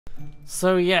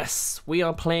So yes, we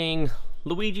are playing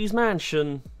Luigi's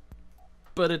Mansion,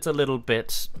 but it's a little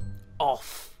bit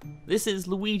off. This is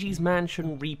Luigi's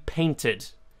Mansion Repainted.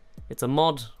 It's a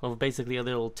mod of basically a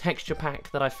little texture pack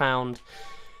that I found.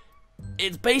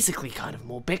 It's basically kind of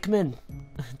more Pikmin.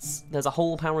 There's a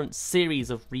whole apparent series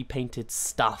of repainted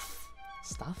stuff.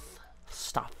 Stuff.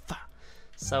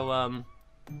 So,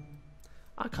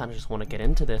 I kind of just want to get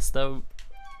into this, though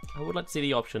I would like to see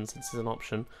the options. This is an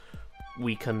option.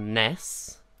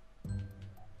 Weakness.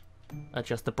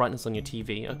 Adjust the brightness on your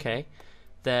TV, okay.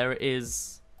 There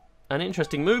is an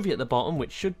interesting movie at the bottom,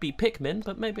 which should be Pikmin,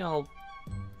 but maybe I'll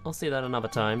see that another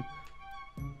time.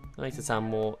 That makes it sound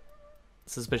more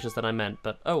suspicious than I meant,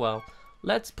 but oh well.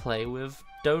 Let's play with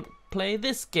Don't Play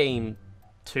This Game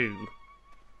 2.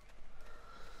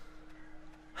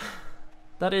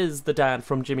 That is the dad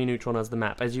from Jimmy Neutron as the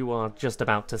map, as you are just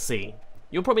about to see.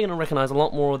 You're probably going to recognise a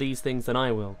lot more of these things than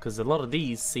I will, because a lot of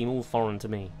these seem all foreign to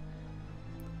me.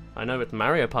 I know it's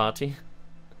Mario Party.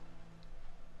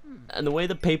 And the way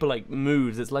the paper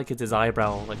moves, it's like it's his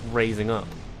eyebrow raising up.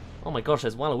 Oh my gosh,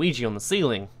 there's Waluigi on the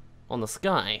ceiling, on the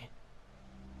sky.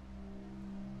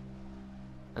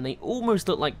 And they almost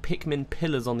look like Pikmin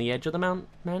pillars on the edge of the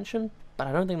mansion, but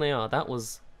I don't think they are. That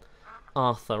was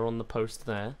Arthur on the post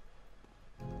there.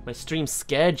 My stream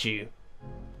scared you.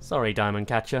 Sorry, Diamond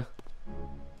Catcher.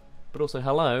 But also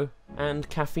hello, and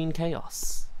Caffeine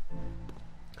Chaos.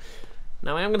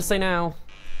 Now I am going to say now,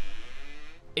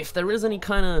 if there is any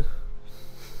kind of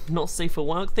not safe for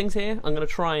work things here, I'm going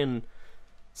to try and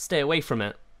stay away from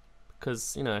it.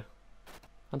 Because, you know,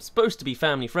 I'm supposed to be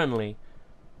family friendly,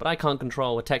 but I can't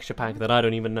control a texture pack that I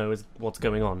don't even know is what's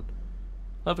going on.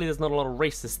 Hopefully there's not a lot of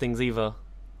racist things either.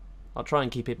 I'll try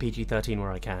and keep it PG-13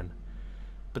 where I can.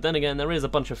 But then again, there is a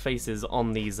bunch of faces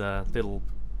on these little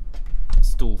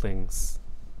stool things.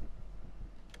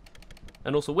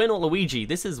 And also, we're not Luigi.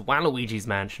 This is Waluigi's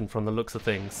mansion from the looks of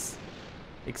things.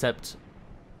 Except,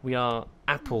 we are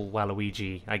Apple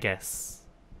Waluigi, I guess.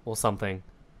 Or something.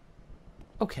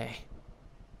 Okay.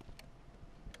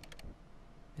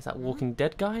 Is that Walking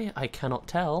Dead guy? I cannot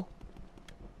tell.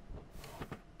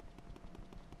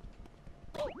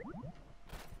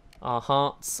 Our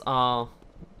hearts are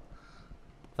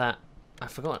that, I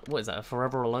forgot, what is that, a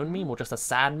Forever Alone meme or just a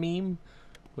sad meme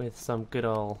with some good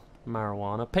old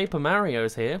marijuana? Paper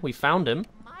Mario's here. We found him.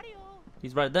 Mario.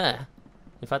 He's right there.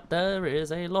 In fact, there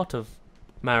is a lot of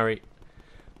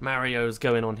Marios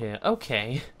going on here.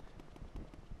 Okay.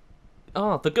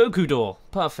 Ah, the Goku door.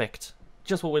 Perfect.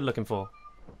 Just what we're looking for.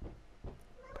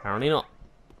 Apparently not.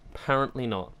 Apparently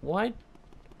not. Why?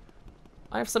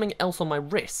 I have something else on my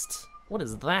wrist. What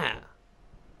is that?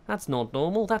 That's not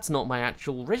normal. That's not my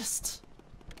actual wrist.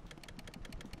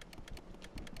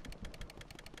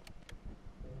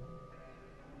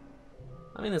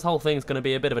 I mean, this whole thing's going to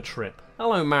be a bit of a trip.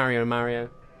 Hello, Mario.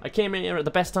 I came in here at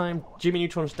the best time. Jimmy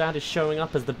Neutron's dad is showing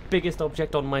up as the biggest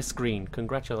object on my screen.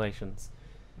 Congratulations.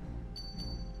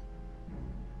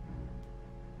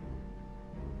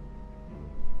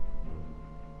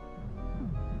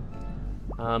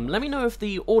 Let me know if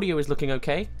the audio is looking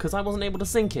okay, because I wasn't able to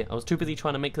sync it. I was too busy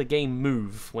trying to make the game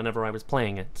move whenever I was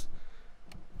playing it.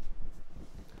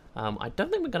 I don't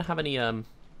think we're going to have any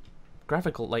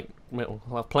graphical, we'll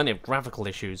have plenty of graphical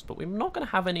issues, but we're not going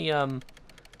to have any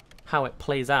how it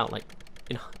plays out,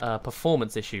 in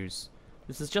performance issues.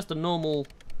 This is just a normal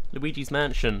Luigi's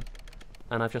Mansion,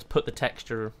 and I've just put the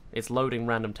texture, it's loading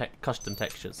random custom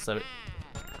textures, so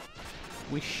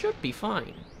we should be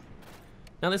fine.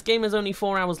 Now this game is only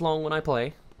 4 hours long when I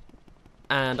play,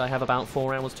 and I have about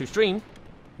 4 hours to stream,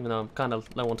 even though I'm kind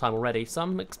of low on time already, so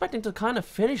I'm expecting to kind of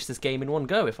finish this game in one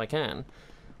go if I can.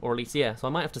 Or at least, yeah, so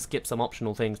I might have to skip some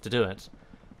optional things to do it.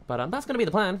 But that's going to be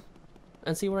the plan,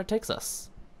 and see where it takes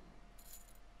us.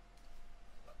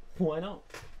 Why not?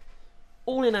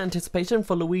 All in anticipation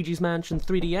for Luigi's Mansion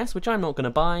 3DS, which I'm not going to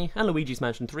buy, and Luigi's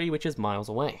Mansion 3, which is miles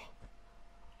away.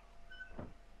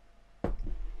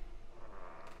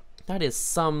 That is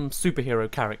some superhero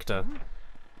character.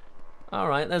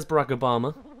 Alright, there's Barack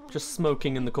Obama, just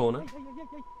smoking in the corner.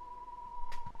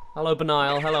 Hello,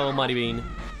 Benile. Hello, Almighty Bean.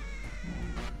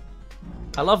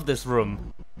 I love this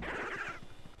room.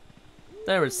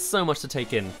 There is so much to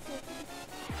take in.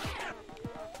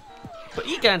 But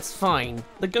Egad's fine.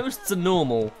 The ghosts are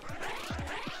normal.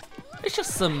 It's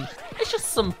just some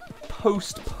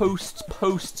post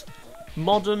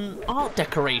modern art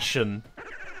decoration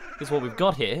is what we've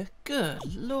got here.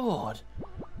 Good lord.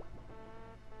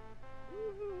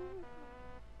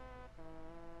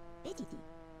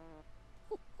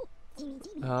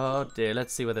 Oh dear,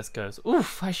 let's see where this goes.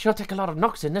 Oof, I sure take a lot of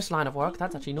knocks in this line of work.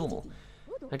 That's actually normal.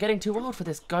 They're getting too old for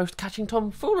this ghost-catching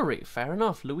tomfoolery. Fair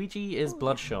enough. Luigi is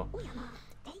bloodshot.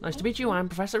 Nice to meet you. I'm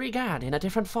Professor Egad in a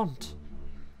different font.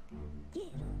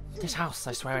 This house,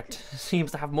 I swear it,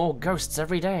 seems to have more ghosts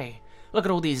every day. Look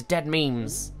at all these dead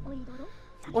memes.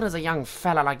 What is a young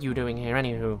fella like you doing here,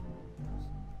 anywho?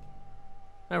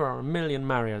 There are a million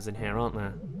Marios in here, aren't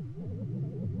there?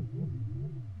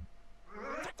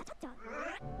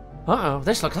 Uh-oh,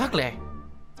 this looks ugly.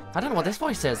 I don't know what this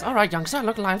voice is. Alright, youngster,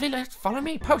 look lively. Let's follow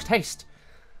me. Post haste.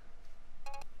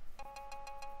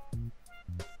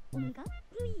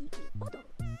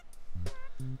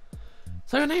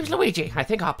 So your name's Luigi. I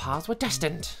think our paths were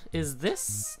destined. Is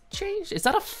this changed? Is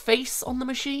that a face on the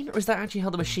machine? Or is that actually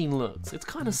how the machine looks? It's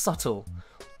kind of subtle.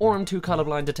 Or I'm too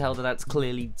colorblind to tell that that's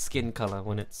clearly skin color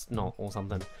when it's not, or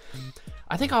something.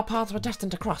 I think our paths were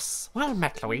destined to cross. Well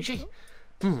met, Luigi.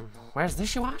 Where's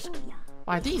this, you ask?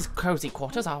 Why, these cozy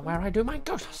quarters are where I do my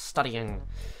ghost studying.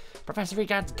 Professor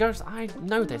Egad's ghost, I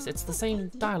know this. It's the same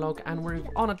dialogue, and we're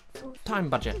on a time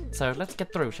budget. So let's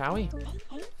get through, shall we?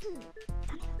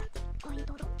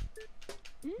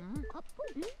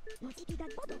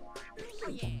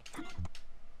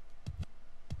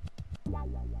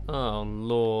 Oh,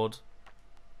 Lord.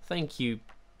 Thank you,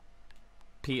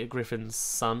 Peter Griffin's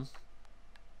son.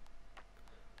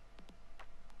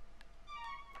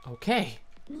 Okay.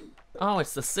 Oh,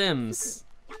 it's The Sims.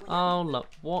 Oh, look,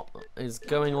 what is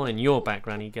going on in your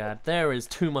background, Egad? There is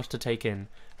too much to take in,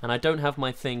 and I don't have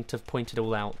my thing to point it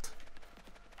all out.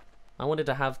 I wanted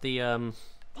to have the, I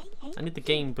need the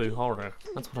Game Boo horror.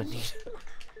 That's what I need.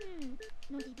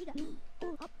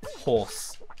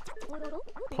 Horse.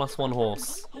 +1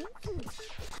 horse.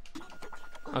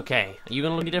 Okay, are you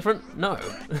gonna look any different? No.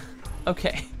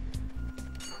 Okay.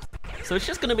 So it's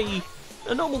just gonna be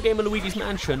a normal game of Luigi's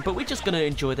Mansion, but we're just gonna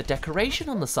enjoy the decoration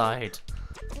on the side.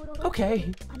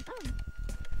 Okay.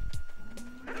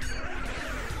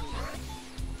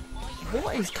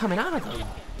 What is coming out of them?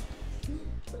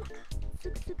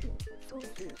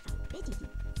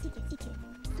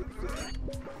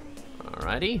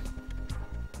 Alrighty.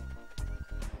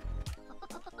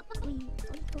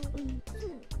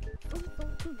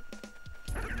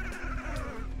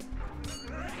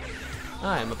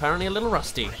 I am apparently a little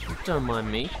rusty. Don't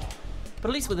mind me. But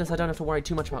at least with this I don't have to worry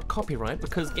too much about copyright,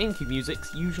 because GameCube music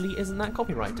usually isn't that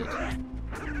copyrighted.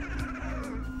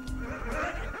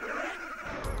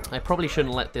 I probably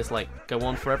shouldn't let this like go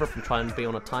on forever from trying to be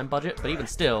on a time budget, but even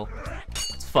still,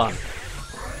 it's fun.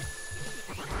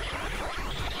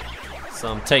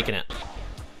 So I'm taking it.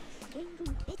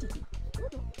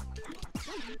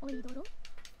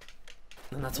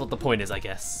 And that's what the point is, I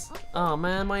guess. Oh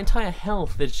man, my entire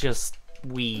health is just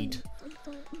weed.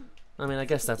 I mean, I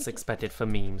guess that's expected for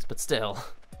memes, but still.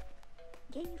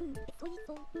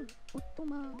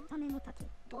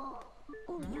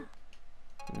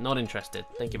 Not interested.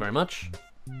 Thank you very much.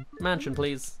 Mansion,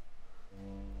 please.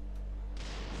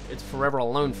 It's Forever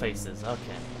Alone faces.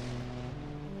 Okay.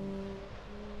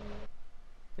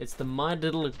 It's the My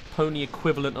Little Pony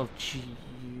equivalent of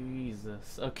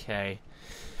Jesus. Okay.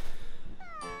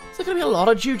 Is there gonna be a lot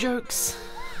of Jew jokes?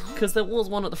 Because there was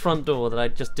one at the front door that I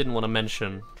just didn't want to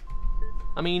mention.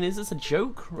 I mean, is this a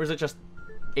joke, or is it just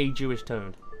a Jewish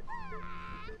toad?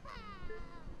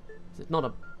 Is it not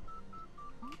a...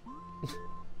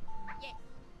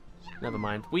 Never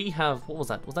mind. We have... What was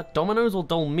that? Was that Domino's or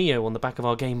Dolmio on the back of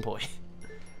our Game Boy?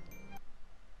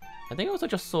 I think I also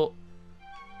just saw...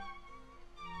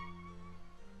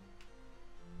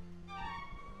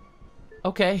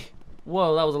 Okay.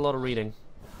 Whoa, that was a lot of reading.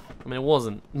 I mean, it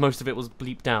wasn't. Most of it was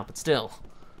bleeped out, but still.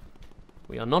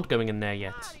 We are not going in there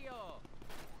yet.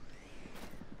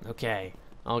 Okay.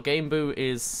 Our Game Boo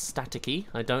is staticky.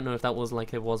 I don't know if that was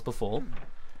like it was before.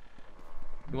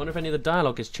 You wonder if any of the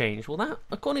dialogue has changed. Well, that,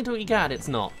 according to Egad, it's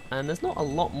not. And there's not a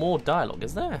lot more dialogue,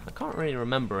 is there? I can't really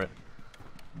remember it.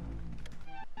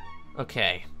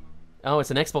 Okay. Oh, it's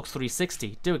an Xbox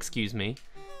 360. Do excuse me.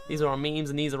 These are our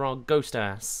memes and these are our ghost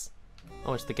ass.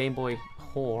 Oh, it's the Game Boy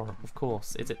whore, of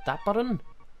course. Is it that button?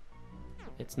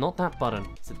 It's not that button.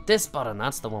 Is it this button?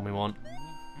 That's the one we want.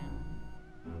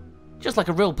 Just like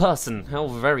a real person. How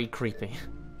very creepy.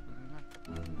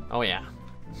 Oh, yeah.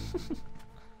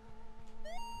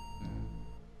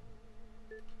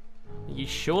 Are you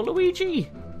sure,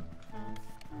 Luigi?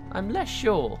 I'm less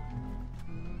sure.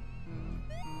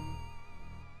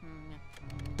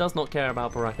 Does not care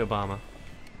about Barack Obama.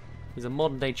 He's a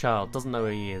modern day child, doesn't know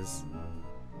who he is.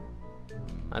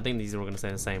 I think these are all going to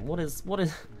say the same. What is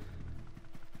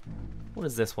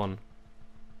this one?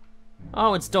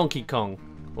 Oh, it's Donkey Kong.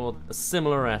 Or a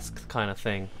similar-esque kind of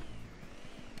thing.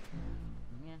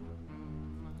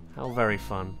 How very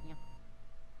fun.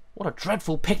 What a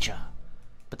dreadful picture.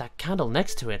 But that candle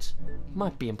next to it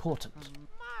might be important.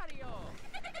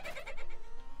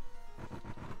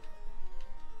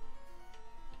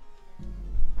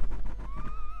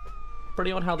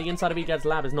 Pretty odd how the inside of Egad's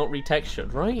lab is not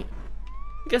retextured, right?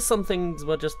 I guess some things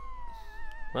were just...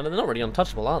 well, they're not really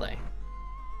untouchable, are they?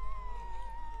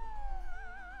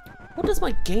 What does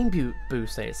my game boo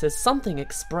say? It says something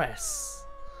express.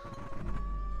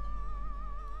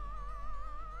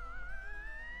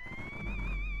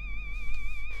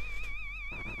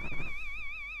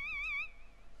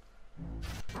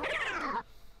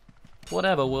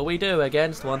 Whatever will we do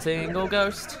against one single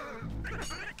ghost?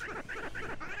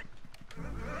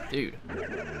 Dude.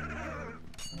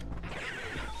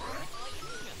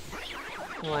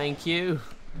 Thank you.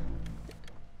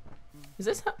 Is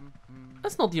this how...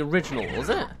 That's not the original, was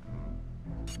it?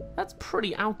 That's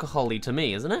pretty alcohol-y to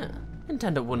me, isn't it?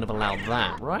 Nintendo wouldn't have allowed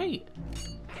that, right?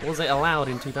 Or was it allowed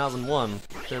in 2001?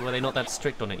 So were they not that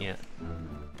strict on it yet?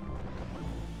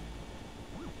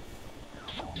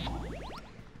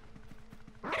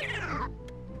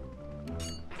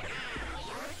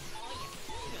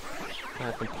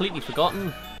 I've completely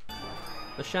forgotten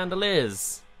the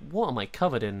chandeliers. What am I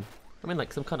covered in? I'm in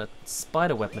like some kind of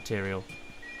spiderweb material.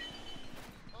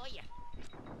 Oh yeah.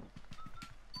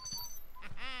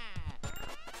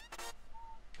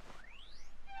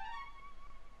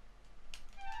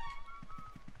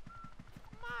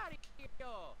 Mario.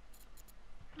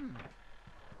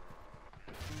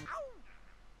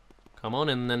 Come on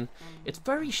in then. It's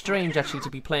very strange actually to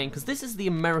be playing, because this is the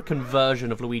American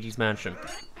version of Luigi's Mansion.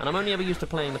 And I'm only ever used to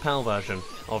playing the PAL version,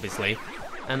 obviously.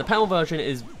 And the PAL version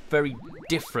is very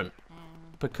different,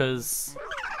 because...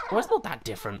 well, it's not that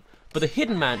different. But the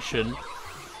Hidden Mansion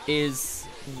is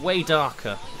way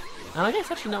darker. And I guess,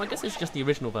 actually, no, I guess it's just the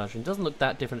original version. It doesn't look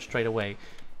that different straight away.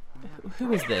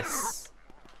 Who is this?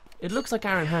 It looks like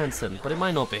Aaron Hansen, but it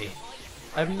might not be.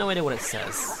 I have no idea what it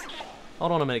says.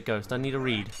 Hold on a minute, Ghost. I need to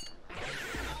read.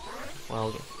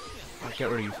 Well, I'll get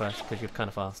rid of you first, because you're kind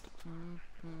of fast.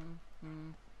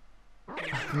 I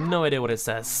have no idea what it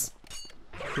says.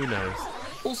 Who knows?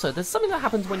 Also, there's something that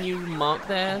happens when you mark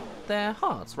their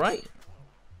hearts, right?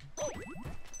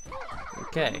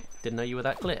 Okay, didn't know you were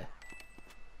that clear.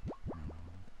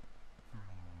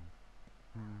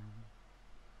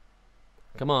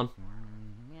 Come on.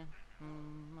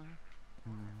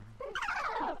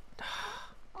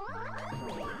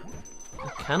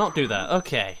 I cannot do that.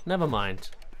 Okay, never mind.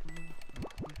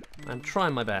 I'm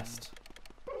trying my best.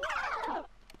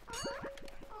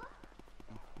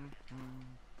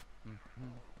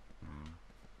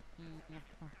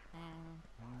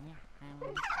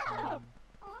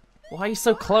 Why are you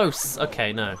so close?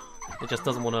 Okay, no. It just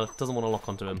doesn't want to lock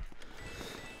onto him.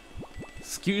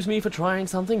 Excuse me for trying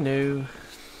something new.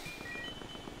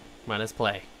 Right, let's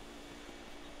play.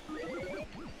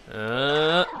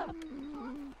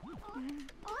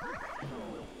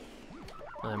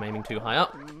 I'm aiming too high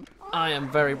up. I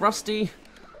am very rusty.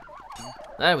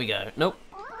 There we go. Nope.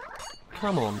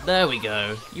 Come on, there we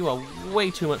go. You are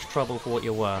way too much trouble for what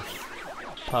you're worth.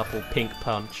 Purple pink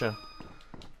puncher.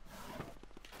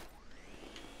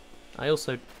 I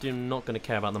also do not going to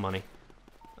care about the money.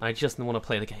 I just want to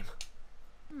play the game.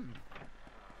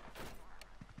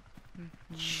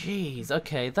 Jeez,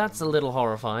 okay, that's a little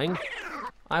horrifying.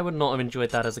 I would not have enjoyed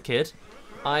that as a kid.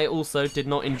 I also did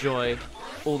not enjoy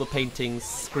all the paintings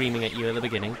screaming at you at the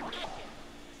beginning.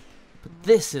 But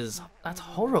this is... that's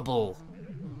horrible.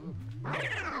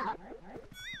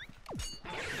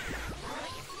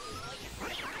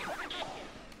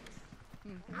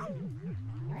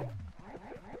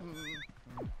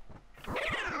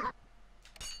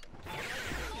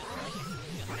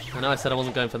 I know I said I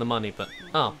wasn't going for the money, but...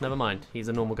 oh, never mind. He's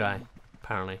a normal guy,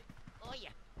 apparently. Oh yeah.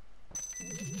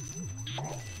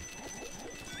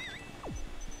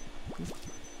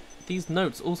 These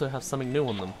notes also have something new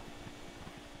on them.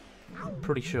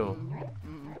 Pretty sure.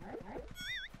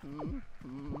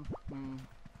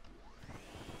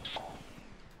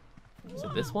 Is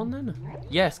it this one then?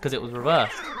 Yes, because it was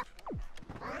reversed.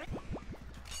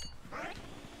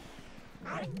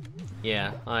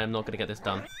 Yeah, I am not going to get this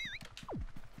done.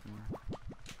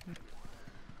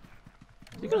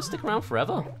 You're going to stick around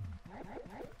forever?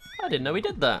 I didn't know he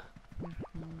did that.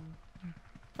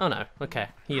 Oh no, okay,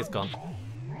 he is gone.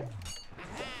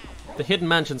 The Hidden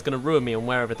Mansion's going to ruin me on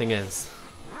where everything is.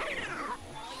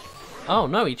 Oh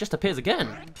no, he just appears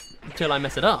again. Until I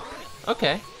mess it up.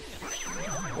 Okay.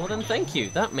 Well then thank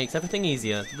you, that makes everything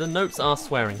easier. The notes are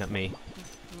swearing at me.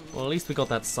 Well, at least we got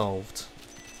that solved.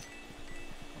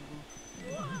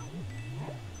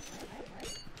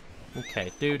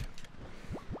 Okay, dude.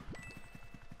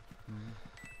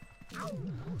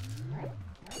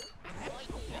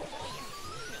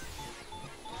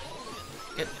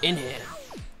 Get in here.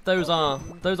 Those are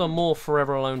more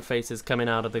Forever Alone faces coming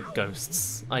out of the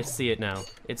ghosts. I see it now.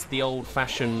 It's the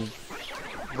old-fashioned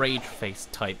rage face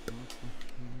type.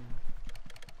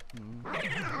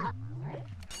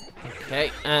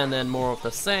 Okay, and then more of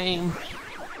the same.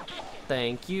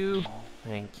 Thank you.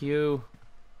 Thank you.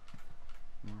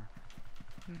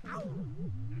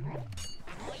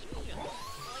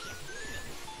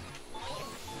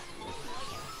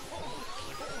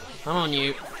 Come on,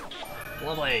 you.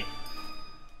 Lovely.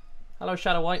 Hello,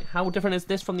 Shadow White. How different is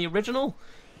this from the original?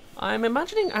 I'm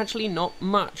imagining actually not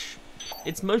much.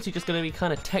 It's mostly just going to be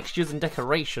kind of textures and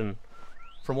decoration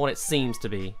from what it seems to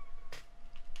be.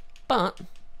 But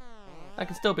that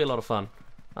can still be a lot of fun.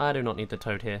 I do not need the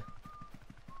toad here.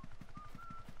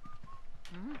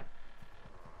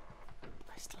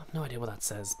 I still have no idea what that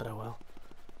says, but oh well.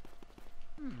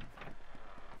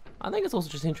 I think it's also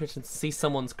just interesting to see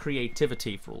someone's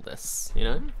creativity for all this, you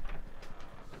know?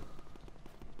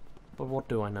 But what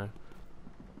do I know?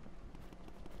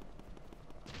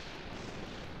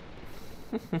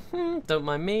 Don't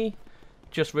mind me.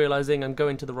 Just realizing I'm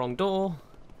going to the wrong door.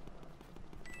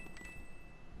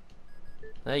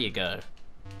 There you go.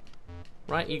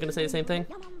 Right, you gonna say the same thing?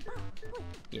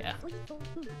 Yeah.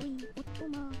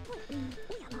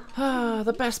 Ah,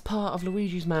 the best part of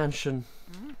Luigi's Mansion.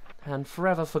 And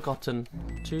forever forgotten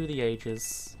to the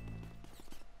ages.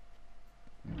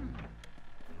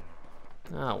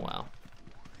 Oh well.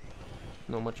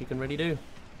 Not much you can really do.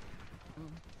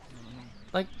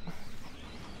 Like,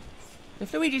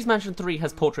 if Luigi's Mansion 3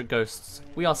 has portrait ghosts,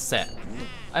 we are set.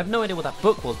 I have no idea what that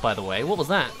book was, by the way. What was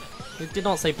that? It did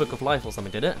not say Book of Life or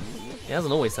something, did it? It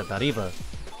hasn't always said that either.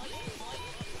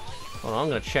 Hold on, I'm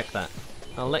gonna check that.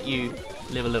 I'll let you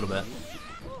live a little bit.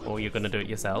 Or you're gonna do it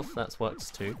yourself. That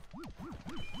works too.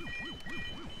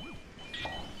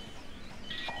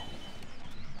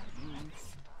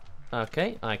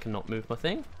 Okay, I cannot move my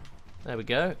thing. There we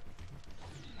go.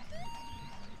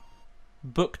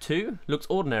 Book 2 looks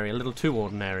ordinary, a little too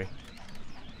ordinary.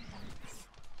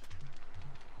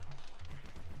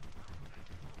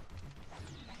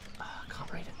 Oh, I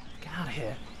can't read it. Get out of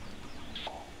here.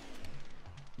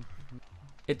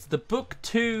 It's the Book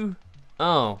 2.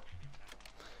 Oh.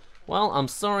 Well, I'm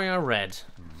sorry I read.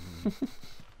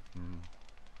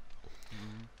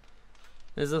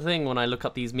 There's a thing when I look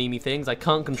up these memey things, I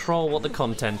can't control what the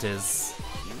content is.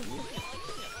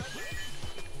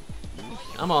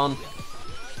 Come on.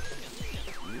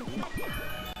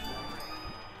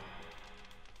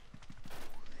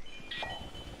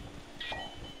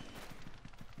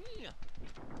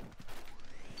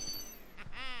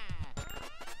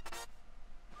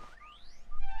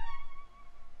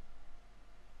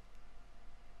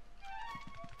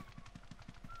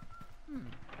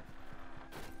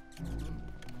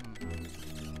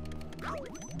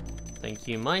 Thank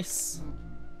you, mice.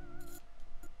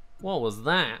 What was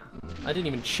that? I didn't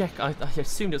even check. I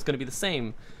assumed it was going to be the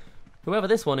same. Whoever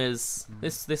this one is,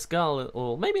 this girl,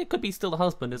 or maybe it could be still the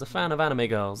husband, is a fan of anime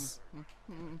girls.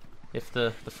 If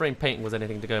the frame painting was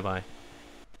anything to go by.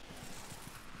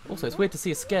 Also, it's weird to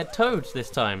see a scared toad this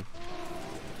time.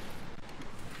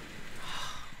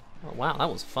 Oh, wow, that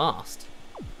was fast.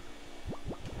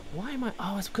 Why am I...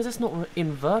 Oh, it's because it's not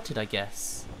inverted, I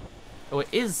guess. Oh, it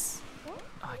is...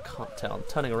 I can't tell. I'm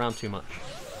turning around too much.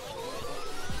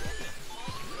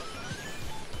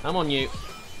 Come on, you.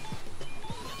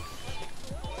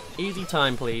 Easy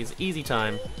time, please. Easy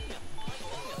time.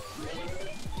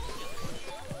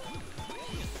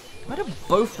 Why do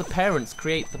both the parents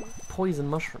create the poison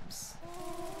mushrooms?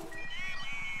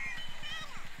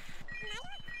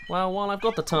 Well, while I've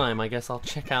got the time, I guess I'll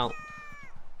check out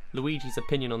Luigi's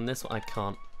opinion on this one.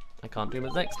 I can't do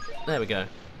it next. There we go.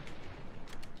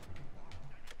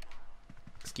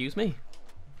 Excuse me?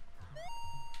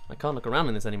 I can't look around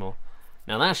in this anymore.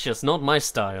 Now that's just not my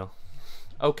style.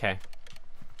 Okay.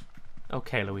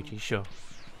 Okay, Luigi, sure.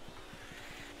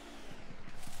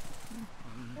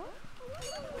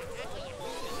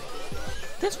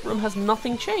 This room has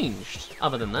nothing changed,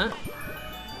 other than that.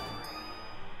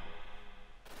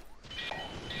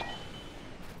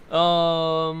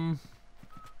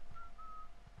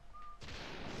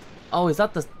 Oh, is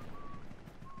that the...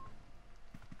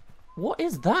 What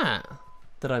is that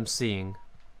I'm seeing?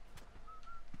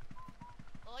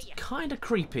 It's kind of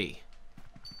creepy.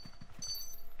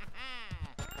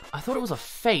 I thought it was a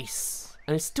face,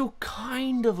 and it still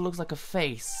kind of looks like a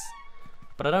face,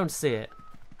 but I don't see it.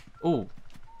 Ooh.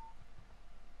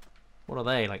 What are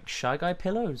they, like Shy Guy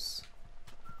pillows?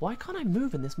 Why can't I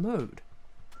move in this mode?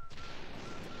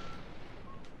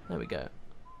 There we go.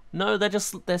 No,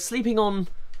 they're sleeping on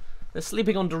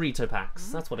Dorito packs.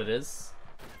 That's what it is.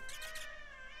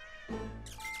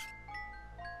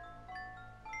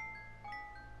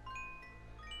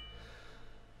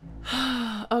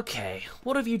 Okay,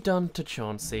 what have you done to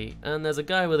Chauncey? And there's a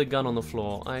guy with a gun on the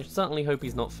floor. I certainly hope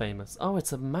he's not famous. Oh,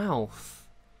 it's a mouth.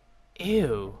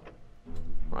 Ew.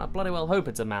 Well, I bloody well hope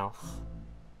it's a mouth.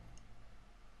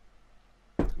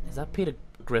 Is that Peter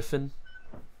Griffin?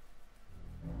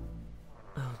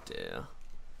 Oh dear.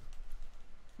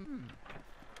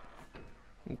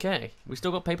 Okay, we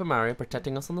still got Paper Mario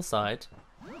protecting us on the side.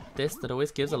 This that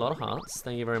always gives a lot of hearts.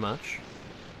 Thank you very much.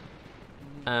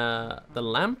 The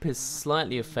lamp is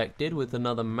slightly affected with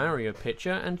another Mario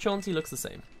picture, and Chauncey looks the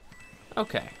same.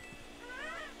 Okay.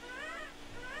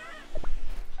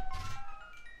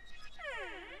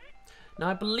 Now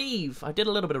I believe, I did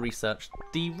a little bit of research,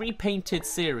 the Repainted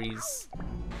series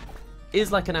is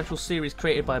like an actual series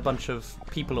created by a bunch of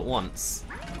people at once.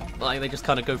 Like, they just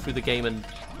kind of go through the game and,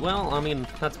 well, I mean,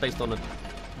 that's based on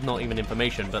not even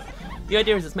information, but the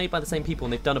idea is it's made by the same people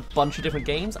and they've done a bunch of different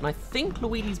games, and I think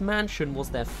Luigi's Mansion was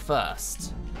their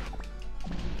first.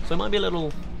 So it might be a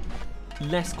little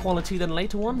less quality than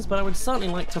later ones, but I would certainly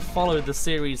like to follow the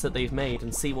series that they've made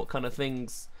and see what kind of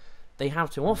things they have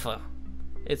to offer.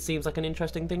 It seems like an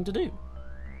interesting thing to do.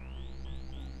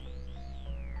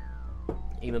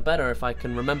 Even better if I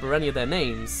can remember any of their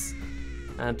names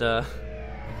and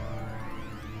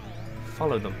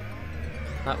follow them.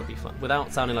 That would be fun,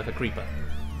 without sounding like a creeper.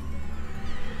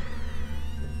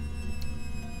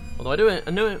 Although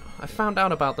I found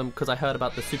out about them because I heard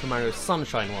about the Super Mario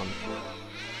Sunshine one.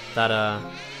 That,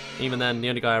 even then, the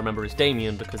only guy I remember is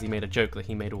Damien because he made a joke that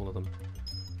he made all of them.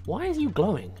 Why is you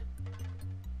glowing?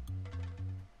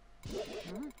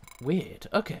 Weird,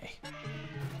 okay.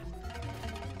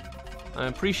 I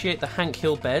appreciate the Hank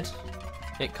Hill bed.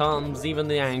 It calms even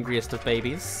the angriest of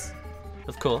babies.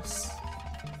 Of course.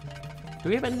 Do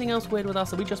we have anything else weird with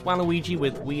us? Are we just Waluigi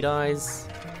with weed eyes?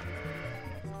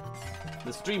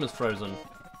 The stream is frozen.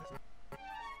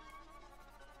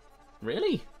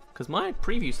 Really? Because my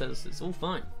preview says it's all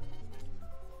fine.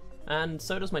 And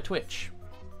so does my Twitch.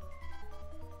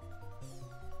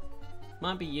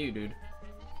 Might be you, dude.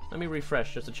 Let me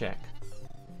refresh just to check.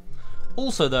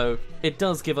 Also though, it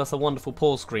does give us a wonderful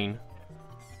pause screen.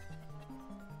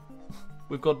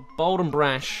 We've got Bold and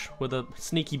Brash with a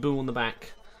sneaky boo on the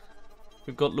back.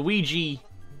 We've got Luigi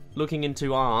looking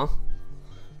into R.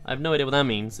 I have no idea what that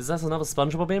means. Is that another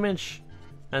SpongeBob image?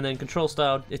 And then control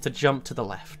style, it's a jump to the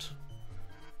left.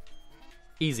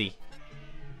 Easy.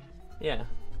 Yeah,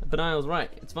 Benai was right.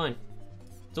 It's fine.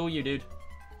 It's all you, dude.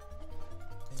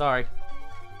 Sorry.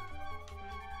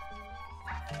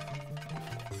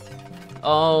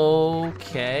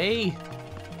 Okay.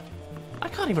 I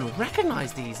can't even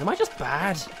recognize these. Am I just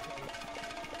bad?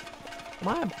 Am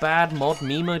I a bad mod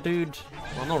Mima dude?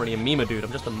 Well, I'm not really a Mima dude.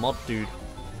 I'm just a mod dude.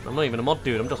 I'm not even a mod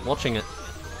dude. I'm just watching it.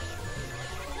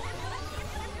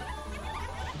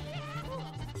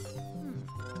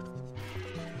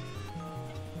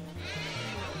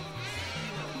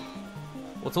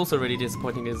 What's also really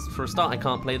disappointing is, for a start, I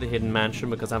can't play the Hidden Mansion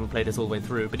because I haven't played this all the way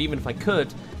through. But even if I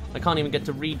could, I can't even get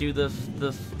to redo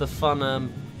the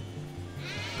fun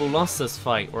Colossus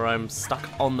fight where I'm stuck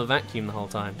on the vacuum the whole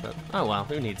time. But oh well,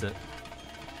 who needs it?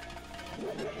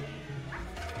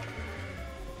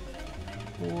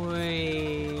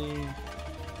 Whee!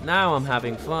 Now I'm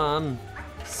having fun,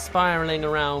 spiraling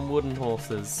around wooden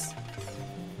horses.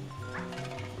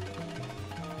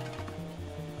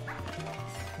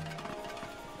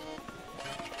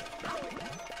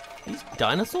 These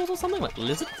dinosaurs or something? Like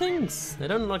lizard things? They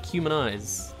don't look like human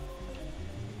eyes.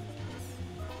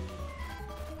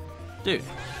 Dude,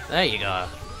 there you go.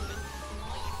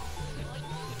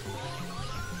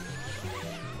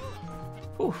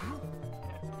 Whew.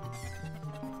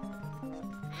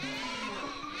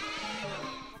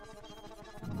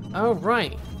 Oh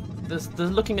right, the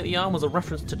looking at the arm was a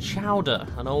reference to Chowder,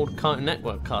 an old Cartoon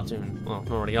Network cartoon. Well,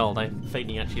 not really old, I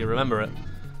faintly actually remember it.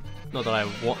 Not that I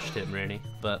watched it really,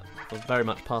 but it was very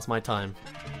much past my time.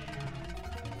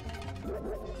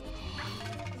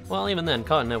 Well, even then,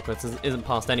 Cartoon Network isn't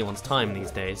past anyone's time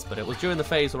these days, but it was during the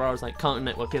phase where I was like, Cartoon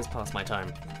Network is past my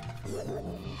time.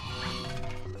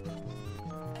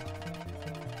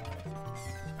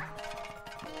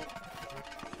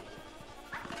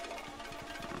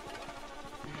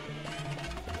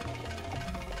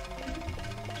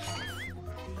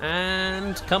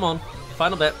 And come on,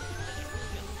 final bit.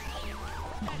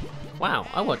 Wow,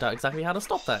 I worked out exactly how to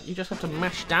stop that. You just have to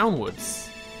mash downwards.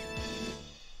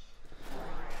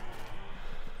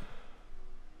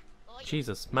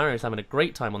 Jesus, Mario's having a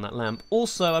great time on that lamp.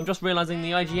 Also, I'm just realizing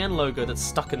the IGN logo that's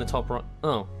stuck in the top right.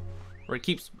 Oh, or it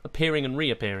keeps appearing and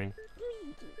reappearing.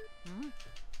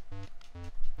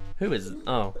 Who is it?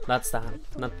 Oh, that's that.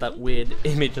 Not that weird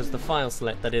image as the file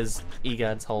select that is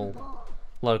EGAD's whole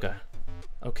logo.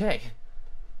 Okay.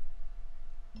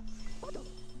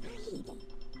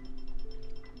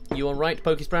 You are right,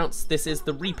 Pokesprouts. This is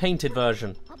the repainted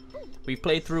version. We've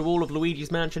played through all of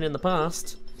Luigi's Mansion in the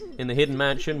past, in the hidden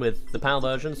mansion with the PAL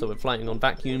version, so we're flying on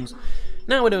vacuums.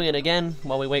 Now we're doing it again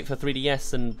while we wait for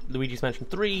 3DS and Luigi's Mansion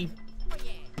 3,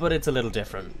 but it's a little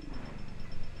different.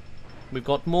 We've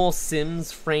got more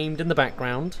Sims framed in the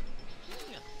background.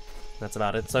 That's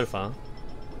about it so far.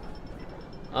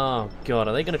 Oh god,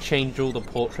 are they going to change all the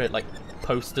portrait, like,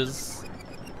 posters?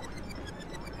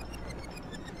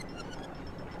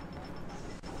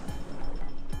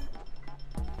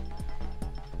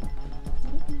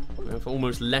 With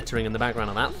almost lettering in the background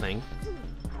of that thing.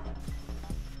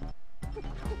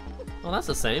 Oh, that's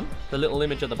the same. The little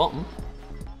image at the bottom.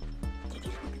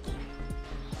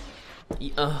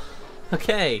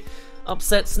 Okay.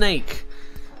 Upset Snake.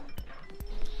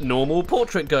 Normal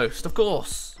portrait ghost, of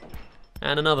course.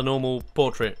 And another normal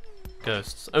portrait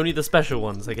ghosts. Only the special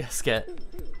ones, I guess, get.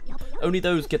 Only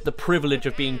those get the privilege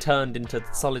of being turned into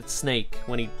Solid Snake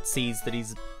when he sees that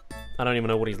he's... I don't even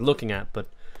know what he's looking at, but...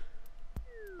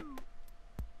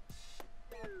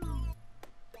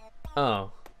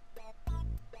 Oh.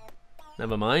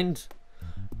 Never mind.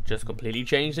 Just completely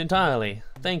changed entirely.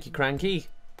 Thank you, Cranky.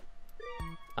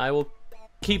 I will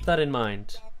keep that in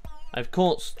mind. I've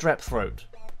caught strep throat.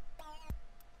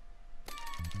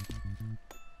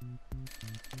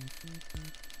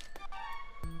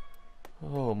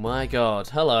 Oh my god,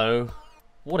 hello.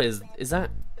 What is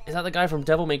that the guy from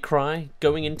Devil May Cry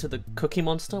going into the Cookie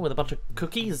Monster with a bunch of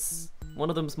cookies? One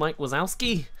of them's Mike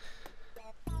Wazowski?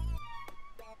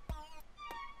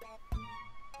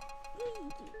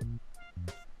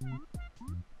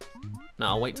 No,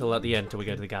 I'll wait till at the end till we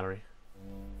go to the gallery.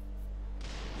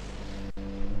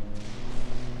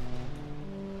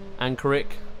 Ankeric,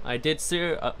 I did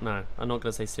no, I'm not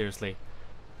gonna say seriously.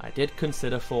 I did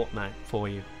consider Fortnite for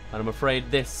you, but I'm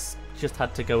afraid this just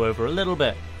had to go over a little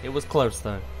bit. It was close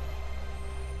though.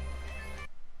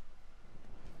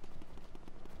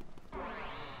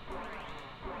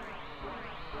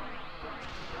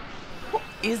 What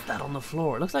is that on the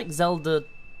floor? It looks like Zelda.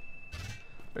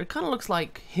 It kind of looks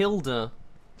like Hilda,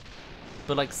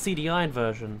 but like CDI'd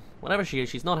version. Whatever she is,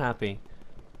 she's not happy.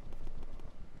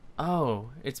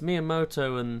 Oh, it's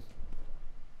Miyamoto and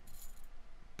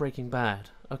Breaking Bad.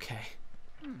 Okay.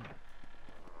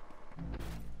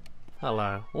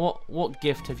 Hello. What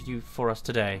gift have you for us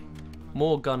today?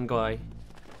 More gun guy.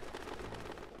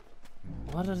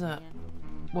 What is that?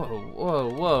 Whoa, whoa,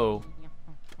 whoa.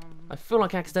 I feel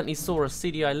like I accidentally saw a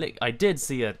CDI link. I did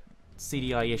see a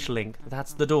CDI-ish link.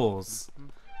 That's the doors.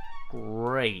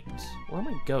 Great. Where am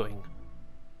I going?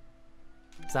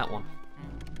 It's that one.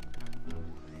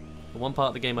 The one part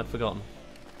of the game I'd forgotten.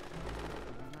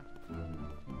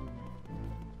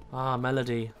 Ah,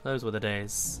 Melody. Those were the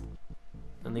days.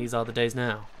 And these are the days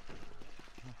now.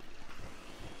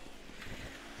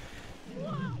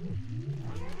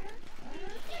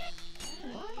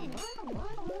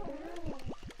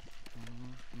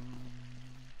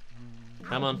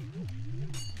 Come on.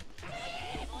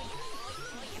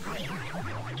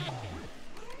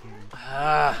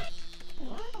 Ah.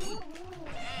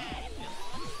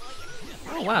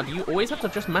 Oh wow, do you always have to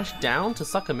just mash down to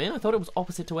suck them in? I thought it was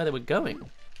opposite to where they were going.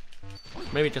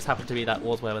 Maybe it just happened to be that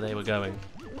was where they were going.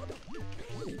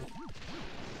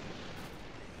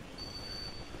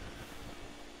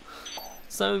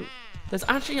 So, there's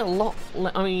actually a lot,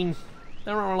 I mean,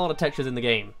 there are a lot of textures in the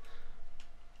game.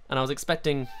 And I was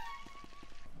expecting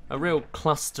a real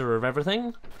cluster of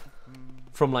everything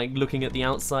from like looking at the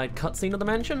outside cutscene of the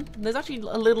mansion. There's actually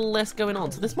a little less going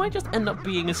on, so this might just end up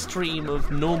being a stream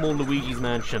of normal Luigi's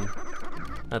Mansion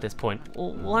at this point.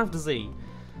 We'll have to see.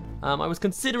 I was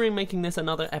considering making this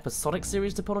another episodic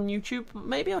series to put on YouTube, but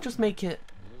maybe I'll just make it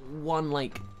one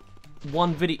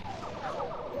video.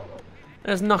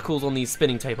 There's Knuckles on these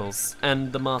spinning tables,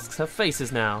 and the masks have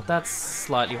faces now. That's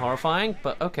slightly horrifying,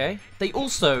 but okay. They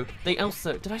also,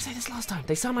 did I say this last time?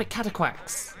 They sound like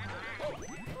cataquacks.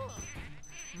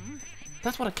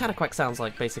 That's what a cataquack sounds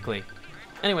like, basically.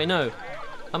 Anyway, no.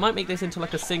 I might make this into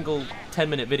like a single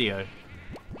 10-minute video.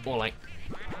 Or like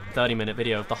 30-minute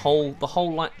video of the whole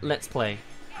Let's Play.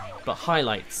 But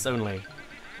highlights only.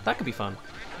 That could be fun.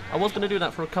 I was going to do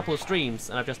that for a couple of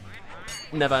streams, and I've just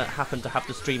never happened to have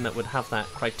the stream that would have that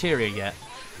criteria yet.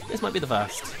 This might be the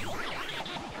first.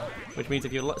 Which means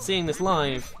if you're seeing this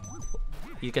live,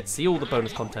 You get to see all the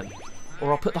bonus content.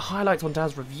 Or I'll put the highlights on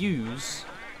Daz Reviews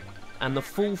and the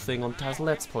full thing on Daz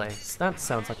Let's Plays. That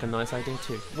sounds like a nice idea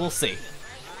too. We'll see.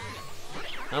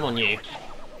 I'm on you.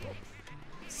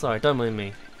 Sorry, don't mind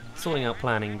me. Sorting out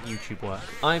planning YouTube work.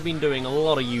 I've been doing a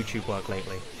lot of YouTube work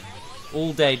lately.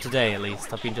 All day today, at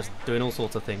least. I've been just doing all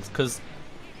sorts of things. Because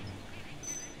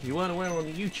if you weren't aware on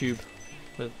YouTube,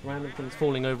 with random things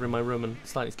falling over in my room and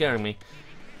slightly scaring me,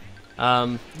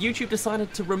 YouTube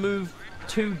decided to remove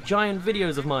 2 giant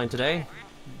videos of mine today.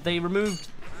 They removed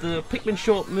the Pikmin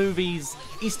short movies,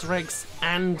 Easter eggs,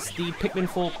 and the Pikmin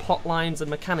 4 plot lines and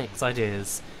mechanics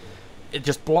ideas. It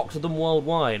just blocked them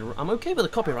worldwide. I'm okay with the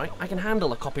copyright. I can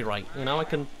handle a copyright. You know, I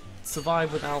can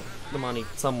survive without the money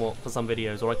somewhat for some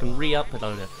videos, or I can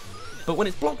re-upload it. But when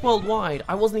it's blocked worldwide,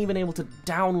 I wasn't even able to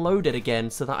download it again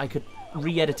so that I could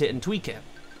re-edit it and tweak it.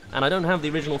 And I don't have the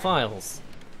original files.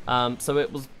 So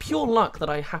it was pure luck that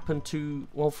I happened to...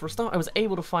 Well, for a start, I was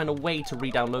able to find a way to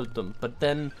re-download them, but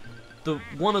then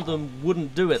one of them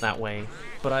wouldn't do it that way.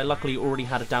 But I luckily already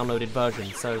had a downloaded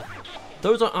version, so...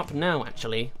 Those are up now,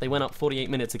 actually. They went up 48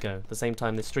 minutes ago, the same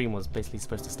time this stream was basically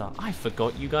supposed to start. I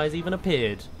forgot you guys even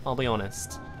appeared, I'll be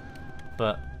honest.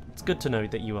 But it's good to know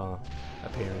that you are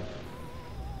appearing.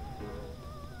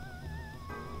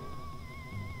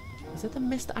 Is it the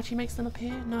mist that actually makes them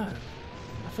appear? No.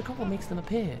 I forgot what makes them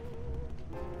appear.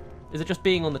 Is it just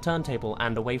being on the turntable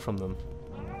and away from them?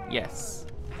 Yes.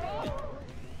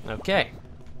 Okay.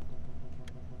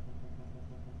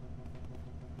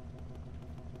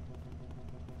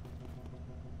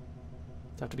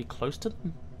 Have to be close to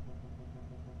them?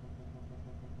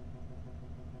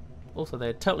 Also,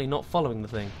 they're totally not following the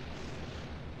thing.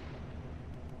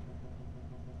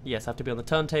 Yes, have to be on the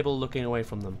turntable looking away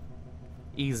from them.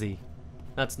 Easy.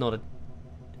 That's not an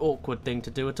awkward thing to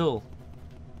do at all.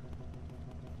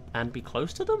 And be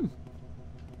close to them?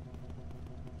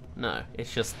 No,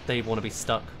 it's just they want to be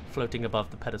stuck floating above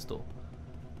the pedestal.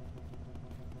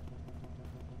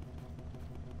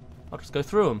 I'll just go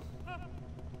through them.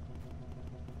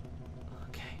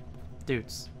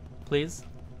 Dudes, please.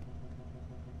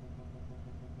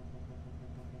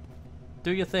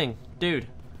 Do your thing. Dude,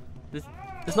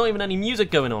 there's not even any music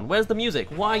going on. Where's the music?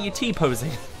 Why are you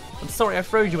T-posing? I'm sorry I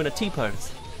froze you in a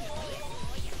T-pose.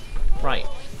 Right,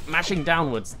 mashing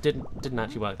downwards didn't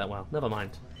actually work that well. Never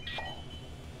mind.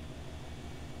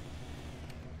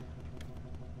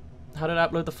 How did I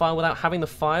upload the file without having the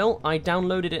file? I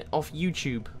downloaded it off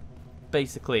YouTube,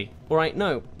 basically. Alright,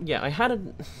 no, yeah, I had a...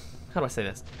 How do I say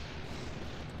this?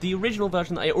 The original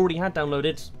version that I already had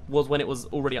downloaded was when it was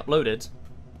already uploaded,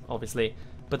 obviously.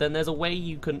 But then there's a way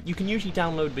you can usually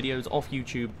download videos off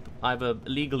YouTube, either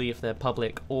legally if they're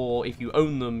public, or if you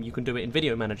own them, you can do it in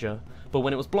Video Manager. But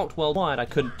when it was blocked worldwide, I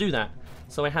couldn't do that.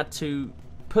 So I had to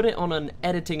put it on an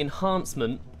editing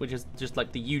enhancement, which is just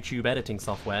like the YouTube editing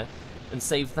software, and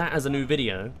save that as a new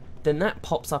video. Then that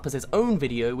pops up as its own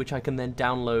video, which I can then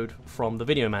download from the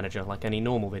Video Manager, like any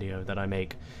normal video that I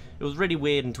make. It was really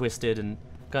weird and twisted and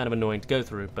kind of annoying to go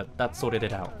through, but that sorted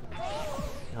it out.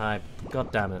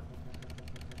 God damn it.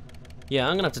 Yeah,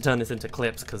 I'm gonna have to turn this into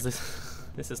clips because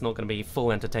this is not gonna be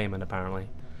full entertainment apparently.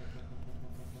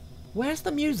 Where's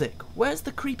the music? Where's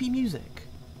the creepy music?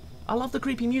 I love the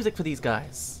creepy music for these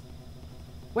guys.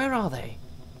 Where are they?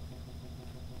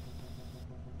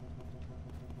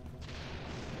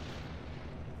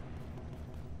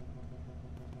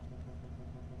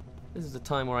 This is a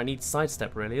time where I need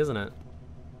sidestep really, isn't it?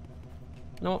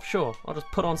 No, sure. I'll just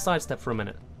put on sidestep for a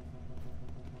minute.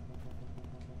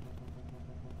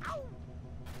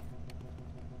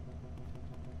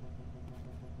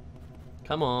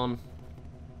 Come on.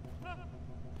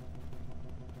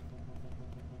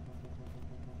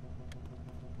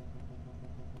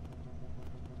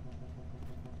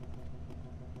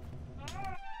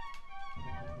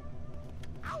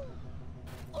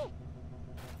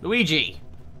 Luigi!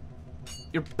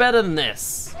 You're better than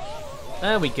this!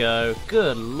 There we go.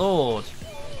 Good lord.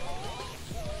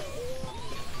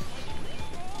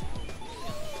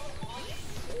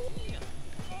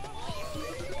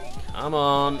 Come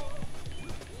on.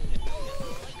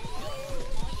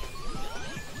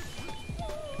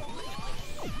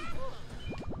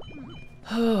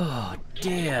 Oh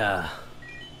dear.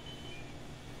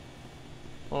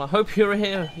 Well, I hope you're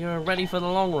ready for the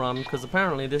long run, because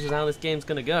apparently this is how this game's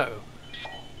gonna go.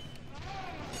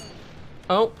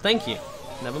 Oh, thank you.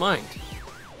 Never mind.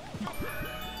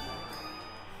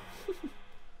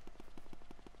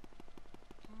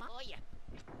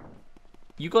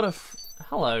 You got a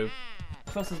hello.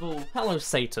 First of all, hello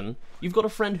Satan. You've got a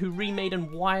friend who remade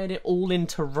and wired it all in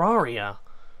Terraria.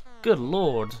 Good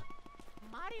lord.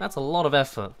 That's a lot of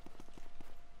effort.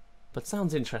 but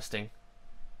sounds interesting.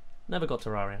 Never got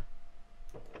Terraria.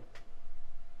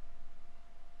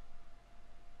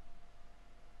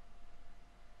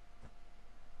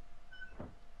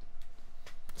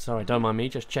 Sorry, don't mind me,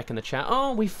 just checking the chat.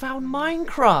 Oh, we found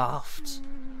Minecraft!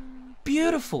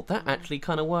 Beautiful! That actually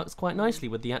kind of works quite nicely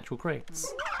with the actual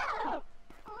crates.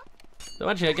 So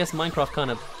actually, I guess Minecraft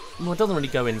kind of... Well, it doesn't really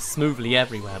go in smoothly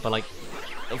everywhere, but like,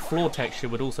 a floor texture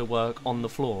would also work on the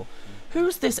floor.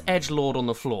 Who's this edgelord on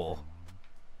the floor?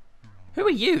 Who are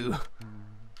you?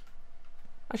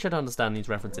 I should understand these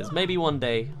references. Maybe one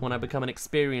day, when I become an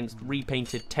experienced,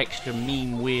 repainted, texture,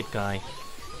 meme, weird guy,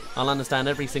 I'll understand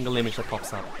every single image that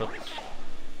pops up, but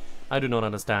I do not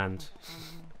understand.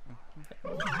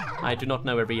 I do not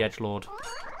know every edgelord.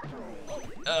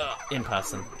 In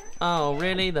person. Oh,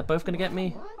 really? They're both gonna get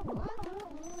me?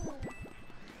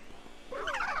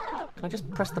 Can I just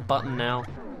press the button now?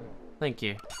 Thank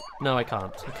you. No, I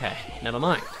can't. Okay, never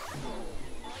mind.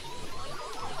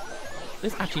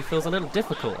 This actually feels a little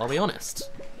difficult, I'll be honest.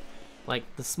 Like,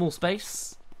 the small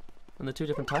space and the two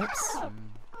different types.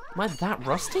 Am I that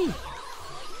rusty?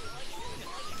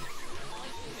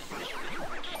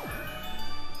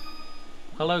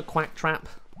 Hello, Quacktrap.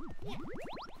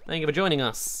 Thank you for joining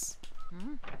us.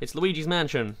 It's Luigi's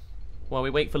Mansion, while we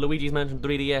wait for Luigi's Mansion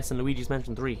 3DS and Luigi's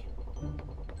Mansion 3.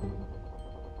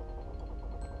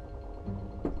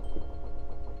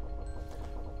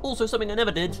 Also, something I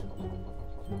never did.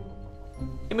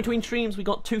 In between streams, we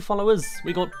got 2 followers.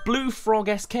 We got Blue Frog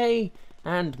SK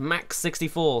and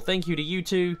Max64. Thank you to you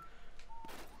two.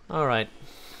 Alright.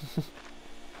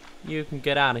 You can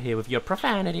get out of here with your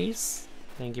profanities.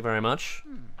 Thank you very much.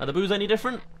 Are the boos any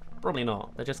different? Probably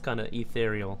not. They're just kind of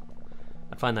ethereal.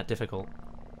 I find that difficult.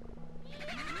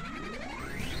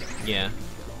 Yeah.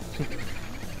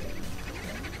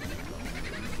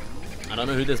 I don't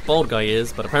know who this bald guy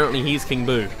is, but apparently he's King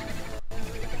Boo.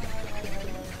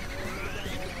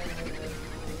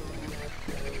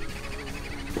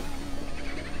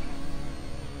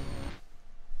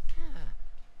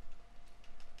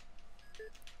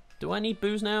 Do I need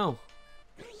booze now?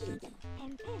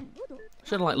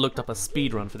 Should have like looked up a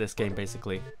speedrun for this game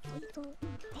basically.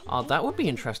 That would be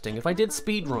interesting. If I did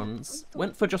speedruns,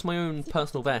 went for just my own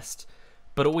personal best,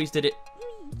 but always did it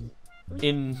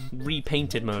in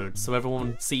repainted mode, so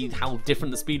everyone would see how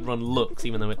different the speedrun looks,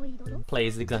 even though it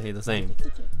plays exactly the same.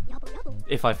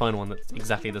 If I find one that's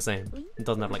exactly the same. It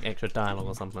doesn't have like extra dialogue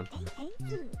or something.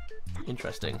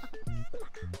 Interesting.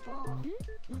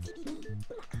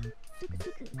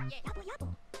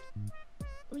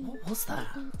 What was that?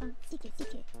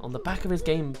 On the back of his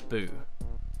Game Boo.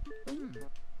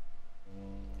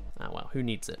 Ah well, who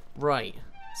needs it? Right.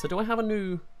 So do I have a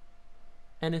new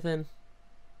anything?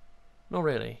 Not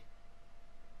really.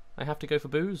 I have to go for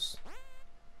booze?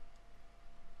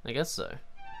 I guess so.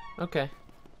 Okay.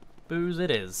 Booze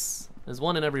it is. There's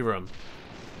one in every room.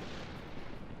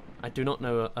 I do not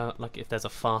know like if there's a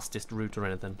fastest route or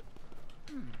anything.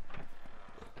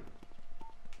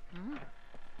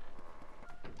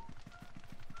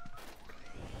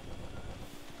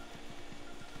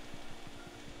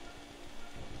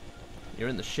 You're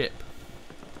in the ship.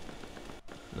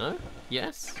 No?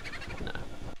 Yes? No.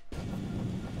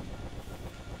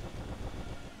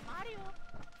 Mario.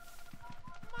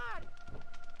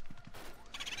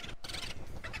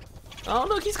 Oh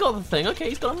look, he's got the thing. Okay,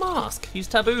 he's got a mask. He's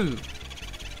taboo.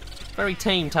 Very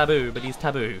tame taboo, but he's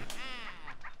taboo.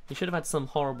 He should have had some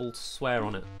horrible swear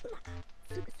on it.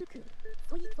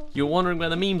 You were wondering where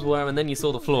the memes were, and then you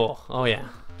saw the floor. Oh yeah.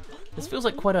 This feels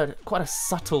like quite a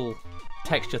subtle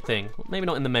texture thing. Maybe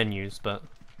not in the menus, but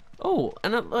oh,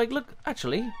 and like look,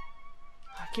 actually,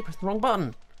 I keep pressing the wrong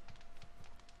button.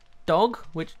 Dog,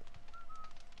 which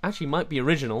actually might be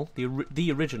original,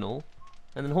 the original,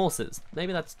 and then horses.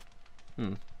 Maybe that's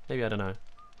maybe I don't know.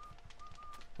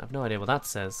 I have no idea what that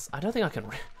says. I don't think I can.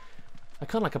 I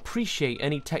can't like appreciate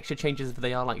any texture changes if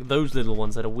they are like those little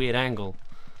ones at a weird angle.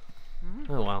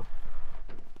 Oh well.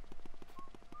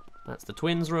 That's the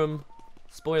twins' room.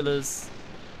 Spoilers.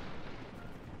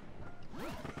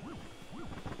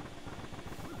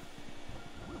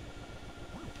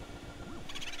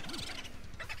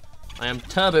 I am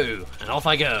Turbo, and off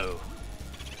I go.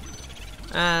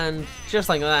 And just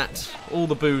like that, all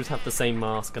the boos have the same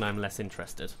mask and I'm less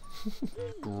interested.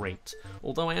 Great.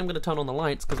 Although I am going to turn on the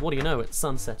lights, because what do you know, it's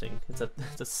sun setting. It's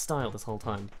a style this whole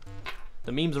time.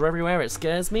 The memes are everywhere, it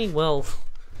scares me, well...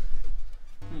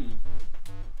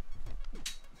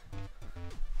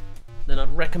 Then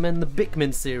I'd recommend the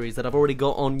Bikmin series that I've already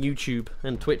got on YouTube,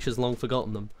 and Twitch has long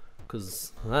forgotten them.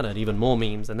 Because that had even more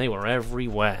memes, and they were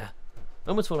everywhere. I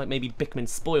almost feel like maybe Bikmin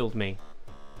spoiled me.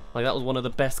 Like, that was one of the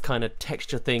best kind of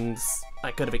texture things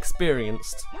I could have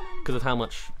experienced because of how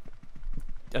much,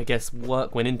 I guess,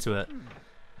 work went into it.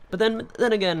 But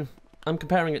then again, I'm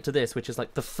comparing it to this, which is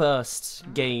like the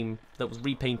first game that was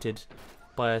repainted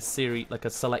by a series, like a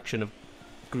selection of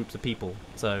groups of people.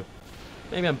 So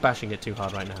maybe I'm bashing it too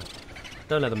hard right now.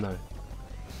 Don't let them know.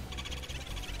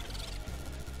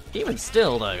 Even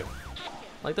still, though,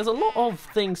 like, there's a lot of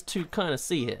things to kind of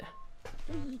see here.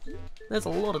 There's a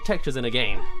lot of textures in a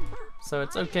game, so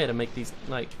it's okay to make these,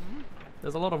 like,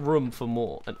 there's a lot of room for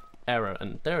more and error,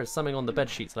 and there is something on the bed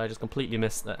sheets that I just completely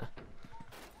missed there.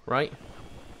 Right?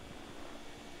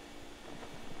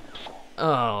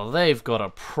 Oh, they've got a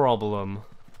problem.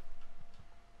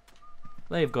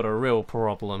 They've got a real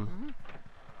problem.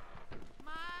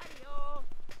 Mario!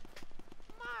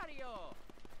 Mario!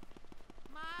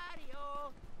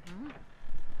 Mario!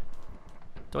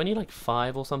 Do I need like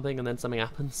 5 or something and then something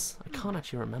happens? I can't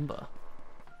actually remember.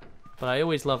 But I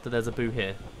always love that there's a boo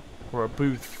here. Or a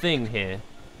boo thing here.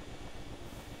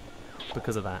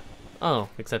 Because of that. Oh,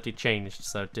 except he changed,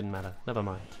 so it didn't matter. Never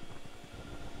mind.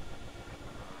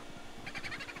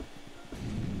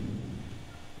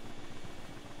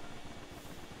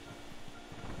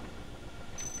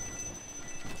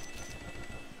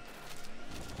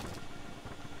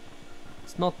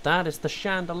 It's not that, it's the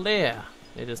chandelier.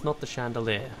 It is not the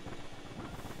chandelier.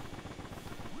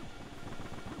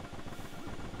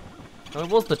 Oh, it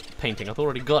was the painting. I thought I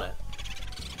already got it.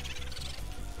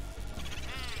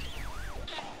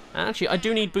 Actually, I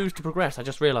do need boos to progress. I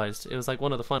just realised. It was like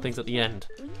one of the fun things at the end.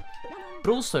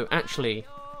 But also, actually,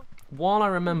 while I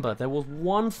remember, there was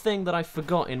one thing that I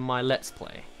forgot in my Let's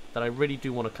Play that I really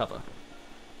do want to cover.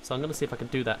 So I'm going to see if I can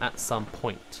do that at some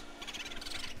point.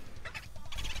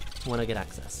 When I get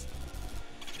access.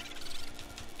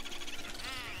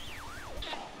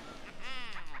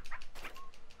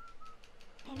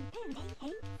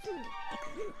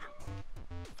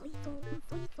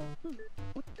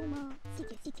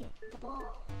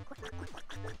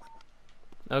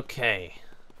 Okay.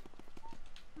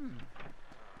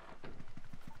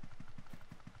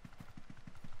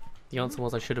 The answer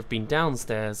was I should have been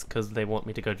downstairs because they want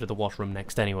me to go to the washroom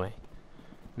next anyway.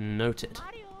 Noted.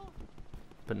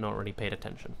 But not really paid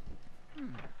attention.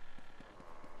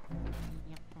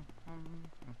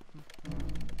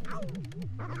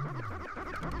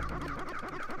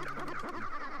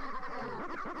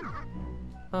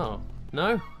 Oh,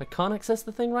 no? I can't access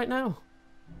the thing right now?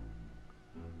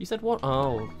 You said what?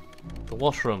 Oh, the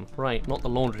washroom. Right, not the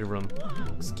laundry room.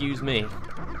 Excuse me.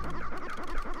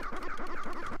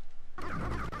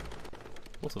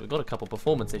 Also, we've got a couple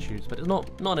performance issues, but it's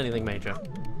not anything major.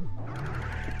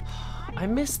 I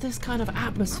miss this kind of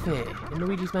atmosphere in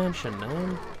Luigi's Mansion,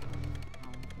 man.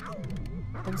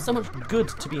 There's so much good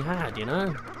to be had, you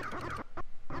know?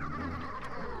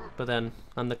 But then,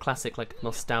 I'm the classic, like,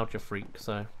 nostalgia freak,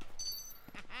 so...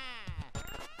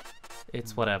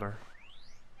 it's whatever.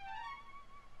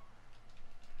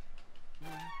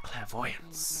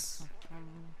 Clairvoyance.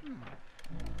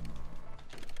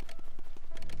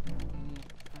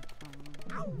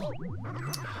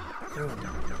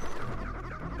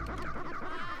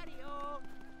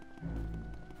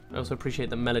 I also appreciate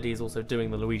that Melody is also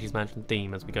doing the Luigi's Mansion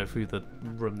theme as we go through the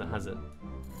room that has it.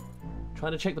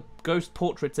 Trying to check the ghost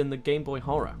portraits in the Game Boy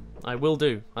Horror. I will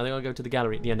do. I think I'll go to the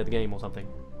gallery at the end of the game or something.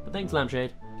 But thanks,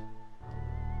 Lampshade.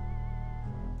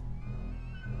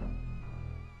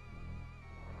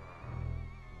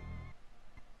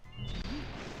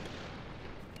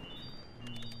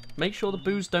 Make sure the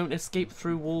boos don't escape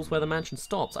through walls where the mansion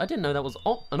stops. I didn't know that was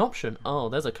an option. Oh,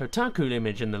 there's a Kotaku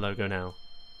image in the logo now.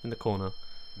 In the corner.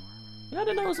 Yeah, I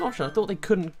didn't know it was an option. I thought they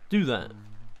couldn't do that.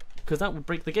 Because that would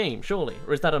break the game, surely.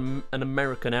 Or is that an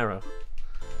American error?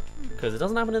 Because it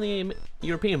doesn't happen in the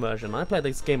European version. I play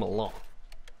this game a lot.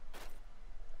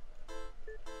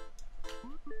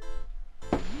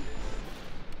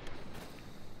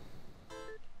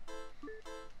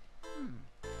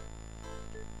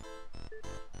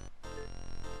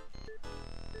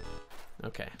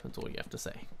 Okay, that's all you have to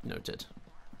say. Noted.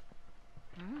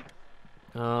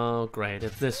 Oh, great.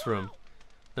 It's this room.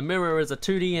 The mirror is a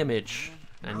 2D image.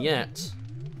 And yet...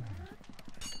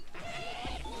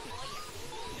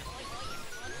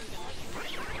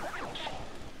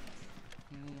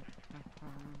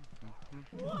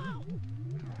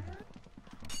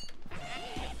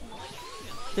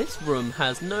 this room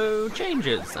has no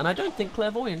changes. And I don't think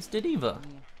Clairvoyance did either.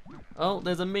 Oh,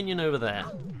 there's a minion over there.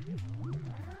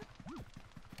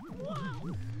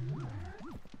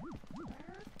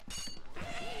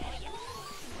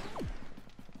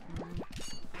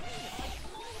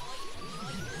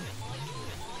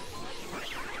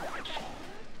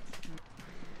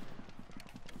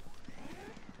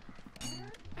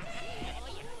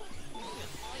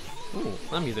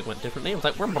 that music went differently. It was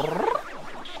like...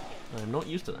 I'm not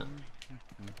used to that.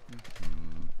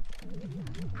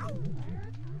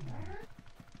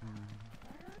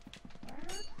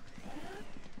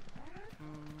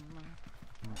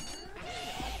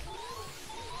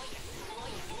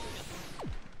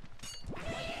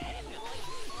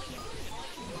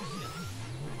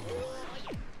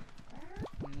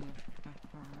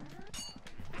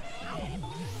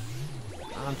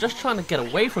 I'm just trying to get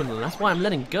away from them, that's why I'm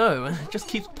letting go, and it just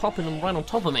keeps popping them right on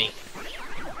top of me.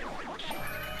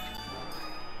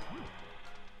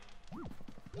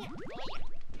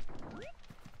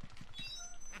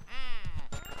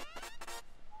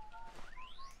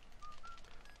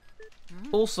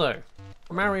 Also,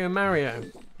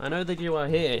 Mario, I know that you are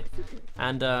here,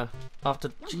 and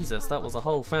after, Jesus, that was a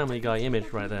whole Family Guy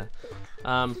image right there.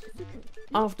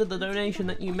 After the donation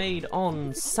that you made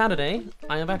on Saturday,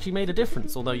 I have actually made a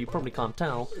difference, although you probably can't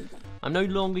tell. I'm no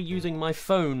longer using my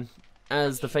phone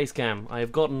as the face cam. I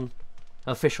have gotten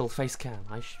official face cam.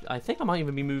 I think I might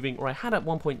even be moving, or I had at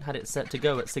one point had it set to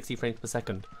go at 60 frames per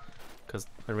second, because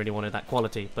I really wanted that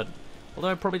quality, but although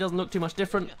it probably doesn't look too much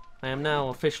different, I am now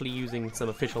officially using some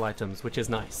official items, which is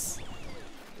nice.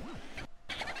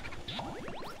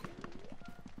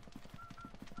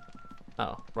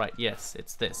 Oh, right, yes,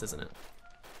 it's this, isn't it?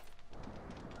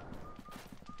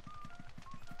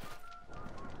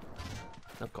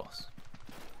 Of course.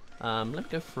 Let me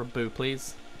go for a boo,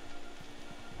 please.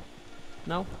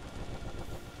 No?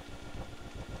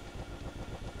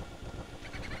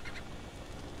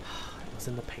 It was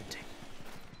in the painting.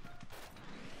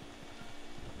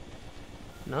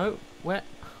 No? Where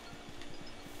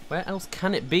else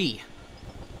can it be?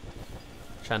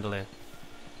 Chandelier.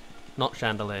 Not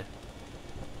chandelier.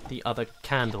 The other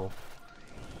candle.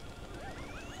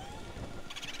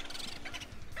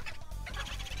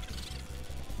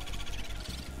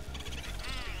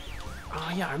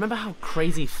 Oh yeah, I remember how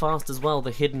crazy fast as well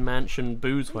the Hidden Mansion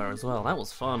boos were as well. That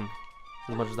was fun.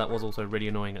 As much as that was also really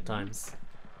annoying at times.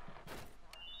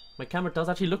 My camera does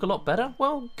actually look a lot better?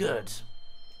 Well, good.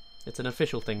 It's an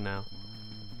official thing now.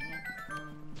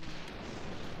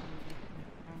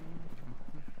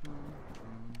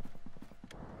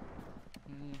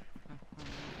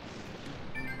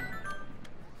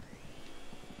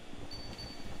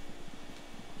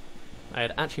 I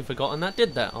had actually forgotten that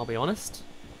did that, I'll be honest.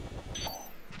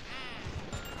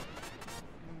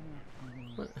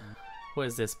 What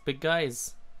is this? Big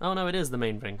guys? Oh no, it is the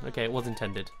main ring. Okay, it was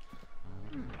intended.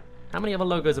 How many other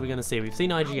logos are we going to see? We've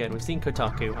seen IGN, we've seen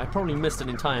Kotaku. I probably missed an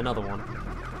entire another one.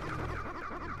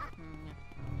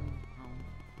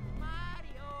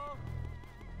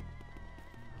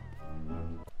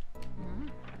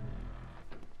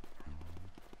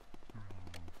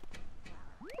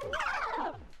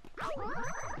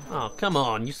 Oh, come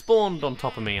on, you spawned on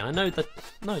top of me. I know that...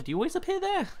 No, do you always appear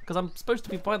there? Because I'm supposed to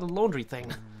be by the laundry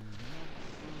thing.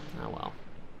 Oh well.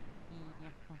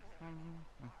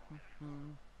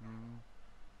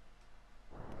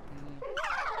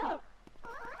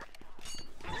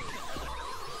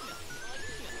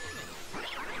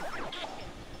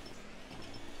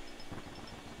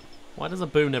 Why does a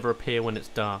boo never appear when it's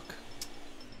dark?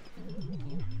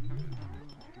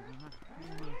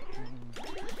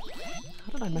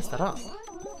 How did I mess that up?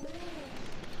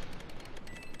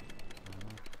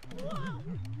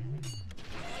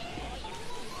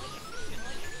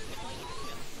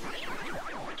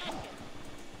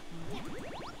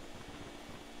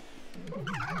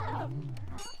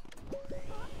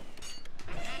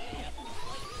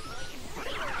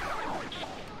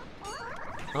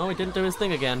 Oh, he didn't do his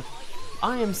thing again.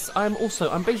 I'm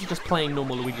basically just playing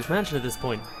normal Luigi's Mansion at this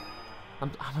point.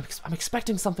 I'm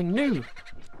expecting something new.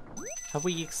 Have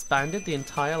we expanded the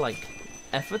entire, like,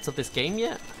 efforts of this game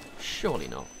yet? Surely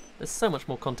not. There's so much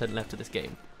more content left to this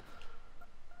game.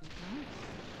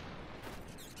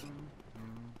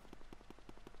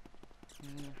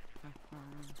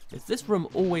 Is this room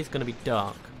always going to be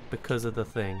dark because of the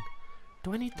thing?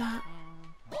 Do I need that?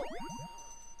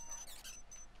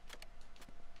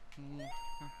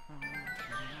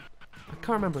 I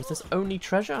can't remember, is this only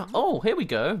treasure? Oh, here we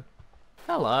go.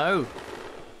 Hello.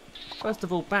 First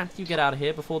of all, Bat, you get out of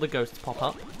here before the ghosts pop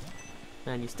up.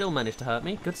 And you still managed to hurt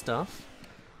me. Good stuff.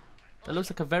 That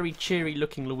looks like a very cheery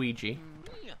looking Luigi.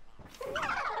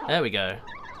 There we go.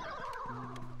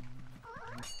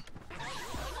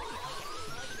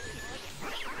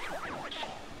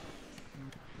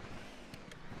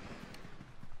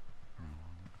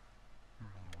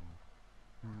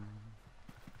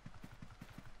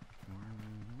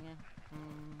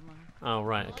 Oh,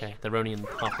 right, okay. They're only in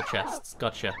half the chests.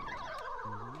 Gotcha.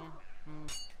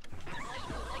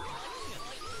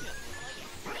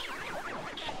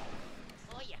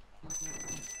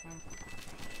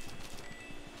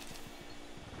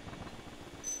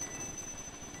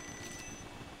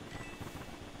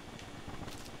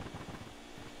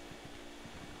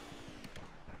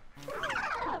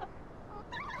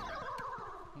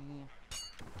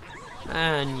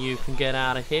 And you can get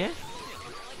out of here.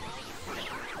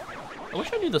 I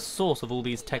wish I knew the source of all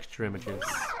these texture images,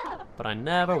 but I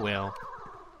never will.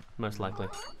 Most likely.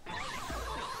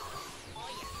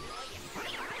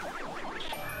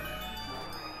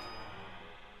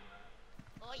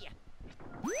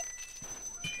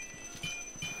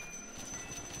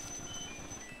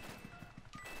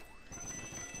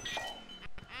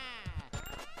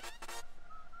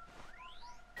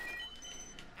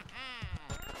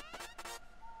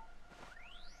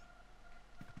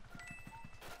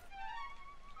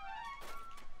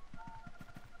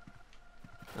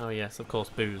 Oh yes, of course,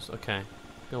 booze. Okay,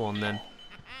 go on then.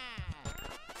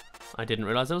 I didn't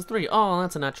realise there was 3. Oh,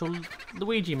 that's an actual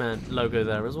Luigi Man logo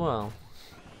there as well.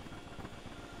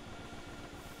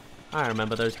 I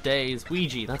remember those days.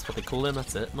 Ouija, that's what they call him,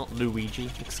 that's it. Not Luigi,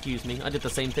 excuse me. I did the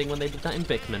same thing when they did that in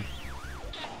Pikmin.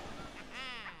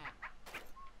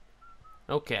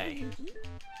 Okay.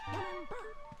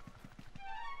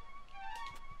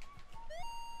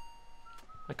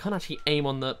 I can't actually aim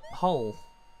on the hole.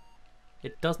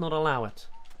 It does not allow it.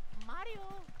 Mario.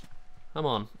 Come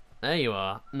on. There you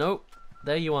are. Nope.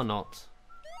 There you are not.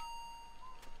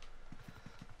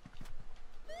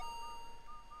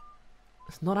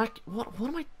 It's not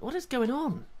what is going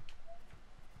on?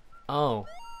 Oh.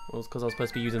 Well, it's because I was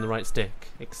supposed to be using the right stick.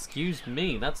 Excuse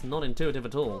me, that's not intuitive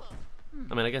at all.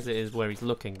 I mean, I guess it is where he's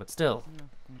looking, but still.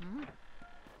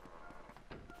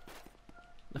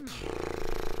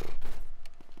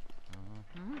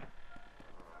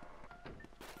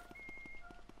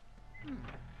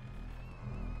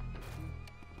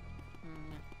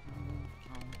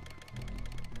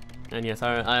 And yes,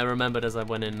 I remembered as I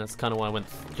went in, that's kind of why I went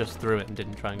just through it and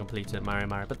didn't try and complete it, Mario.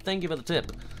 But thank you for the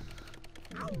tip.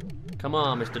 Come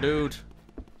on, Mr. Dude.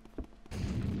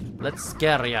 Let's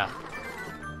scare ya.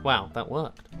 Wow, that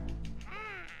worked.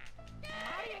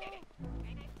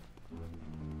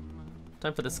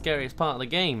 Time for the scariest part of the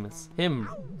game. It's him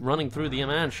running through the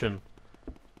mansion.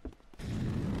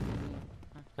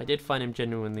 I did find him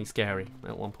genuinely scary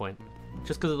at one point.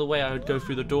 Just because of the way I would go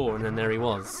through the door and then there he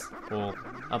was. Or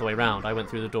other way round, I went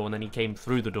through the door and then he came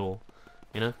through the door.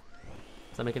 You know?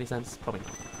 Does that make any sense? Probably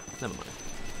not. Never mind.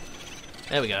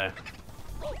 There we go.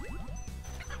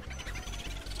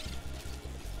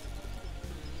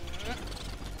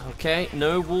 Okay,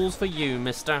 no walls for you,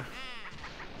 mister.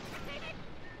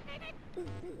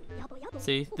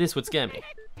 See, this would scare me.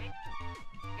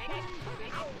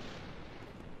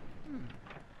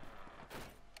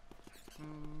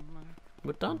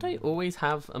 Would Dante always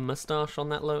have a moustache on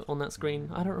that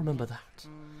screen? I don't remember that.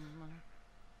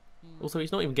 Also,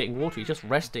 he's not even getting water, he's just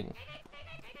resting.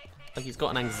 Like he's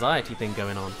got an anxiety thing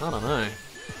going on. I don't know.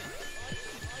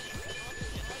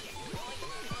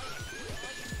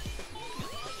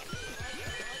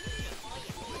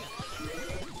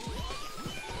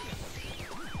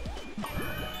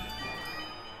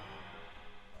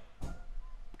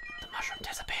 The mushroom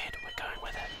disappeared. We're going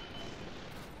with it.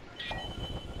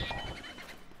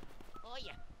 Oh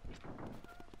yeah.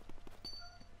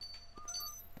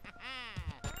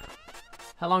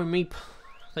 Hello, Meep.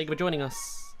 Thank you for joining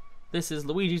us. This is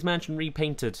Luigi's Mansion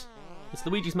Repainted. It's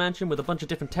Luigi's Mansion with a bunch of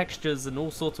different textures and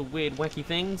all sorts of weird, wacky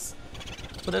things.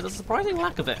 But there's a surprising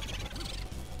lack of it.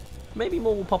 Maybe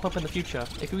more will pop up in the future.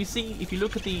 If you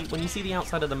look at when you see the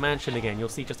outside of the mansion again, you'll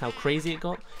see just how crazy it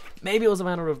got. Maybe it was a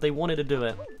matter of they wanted to do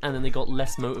it, and then they got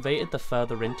less motivated the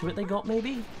further into it they got,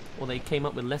 maybe? Or they came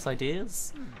up with less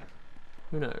ideas?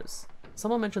 Who knows?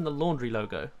 Someone mentioned the laundry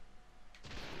logo.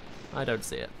 I don't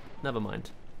see it. Never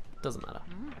mind. Doesn't matter.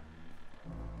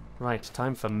 Right,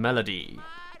 time for melody.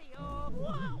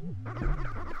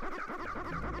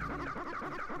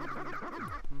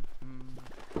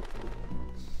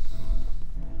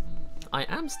 I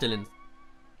am still in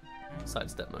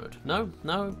sidestep mode. No,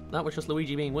 that was just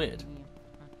Luigi being weird.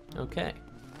 Okay,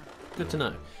 good to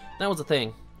know. That was the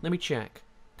thing. Let me check.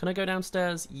 Can I go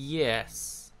downstairs?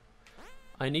 Yes.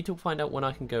 I need to find out when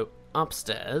I can go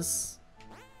upstairs.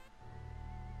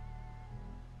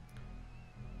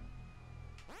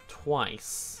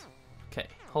 Twice. Okay,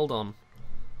 hold on.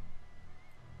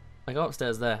 I go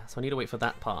upstairs there, so I need to wait for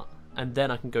that part. And then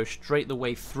I can go straight the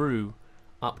way through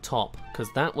up top,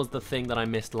 because that was the thing that I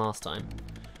missed last time.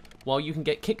 While you can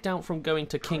get kicked out from going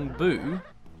to King Boo,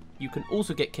 you can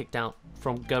also get kicked out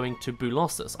from going to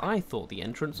Boolossus. I thought the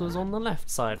entrance was on the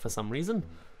left side for some reason.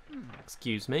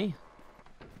 Excuse me.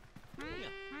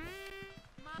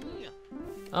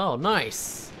 Oh,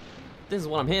 nice! This is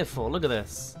what I'm here for, look at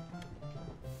this.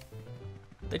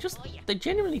 They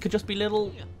genuinely could just be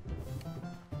little...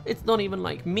 It's not even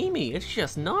like Mimi, it's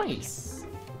just nice.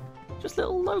 Just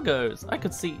little logos. I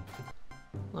could see...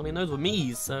 I mean, those were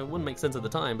Mii's, so it wouldn't make sense at the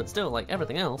time, but still, like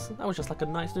everything else, that was just like a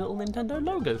nice little Nintendo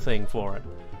logo thing for it.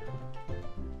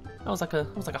 That was like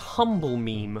a humble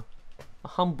meme. A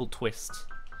humble twist.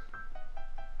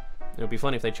 It would be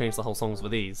funny if they changed the whole songs for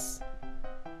these.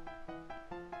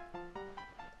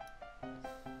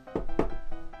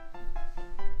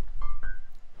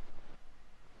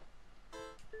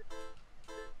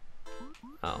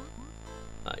 Oh.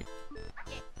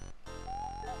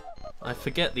 I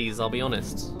forget these, I'll be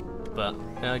honest. But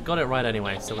I got it right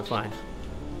anyway, so we're fine.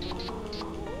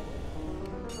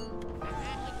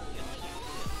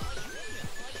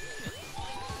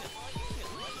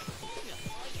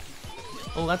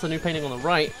 Oh, that's a new painting on the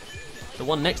right. The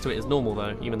one next to it is normal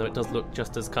though, even though it does look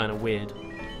just as kind of weird.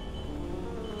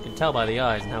 You can tell by the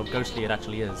eyes and how ghostly it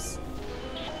actually is.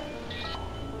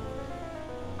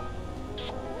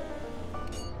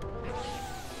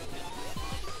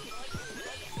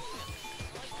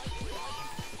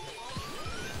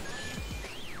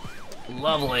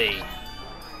 Lovely!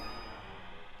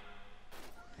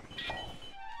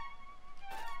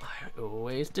 I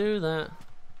always do that.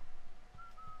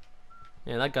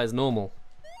 Yeah, that guy's normal.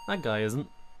 That guy isn't.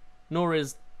 Nor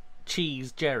is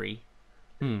Cheese Jerry.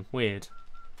 Weird.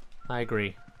 I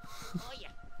agree. Oh yeah.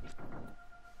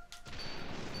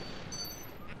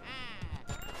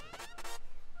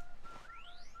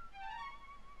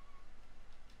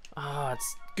 Ah,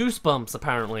 it's Goosebumps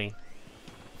apparently.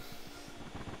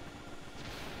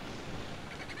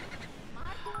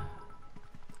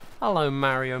 Hello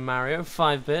Mario,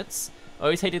 5 bits. I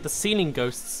always hated the ceiling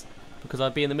ghosts because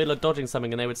I'd be in the middle of dodging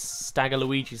something and they would stagger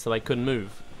Luigi so I couldn't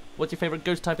move. What's your favourite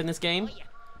ghost type in this game?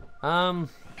 I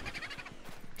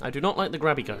do not like the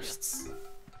grabby ghosts.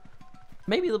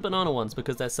 Maybe the banana ones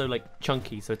because they're so like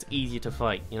chunky so it's easier to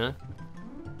fight, you know?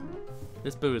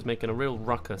 This boo is making a real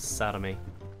ruckus out of me.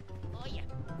 Oh yeah.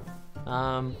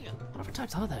 What other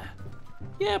types are there?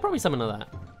 Yeah, probably something like that.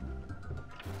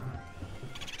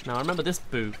 Now I remember this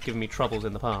boo giving me troubles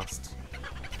in the past.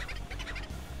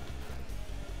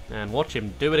 And watch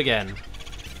him do it again.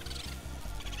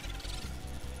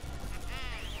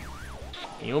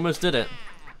 He almost did it.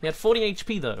 He had 40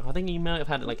 HP though. I think he might have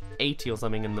had like 80 or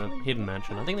something in the hidden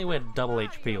mansion. I think they were double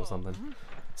HP or something.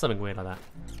 Something weird like that.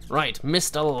 Right,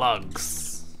 Mr.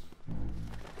 Lugs.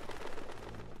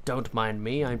 Don't mind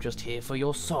me, I'm just here for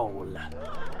your soul.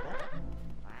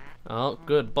 Oh,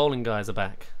 good. Bowling guys are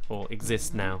back. Or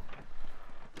exist now.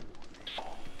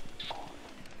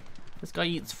 This guy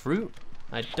eats fruit?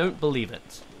 I don't believe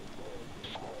it.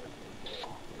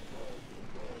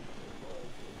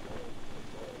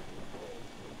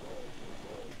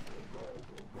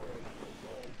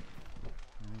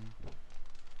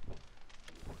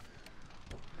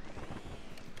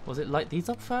 Was it light these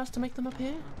up first to make them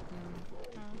appear?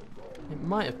 It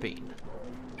might have been.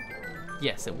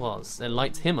 Yes, it was. It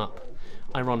lights him up,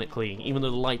 ironically, even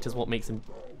though the light is what makes him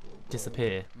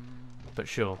disappear. But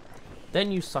sure.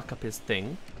 Then you suck up his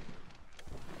thing.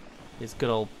 His good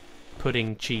old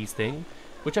pudding cheese thing,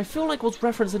 which I feel like was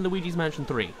referenced in Luigi's Mansion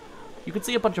 3. You could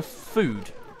see a bunch of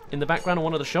food in the background of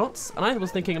one of the shots, and I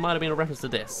was thinking it might have been a reference to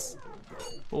this.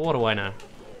 But what do I know?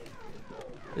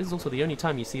 This is also the only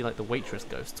time you see like the waitress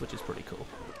ghosts, which is pretty cool.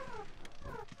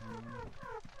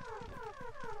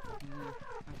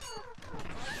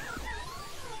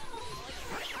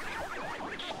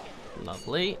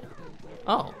 Lovely.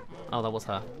 Oh, that was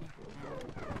her.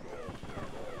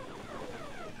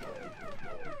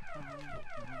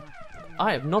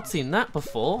 I have not seen that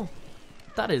before.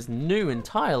 That is new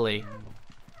entirely.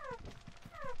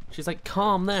 She's like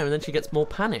calm there and then she gets more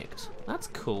panicked. That's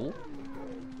cool.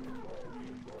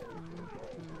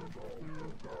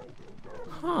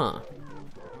 Huh.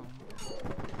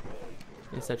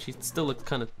 Except she still looks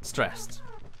kind of stressed.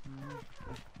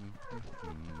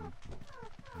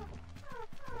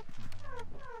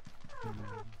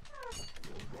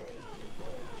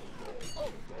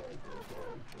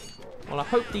 Well, I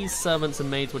hope these servants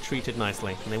and maids were treated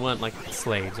nicely, and they weren't like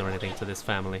slaves or anything to this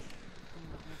family.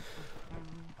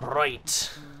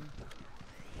 Right.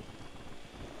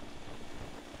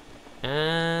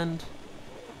 And...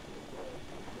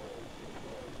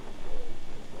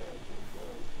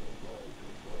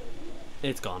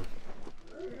 it's gone.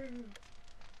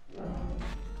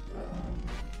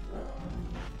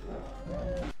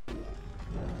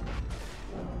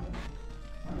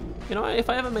 You know, if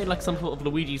I ever made like some sort of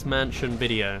Luigi's Mansion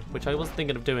video, which I was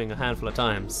thinking of doing a handful of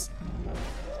times,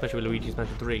 especially with Luigi's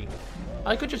Mansion 3,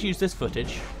 I could just use this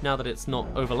footage, now that it's not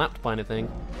overlapped by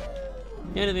anything.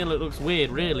 The only thing that looks weird,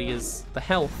 really, is the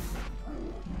health,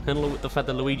 and the fact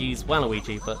that Luigi's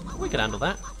Waluigi, but we could handle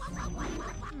that.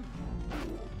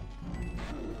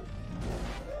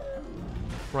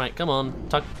 Right, come on.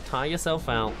 Tie yourself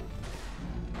out.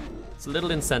 It's a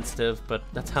little insensitive, but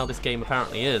that's how this game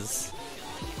apparently is.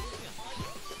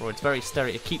 Or it's very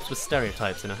it keeps with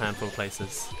stereotypes in a handful of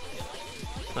places.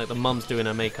 Like the mum's doing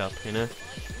her makeup, you know?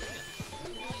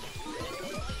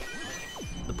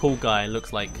 The pool guy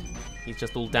looks like he's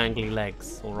just all dangly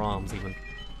legs, or arms even.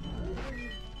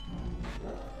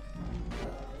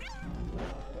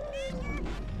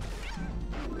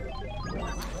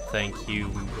 Thank you,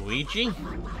 Luigi.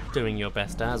 Doing your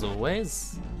best as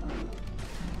always.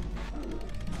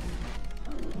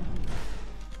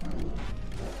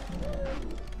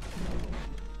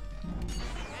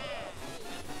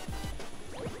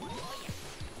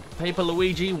 Paper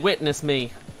Luigi, witness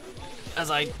me. As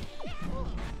I...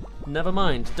 Never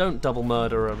mind, don't double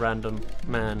murder a random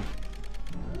man.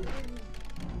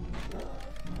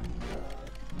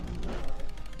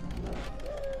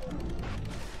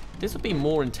 This would be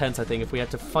more intense, I think, if we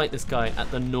had to fight this guy at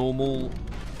the normal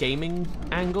gaming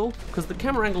angle, because the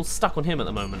camera angle's stuck on him at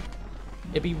the moment.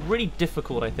 It'd be really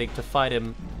difficult, I think, to fight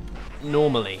him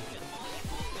normally,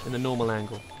 in the normal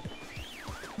angle.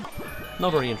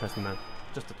 Not very interesting, though.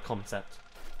 Just a concept.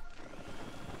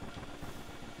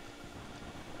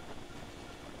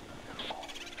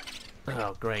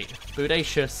 Oh, great.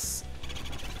 Bodacious.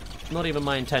 Not even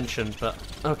my intention, but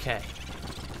okay.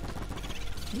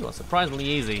 You are surprisingly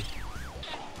easy.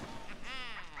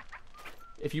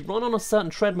 If you run on a certain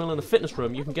treadmill in the fitness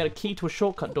room, you can get a key to a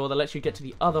shortcut door that lets you get to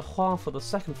the other half of the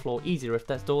second floor easier if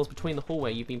there's doors between the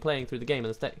hallway you've been playing through the game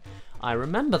and the step. I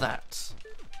remember that.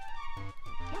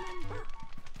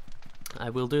 I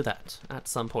will do that at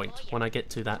some point when I get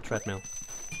to that treadmill.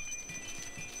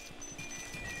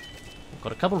 I've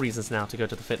got a couple reasons now to go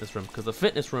to the fitness room, because the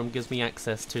fitness room gives me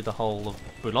access to the whole of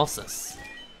Bulossus,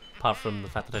 apart from the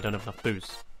fact that I don't have enough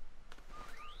booze.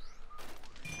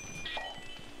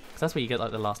 Because that's where you get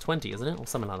like the last 20, isn't it? Or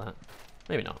something like that.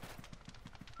 Maybe not.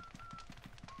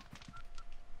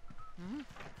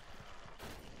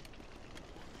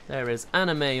 There is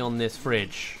anime on this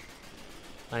fridge.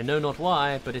 I know not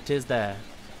why, but it is there.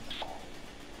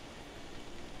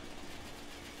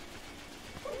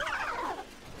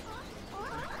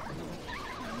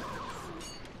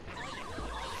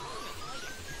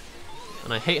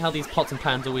 And I hate how these pots and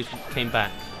pans always came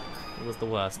back. It was the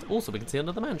worst. Also, we can see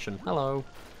under the mansion. Hello.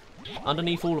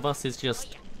 Underneath all of us is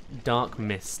just dark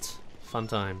mist. Fun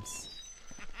times.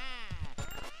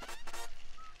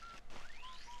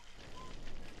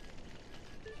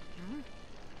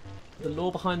 The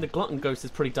lore behind the glutton ghost is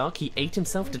pretty dark. He ate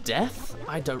himself to death?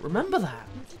 I don't remember that.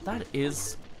 That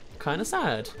is kind of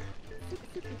sad.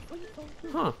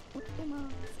 Huh.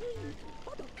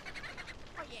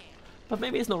 But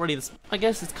maybe it's not really this. I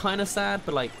guess it's kind of sad,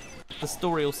 but like the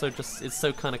story also just is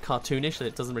so kind of cartoonish that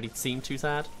it doesn't really seem too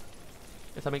sad.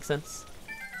 If that makes sense.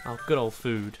 Oh, good old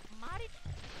food.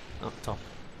 Up top.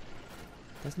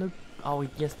 There's no. Oh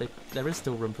yes, there is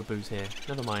still room for booze here.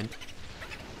 Never mind.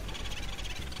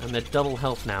 And they're double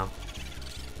health now.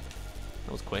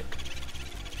 That was quick.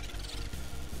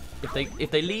 If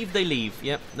they leave, they leave.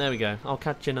 Yep, there we go. I'll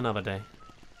catch you in another day.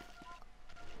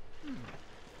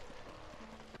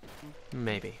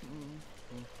 Maybe.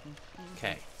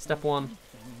 Okay, step 1.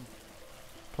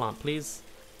 Plant, please.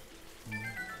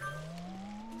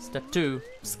 Step 2,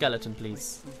 skeleton,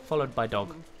 please. Followed by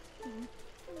dog.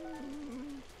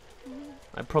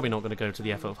 I'm probably not going to go to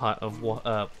the effort of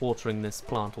watering this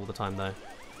plant all the time, though.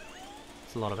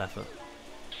 It's a lot of effort.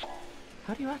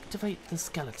 How do you activate the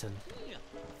skeleton?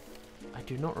 I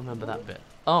do not remember that bit.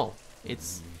 Oh,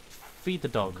 it's feed the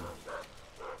dog.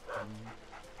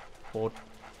 Or,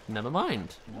 never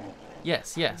mind.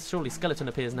 Yes, yes, surely skeleton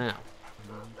appears now.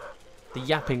 The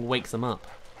yapping wakes them up.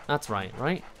 That's right,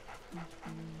 right?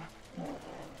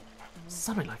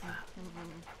 Something like that.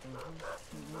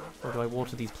 Or do I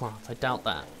water these plants? I doubt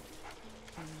that.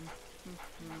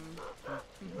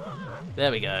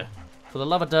 There we go. For the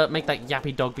love of dirt, make that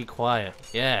yappy dog be quiet.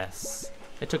 Yes.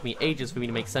 It took me ages for me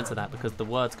to make sense of that because the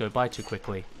words go by too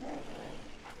quickly.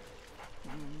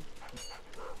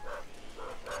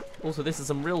 Also, this is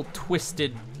some real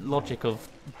twisted logic of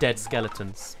dead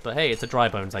skeletons. But hey, it's a dry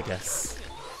bones, I guess.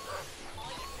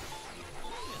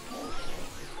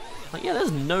 Like, yeah,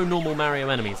 there's no normal Mario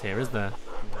enemies here, is there?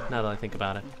 Now that I think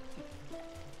about it.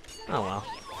 Oh well.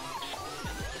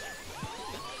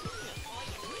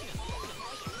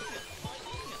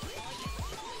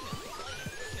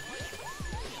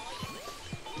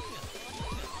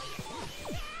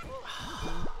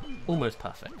 Almost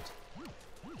perfect.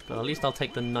 But at least I'll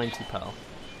take the 90 pearl.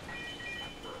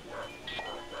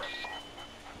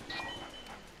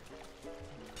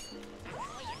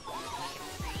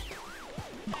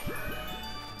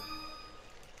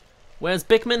 Where's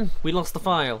Bickman? We lost the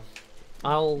file.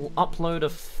 I'll upload a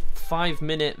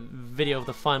 5-minute video of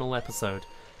the final episode,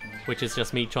 which is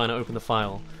just me trying to open the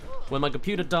file. When my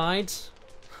computer died,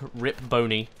 rip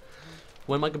Boney.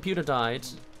 When my computer died,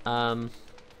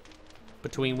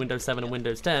 between Windows 7 and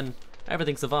Windows 10,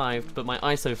 everything survived, but my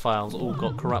ISO files all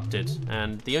got corrupted,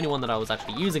 and the only one that I was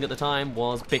actually using at the time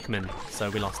was Bickman, so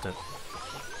we lost it.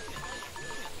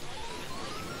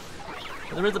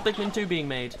 But there is a Bickman 2 being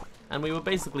made, and we were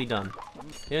basically done.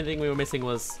 The only thing we were missing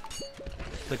was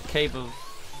the Cave of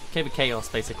Chaos,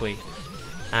 basically,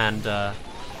 and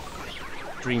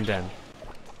Dream Den.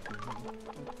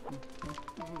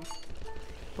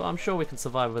 But I'm sure we can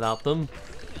survive without them.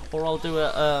 Or I'll do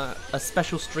a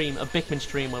special stream, a Bickman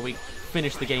stream, where we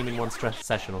finish the game in one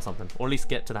session or something. Or at least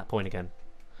get to that point again.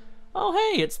 Oh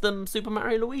hey, it's the Super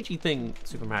Mario Luigi thing.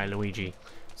 Super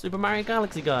Mario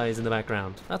Galaxy guys in the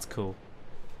background. That's cool.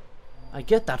 I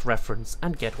get that reference,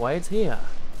 and get why it's here.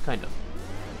 Kind of.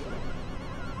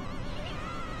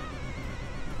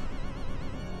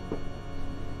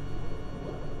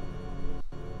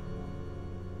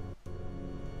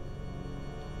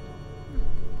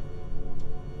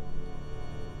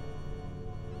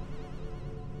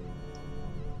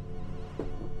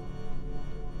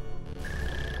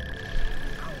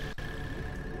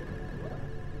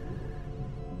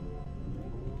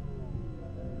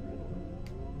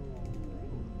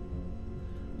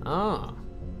 Ah.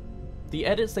 The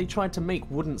edits they tried to make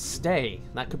wouldn't stay.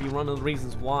 That could be one of the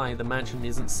reasons why the mansion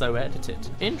isn't so edited.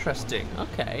 Interesting,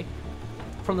 okay.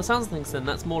 From the sounds of things then,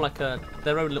 that's more like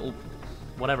their own little,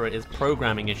 whatever it is,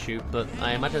 programming issue, but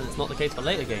I imagine it's not the case for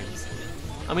later games.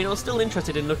 I mean, I was still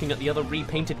interested in looking at the other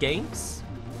repainted games,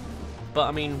 but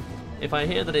I mean, if I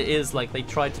hear that it is like they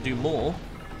tried to do more,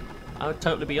 I would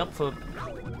totally be up for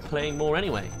playing more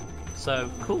anyway.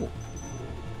 So, cool.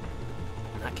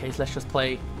 In that case, let's just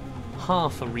play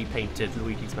half a repainted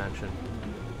Luigi's Mansion,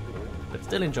 but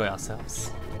still enjoy ourselves.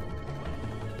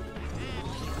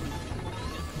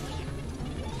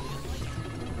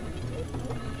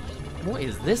 What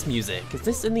is this music? Is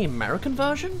this in the American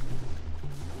version?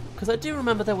 Because I do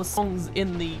remember there were songs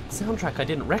in the soundtrack I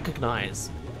didn't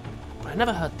recognize, but I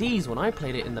never heard these when I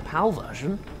played it in the PAL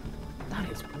version. That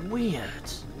is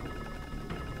weird.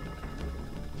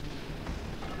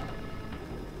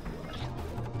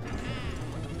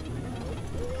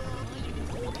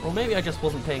 Or maybe I just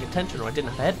wasn't paying attention, or I didn't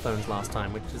have headphones last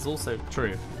time, which is also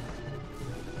true.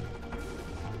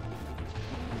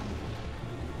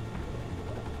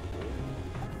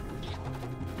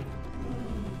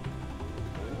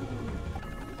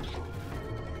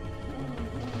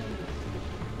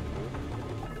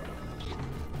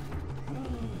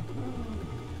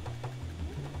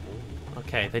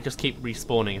 Okay, they just keep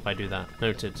respawning if I do that.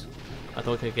 Noted. I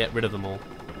thought I could get rid of them all.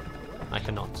 I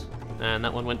cannot. And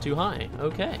that one went too high.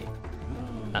 Okay.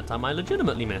 That time I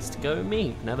legitimately missed. Go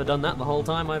me. Never done that the whole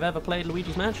time I've ever played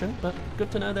Luigi's Mansion, but good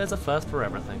to know there's a first for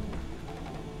everything.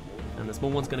 And the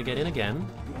small one's going to get in again.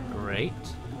 Great.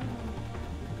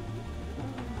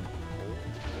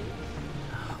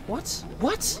 What?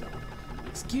 What?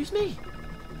 Excuse me?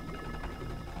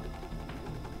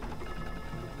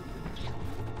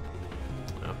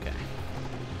 Okay.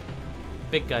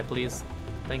 Big guy, please.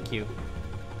 Thank you.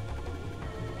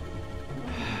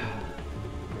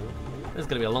 This is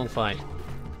going to be a long fight.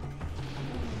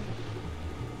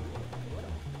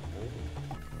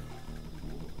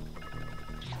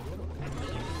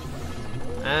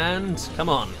 And, come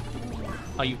on.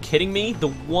 Are you kidding me? The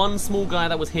one small guy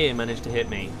that was here managed to hit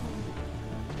me.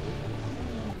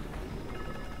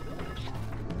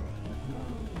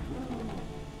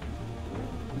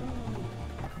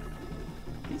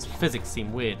 These physics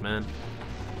seem weird, man.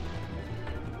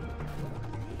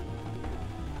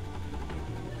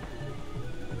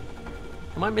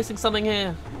 Am I missing something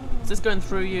here? Is this going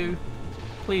through you?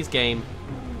 Please, game.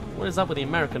 What is up with the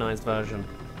Americanized version?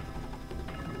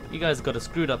 You guys have got a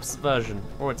screwed up version,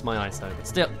 or it's my ISO, but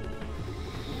still.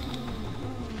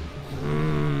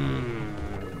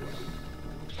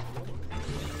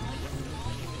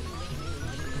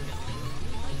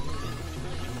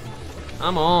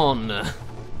 Come on!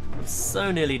 I'm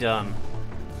so nearly done.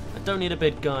 I don't need a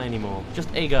big guy anymore,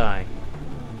 just a guy.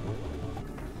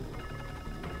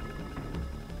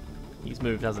 He's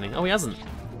moved, hasn't he? Oh, he hasn't.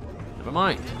 Never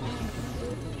mind.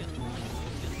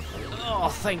 Oh,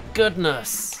 thank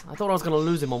goodness. I thought I was going to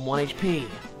lose him on 1 HP.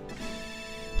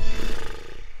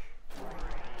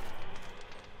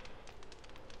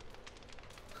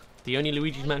 The only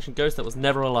Luigi's Mansion ghost that was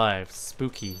never alive.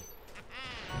 Spooky.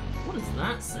 What does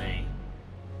that say?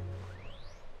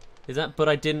 Is that, but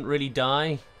I didn't really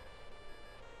die?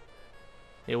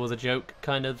 it was a joke,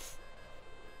 kind of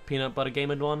peanut butter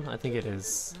gamer one. I think it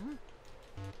is.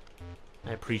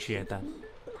 I appreciate that.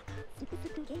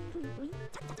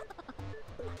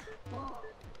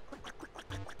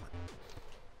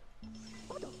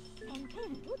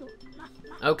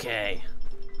 Okay.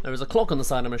 There is a clock on the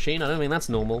side of the machine. I don't think that's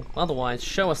normal. Otherwise,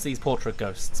 show us these portrait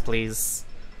ghosts, please.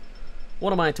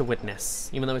 What am I to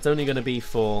witness? Even though it's only going to be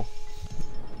for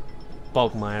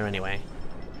Bogmire anyway.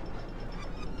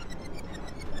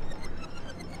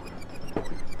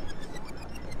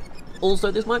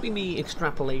 Also, this might be me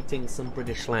extrapolating some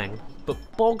British slang, but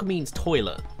bog means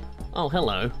toilet. Oh,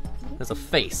 hello. There's a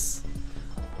face.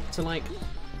 So, like,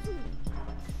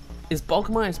 is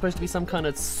Bogmire supposed to be some kind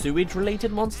of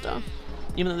sewage-related monster?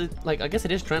 Even though, like, I guess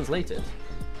it is translated.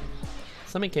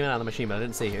 Something came out of the machine, but I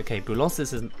didn't see. Okay,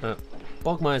 Bulossus is...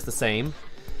 Bogmire is the same.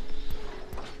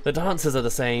 The dancers are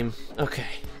the same. Okay.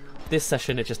 This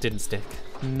session, it just didn't stick.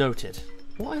 Noted.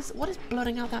 What is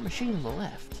blurting out that machine on the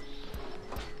left?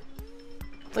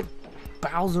 It's like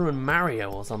Bowser and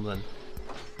Mario or something.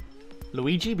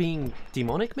 Luigi being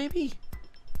demonic, maybe?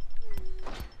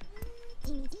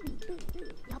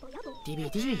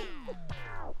 DBD.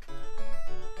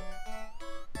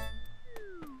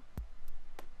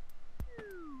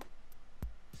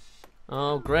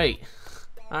 Oh, great.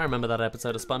 I remember that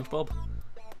episode of SpongeBob.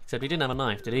 Except he didn't have a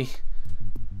knife, did he?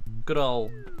 Good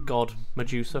old God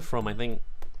Medusa from, I think,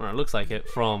 or it looks like it,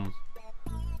 from...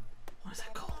 What is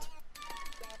that called?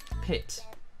 Pit.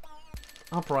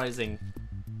 Uprising.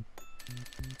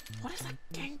 What is that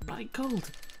game bloody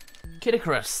called? Kid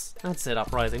Icarus. That's it,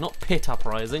 Uprising, not Pit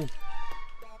Uprising.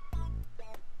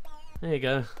 There you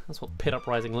go. That's what Pit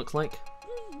Uprising looks like.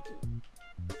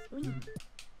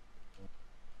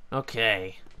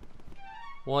 Okay.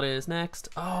 What is next?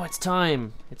 Oh, it's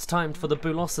time! It's time for the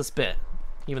Bulossus bit.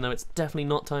 Even though it's definitely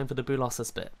not time for the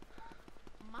Bulossus bit.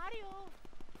 Mario!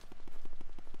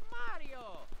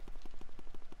 Mario!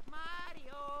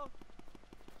 Mario!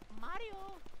 Mario!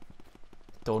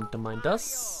 Don't mind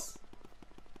us.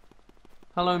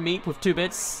 Hello, Meep with 2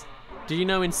 bits. Did you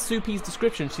know in Soupy's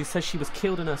description she says she was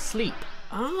killed in her sleep?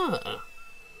 Ah!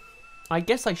 I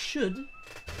guess I should.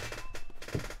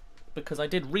 Because I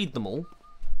did read them all.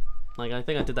 Like, I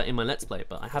think I did that in my Let's Play,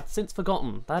 but I have since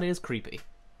forgotten. That is creepy.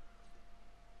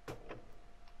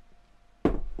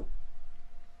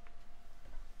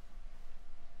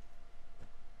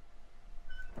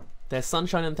 Their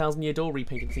Sunshine and Thousand Year Door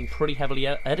repainting seem pretty heavily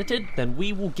edited, then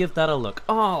we will give that a look.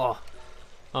 Oh!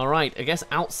 Alright, I guess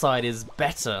outside is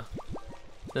better.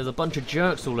 There's a bunch of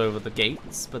jerks all over the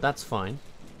gates, but that's fine.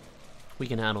 We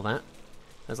can handle that.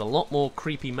 There's a lot more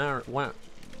creepy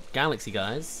Galaxy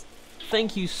guys.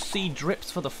 Thank you, C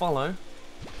Drips, for the follow.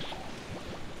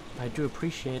 I do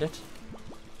appreciate it.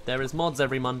 There is mods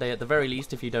every Monday at the very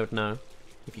least, if you don't know.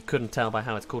 If you couldn't tell by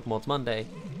how it's called Mods Monday.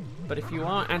 But if you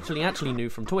are actually new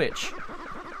from Twitch,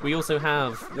 we also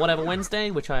have Whatever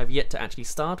Wednesday, which I have yet to actually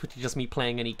start, which is just me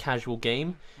playing any casual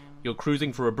game. You're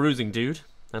cruising for a bruising, dude.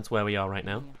 That's where we are right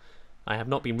now. I have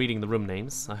not been reading the room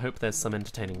names. I hope there's some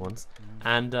entertaining ones.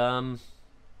 And,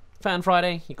 Fan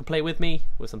Friday, you can play with me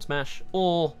with some Smash,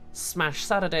 or Smash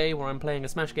Saturday, where I'm playing a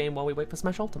Smash game while we wait for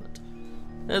Smash Ultimate.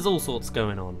 There's all sorts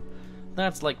going on.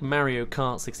 That's like Mario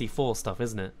Kart 64 stuff,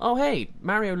 isn't it? Oh hey,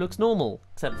 Mario looks normal,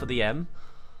 except for the M.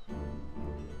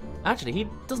 Actually, he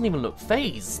doesn't even look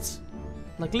phased.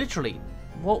 Like literally,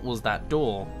 what was that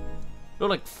door? It looked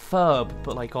like Ferb,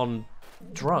 but like on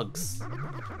drugs.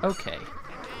 Okay.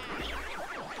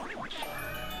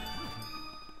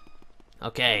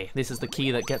 Okay, this is the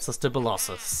key that gets us to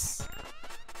Bulossus.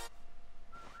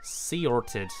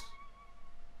 Sorted.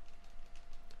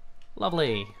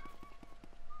 Lovely.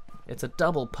 It's a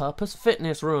double-purpose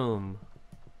fitness room.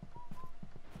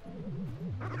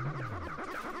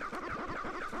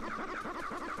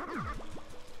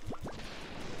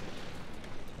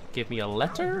 Give me a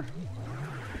letter.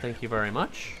 Thank you very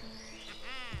much.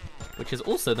 Which is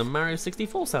also the Mario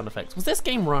 64 sound effects. Was this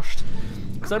game rushed?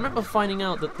 Because I remember finding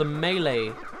out that the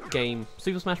Melee game,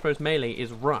 Super Smash Bros. Melee,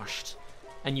 is rushed.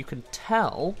 And you can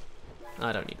tell...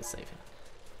 I don't need to save it.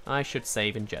 I should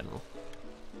save in general.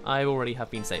 I already have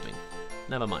been saving.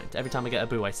 Never mind. Every time I get a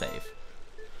boo, I save.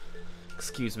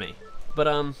 Excuse me. But,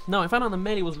 no, I found out the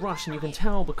Melee was rushed, and you can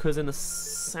tell because in the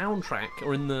soundtrack,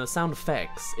 or in the sound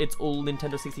effects, it's all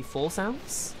Nintendo 64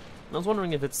 sounds. And I was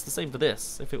wondering if it's the same for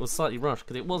this, if it was slightly rushed,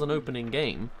 because it was an opening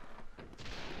game.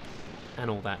 And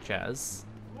all that jazz.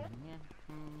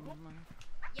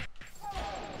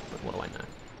 But what do I know?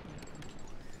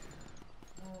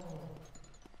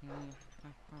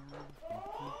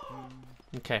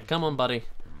 Okay, come on, buddy.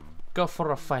 Go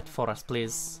for a fight for us,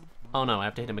 please. Oh no, I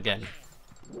have to hit him again.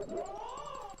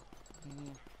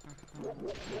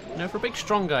 You know, for a big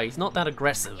strong guy, he's not that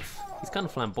aggressive. He's kind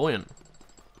of flamboyant.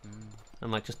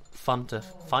 And like just fun to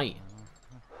fight.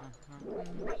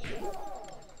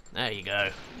 There you go.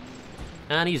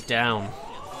 And he's down.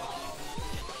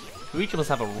 Luigi must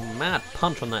have a mad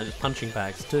punch on those punching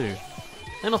bags too.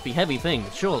 They must be heavy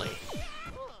things, surely.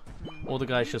 Or the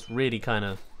guy's just really kind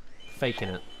of faking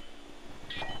it.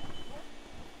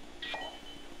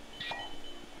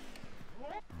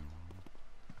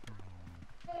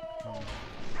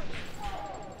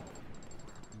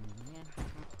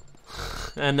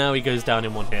 And now he goes down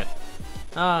in one hit.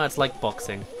 Ah, it's like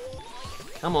boxing.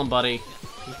 Come on, buddy.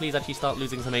 Can you please actually start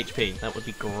losing some HP? That would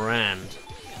be grand.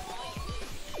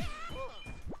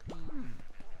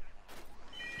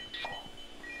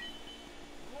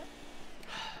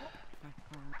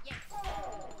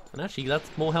 And actually,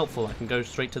 that's more helpful. I can go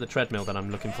straight to the treadmill that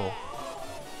I'm looking for.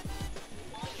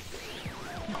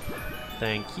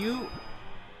 Thank you.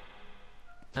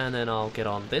 And then I'll get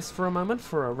on this for a moment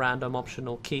for a random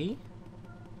optional key.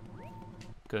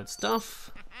 Good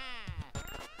stuff.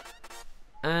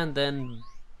 And then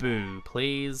boo,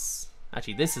 please.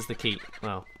 Actually, this is the key.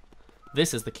 Well,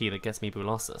 this is the key that gets me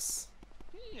Boolossus.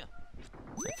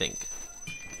 I think.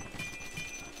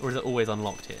 Or is it always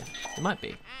unlocked here? It might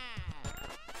be.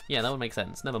 Yeah, that would make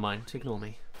sense. Never mind. Ignore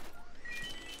me.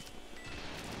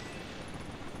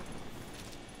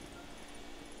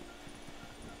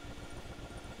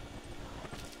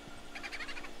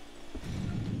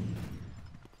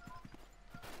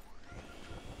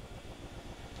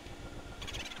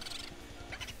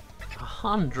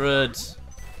 $100.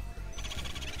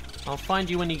 I'll find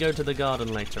you when you go to the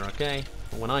garden later, okay?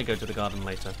 Or when I go to the garden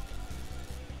later.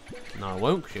 No, I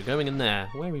won't, 'cause you're going in there.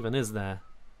 Where even is there?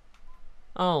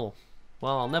 Oh,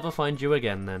 well, I'll never find you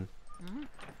again then.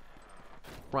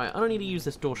 Right, I don't need to use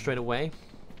this door straight away.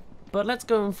 But let's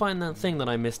go and find that thing that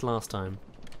I missed last time.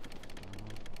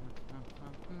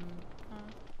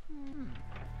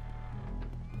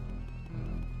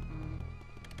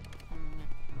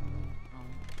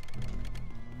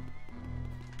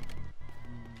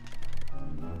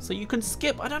 So you can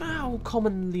skip. I don't know how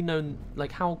commonly known,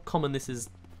 like how common this is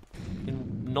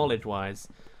in knowledge-wise.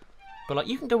 But like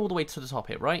you can go all the way to the top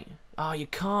here, right? Oh, you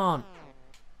can't.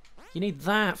 You need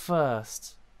that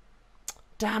first.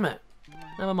 Damn it.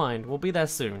 Never mind, we'll be there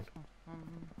soon.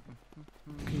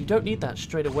 You don't need that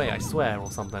straight away, I swear,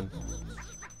 or something.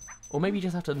 Or maybe you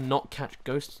just have to not catch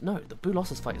ghosts. No, the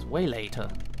Boolossus fight is way later.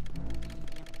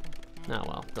 Oh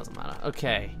well, doesn't matter.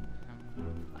 Okay.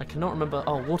 I cannot remember.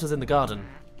 Oh, water's in the garden.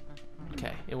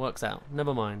 Okay, it works out.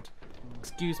 Never mind.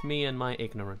 Excuse me and my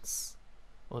ignorance.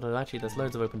 Although actually there's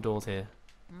loads of open doors here.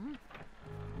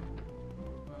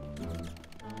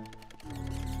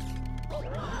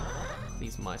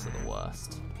 These mice are the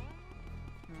worst.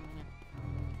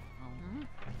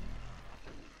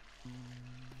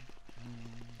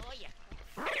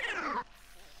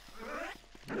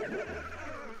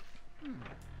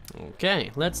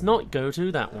 Okay, let's not go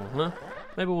to that one, huh?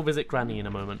 Maybe we'll visit Granny in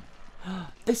a moment.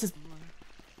 This is...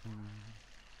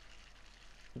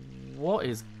 What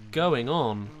is going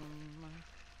on?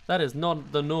 That is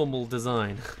not the normal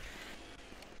design.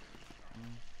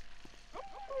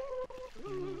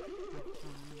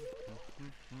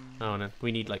 Oh no,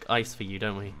 we need like ice for you,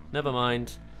 don't we? Never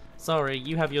mind. Sorry,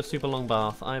 you have your super long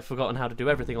bath. I've forgotten how to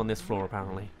do everything on this floor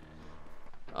apparently.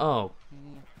 Oh.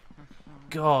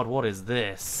 God, what is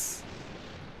this?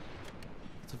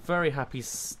 It's a very happy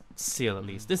seal at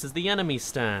least. This is the enemy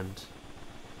stand.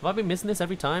 Have I been missing this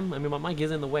every time? I mean, my mic is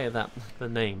in the way of that, the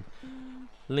name.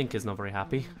 Link is not very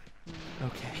happy.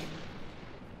 Okay.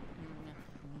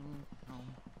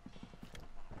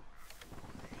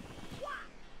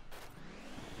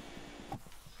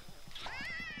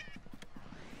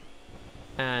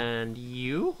 And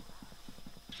you?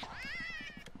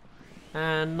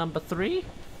 And number 3?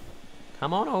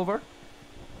 Come on over.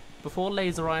 Before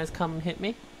Laser Eyes come and hit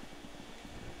me.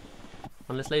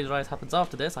 Unless Laser Eyes happens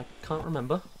after this, I can't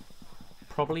remember.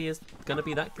 Probably is gonna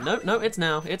be that. No, no, it's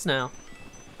now. It's now.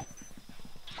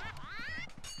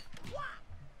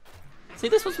 See,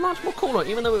 this was much more cooler,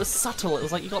 even though it was subtle. It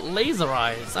was like you got Laser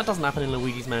Eyes. That doesn't happen in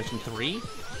Luigi's Mansion 3.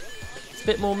 It's a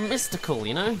bit more mystical,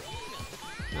 you know?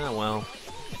 Oh well.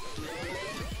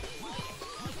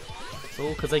 It's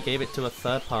all because they gave it to a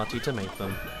third party to make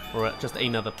them. Or just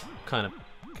another kind of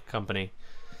company.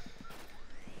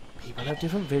 People have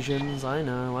different visions, I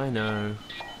know, I know.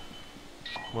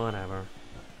 Whatever.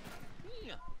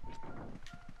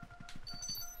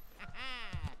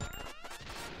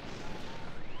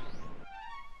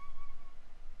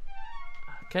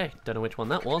 Okay, don't know which one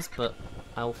that was, but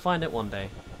I'll find it one day.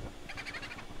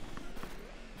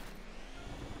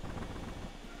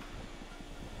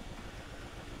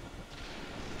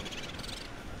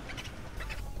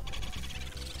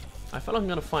 I feel like I'm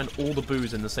gonna find all the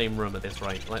boos in the same room at this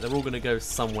rate. Like, they're all gonna go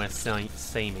somewhere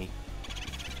samey.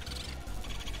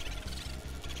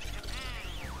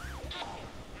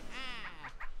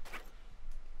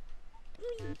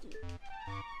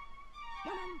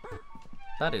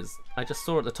 That is... I just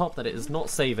saw at the top that it is not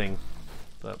saving.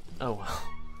 But, oh well.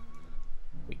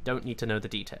 We don't need to know the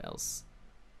details.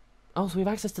 Oh, so we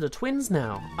have access to the twins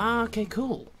now. Ah, okay,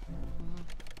 cool.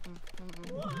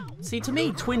 See, to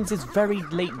me, Twins is very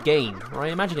late game, or I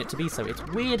imagine it to be so. It's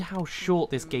weird how short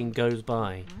this game goes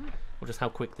by. Or just how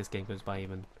quick this game goes by,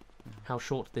 even. How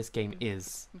short this game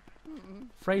is.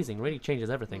 Phrasing really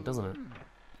changes everything, doesn't it?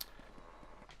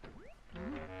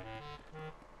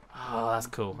 Oh, that's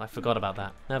cool. I forgot about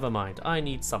that. Never mind. I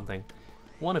need something.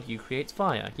 One of you creates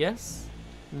fire, yes?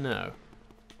 No.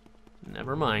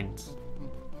 Never mind.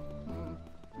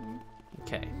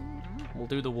 Okay. We'll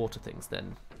do the water things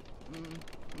then.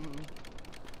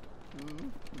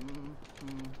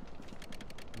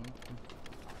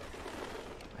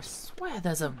 I swear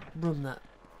there's a room that...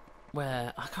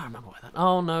 where... I can't remember where that...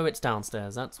 Oh no, it's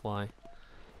downstairs, that's why.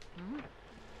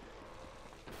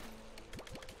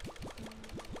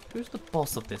 Who's the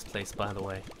boss of this place, by the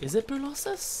way? Is it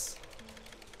Bulossus?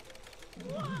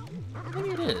 Maybe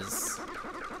it is.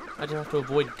 I just have to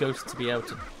avoid ghosts to be able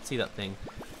to see that thing.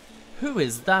 Who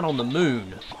is that on the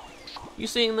moon? You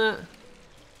seeing that?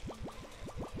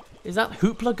 Is that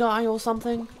Hoopla guy or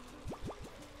something?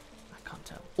 I can't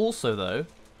tell. Also though,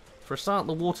 for a start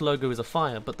the water logo is a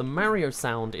fire, but the Mario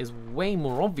sound is way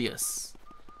more obvious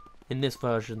in this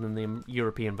version than the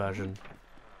European version.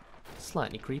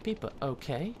 Slightly creepy, but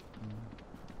okay.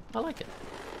 I like it.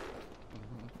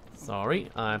 Sorry,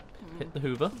 I hit the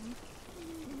Hoover.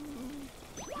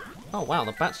 Oh wow,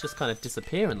 the bats just kind of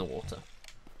disappear in the water.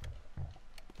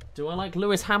 Do I like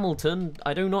Lewis Hamilton?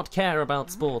 I do not care about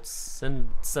sports and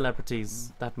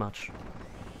celebrities that much.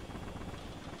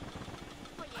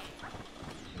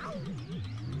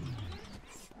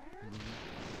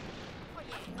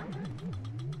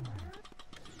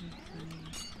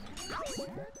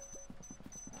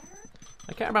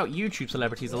 I care about YouTube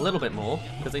celebrities a little bit more,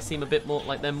 because they seem a bit more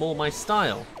like they're more my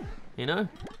style, you know?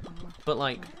 But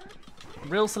like,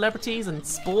 real celebrities and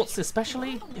sports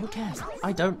especially, who cares?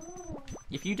 I don't.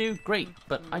 If you do, great,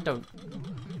 but I don't.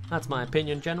 That's my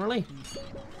opinion generally.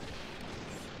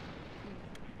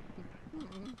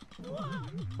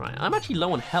 Right, I'm actually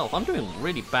low on health. I'm doing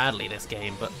really badly this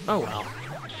game, but oh well.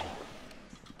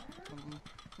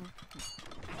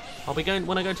 I'll be going,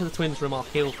 when I go to the twins room, I'll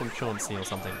heal from Chauncey or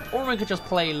something. Or I could just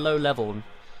play low level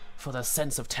for the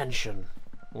sense of tension.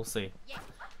 We'll see.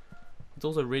 It's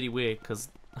also really weird because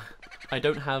I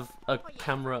don't have a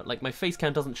camera, like my face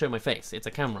cam doesn't show my face, it's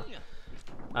a camera.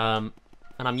 And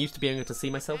I'm used to being able to see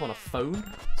myself on a phone,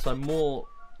 so I'm more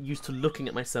used to looking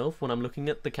at myself when I'm looking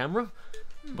at the camera.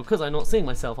 Because I'm not seeing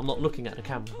myself, I'm not looking at the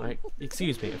camera, right?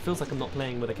 Excuse me, it feels like I'm not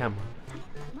playing with a camera.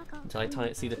 Until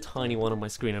I see the tiny one on my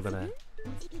screen over there.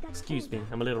 Excuse me,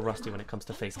 I'm a little rusty when it comes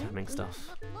to face camming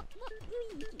stuff.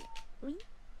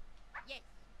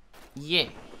 Yeah.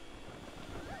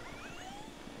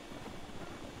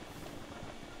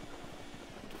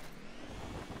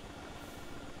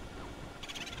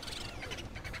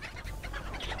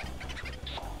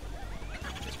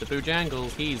 Mr.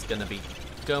 Bojangles, he's gonna be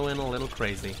going a little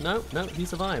crazy. No, he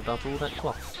survived after all that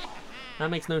cloth.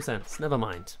 That makes no sense. Never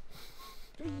mind.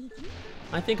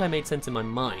 I think I made sense in my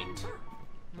mind.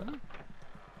 But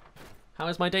how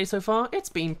is my day so far? It's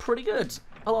been pretty good.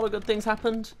 A lot of good things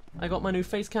happened. I got my new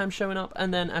face cam showing up,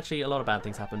 and then actually a lot of bad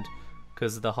things happened.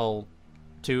 Because the whole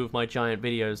 2 of my giant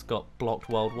videos got blocked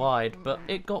worldwide, but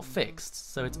it got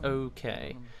fixed, so it's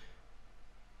okay.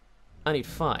 I need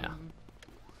fire.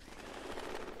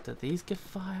 Do these give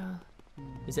fire?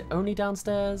 Is it only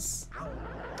downstairs?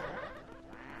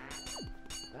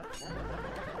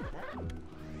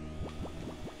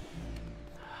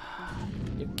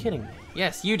 You're kidding me.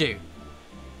 Yes, you do.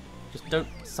 Just don't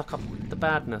suck up the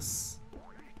badness.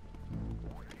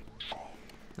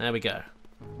 There we go.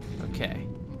 Okay.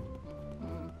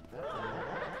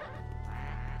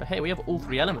 But hey, we have all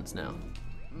 3 elements now.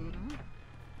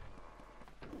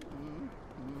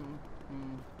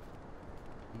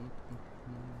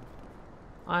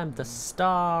 I'm the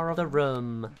star of the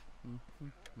room.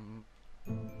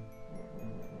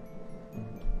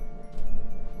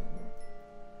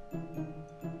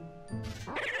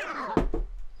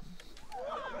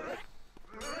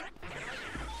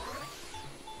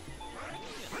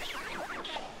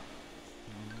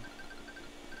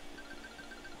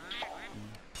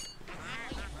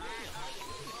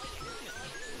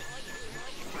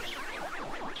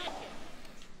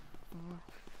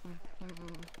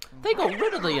 They got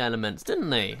rid of the elements,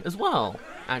 didn't they? As well,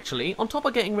 actually. On top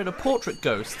of getting rid of portrait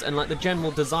ghosts and like the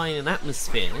general design and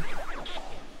atmosphere,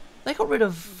 they got rid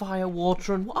of fire,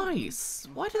 water, and ice.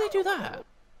 Why did they do that?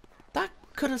 That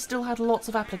could have still had lots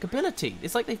of applicability.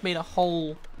 It's like they've made a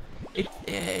whole... It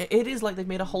is like they've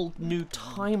made a whole new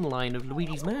timeline of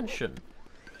Luigi's Mansion.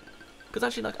 Because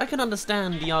actually, like, I can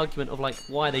understand the argument of like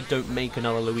why they don't make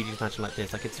another Luigi's Mansion like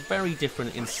this. Like, it's very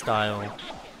different in style.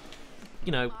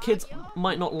 You know, kids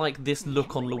might not like this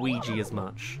look on Luigi as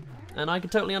much, and I can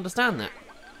totally understand that.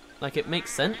 Like, it makes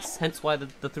sense, hence why the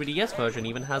 3DS version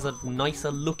even has a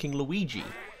nicer looking Luigi.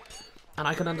 And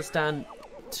I can understand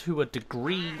to a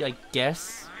degree, I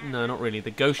guess. No, not really,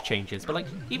 the ghost changes, but like,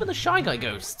 even the Shy Guy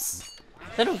ghosts,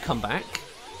 they don't come back.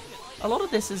 A lot of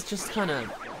this is just kind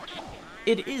of...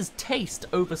 It is taste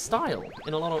over style,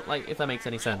 in a lot of, like, if that makes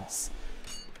any sense.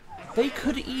 They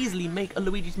could easily make a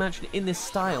Luigi's Mansion in this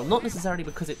style, not necessarily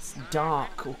because it's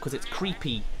dark or because it's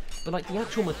creepy, but like the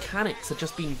actual mechanics are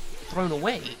just being thrown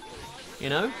away, you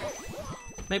know?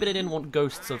 Maybe they didn't want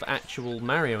ghosts of actual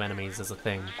Mario enemies as a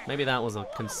thing. Maybe that was a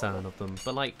concern of them,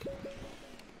 but like,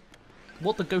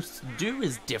 what the ghosts do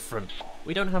is different.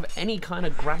 We don't have any kind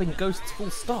of grabbing ghosts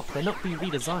full stop. They're not being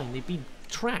redesigned, they've been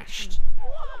trashed.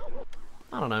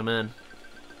 I don't know, man.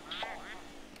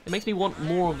 It makes me want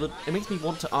more of the... It makes me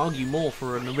want to argue more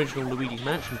for an original Luigi's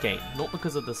Mansion game. Not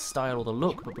because of the style or the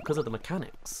look, but because of the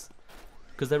mechanics.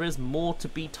 Because there is more to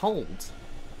be told.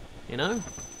 You know?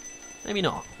 Maybe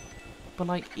not. But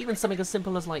like, even something as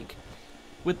simple as like...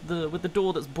 With the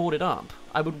door that's boarded up,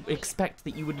 I would expect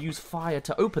that you would use fire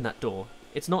to open that door.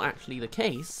 It's not actually the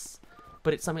case,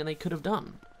 but it's something they could have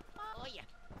done.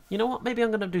 You know what? Maybe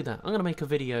I'm going to do that. I'm going to make a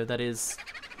video that is...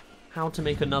 How to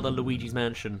make another Luigi's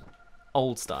Mansion.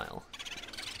 Old style.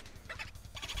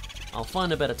 I'll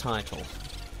find a better title,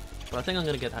 but I think I'm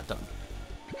gonna get that done.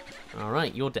 All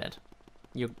right, you're dead.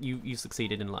 You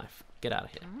succeeded in life. Get out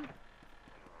of here.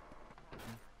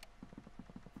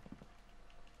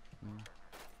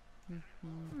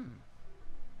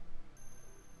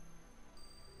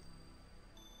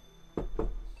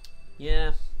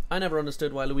 Yeah, I never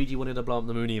understood why Luigi wanted to blow up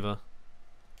the moon either.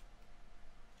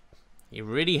 He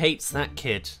really hates that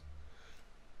kid.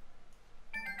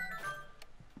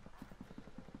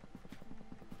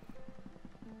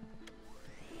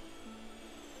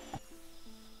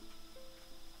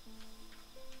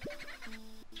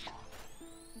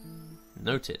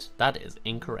 Noted. That is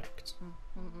incorrect.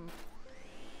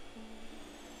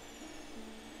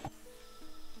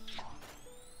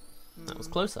 That was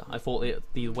closer. I thought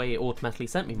the way it automatically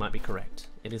sent me might be correct.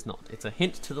 It is not. It's a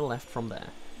hint to the left from there.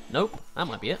 Nope, that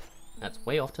might be it. That's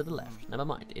way off to the left. Never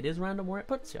mind. It is random where it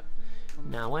puts you.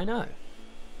 Now I know.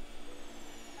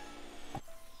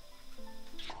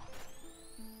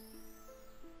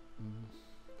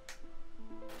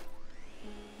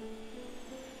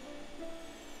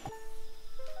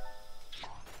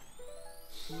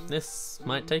 This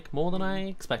might take more than I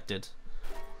expected.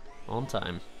 On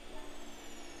time.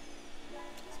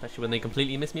 Especially when they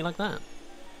completely miss me like that.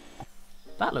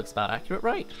 That looks about accurate,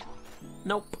 right?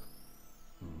 Nope.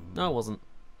 No, it wasn't.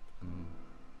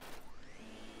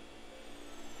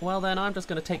 Well then, I'm just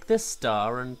going to take this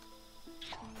star and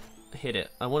hit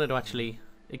it. I wanted to actually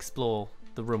explore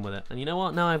the room with it. And you know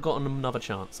what? Now I've got another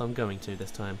chance. I'm going to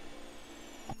this time.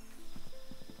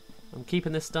 I'm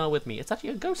keeping this star with me. It's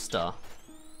actually a ghost star.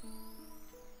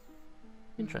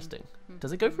 Interesting.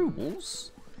 Does it go through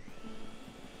walls?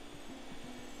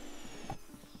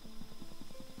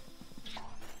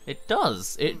 It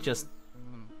does. It just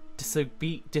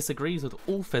disagrees with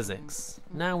all physics.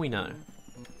 Now we know.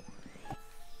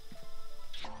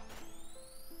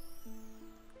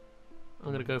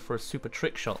 I'm gonna go for a super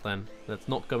trick shot then. That's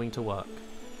not going to work.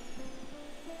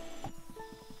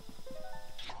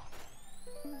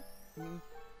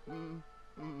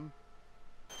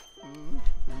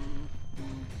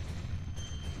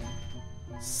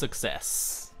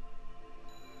 Success.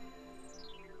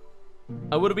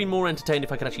 I would have been more entertained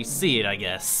if I could actually see it, I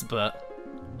guess, but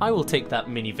I will take that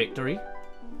mini victory.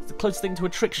 It's the closest thing to a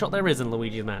trick shot there is in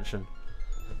Luigi's Mansion.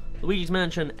 Luigi's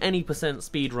Mansion, any percent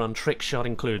speedrun, trick shot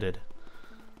included.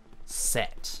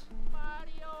 Set.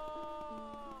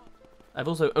 I've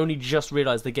also only just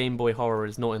realised the Game Boy Horror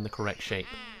is not in the correct shape.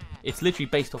 It's literally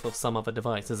based off of some other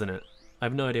device, isn't it? I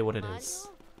have no idea what it is.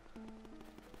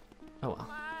 Oh well.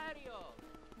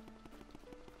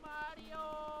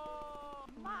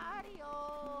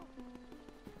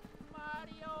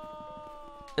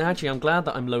 Actually, I'm glad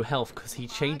that I'm low health because he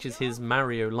changes his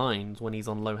Mario lines when he's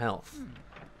on low health.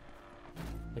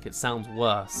 Like, it sounds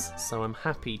worse, so I'm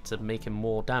happy to make him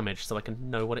more damage so I can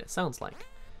know what it sounds like.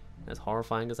 as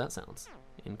horrifying as that sounds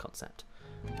in concept.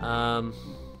 Was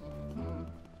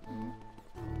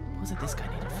it this guy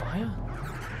needed fire?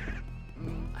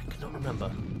 I could not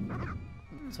remember.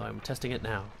 So I'm testing it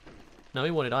now. No,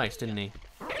 he wanted ice, didn't he?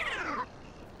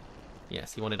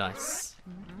 Yes, he wanted ice.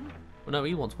 Well, no,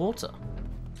 he wants water.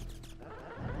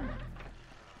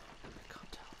 I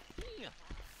can't tell.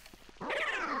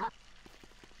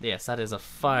 Yes, that is a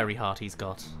fiery heart he's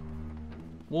got.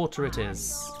 Water it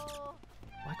is.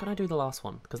 Why couldn't I do the last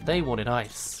one? Because they wanted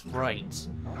ice. Right.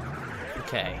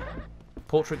 Okay.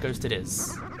 Portrait ghost it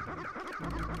is.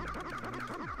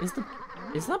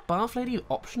 Is that bath lady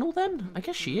optional then? I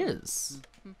guess she is.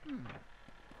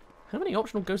 How many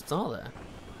optional ghosts are there?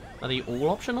 Are they all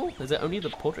optional? Is it only the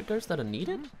portrait ghosts that are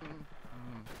needed?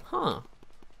 Huh.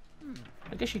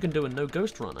 I guess you can do a no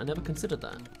ghost run. I never considered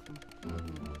that.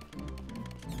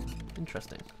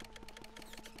 Interesting.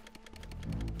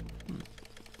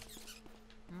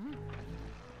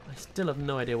 I still have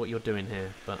no idea what you're doing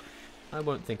here, but I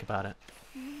won't think about it.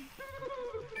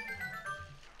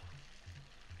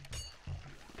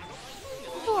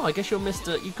 Oh, I guess you're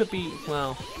Mr. You could be,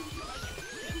 well,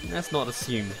 let's not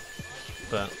assume,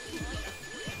 but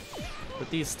with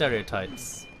these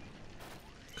stereotypes,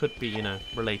 could be, you know,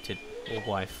 related or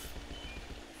wife.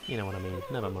 You know what I mean.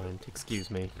 Never mind. Excuse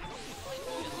me.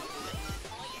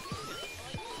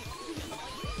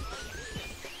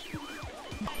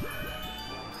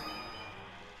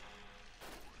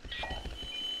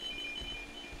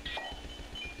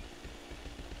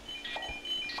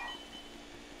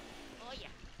 Oh yeah.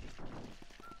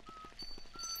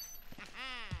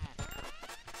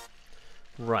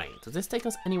 Right. Does this take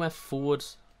us anywhere forward?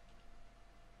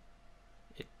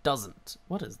 It doesn't.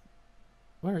 What is...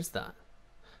 Where is that?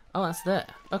 Oh, that's there.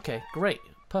 Okay, great.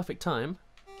 Perfect time.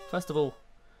 First of all,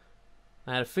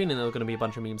 I had a feeling there were going to be a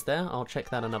bunch of memes there. I'll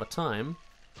check that another time.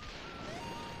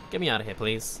 Get me out of here,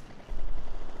 please.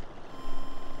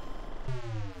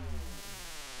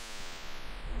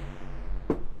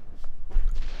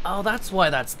 Oh, that's why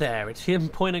that's there. It's him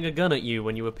pointing a gun at you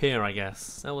when you appear, I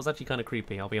guess. That was actually kind of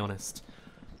creepy, I'll be honest.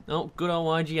 Oh, good old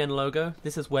IGN logo.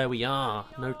 This is where we are.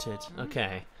 Noted.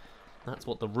 Okay. That's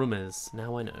what the room is.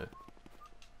 Now I know.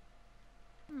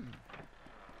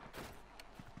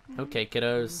 Okay,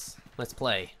 kiddos. Let's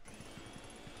play.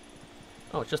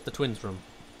 Oh, it's just the twins' room.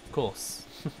 Of course.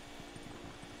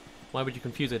 Why would you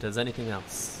confuse it as anything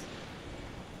else?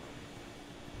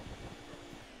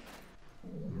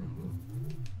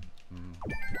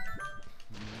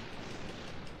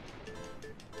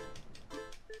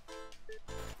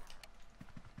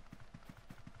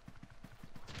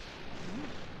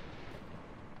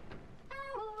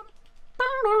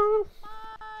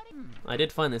 I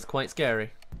did find this quite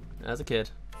scary as a kid.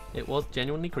 It was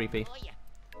genuinely creepy. Oh yeah.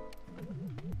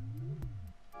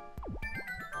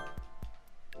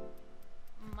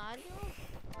 Mario?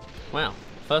 Wow,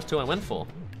 first two I went for.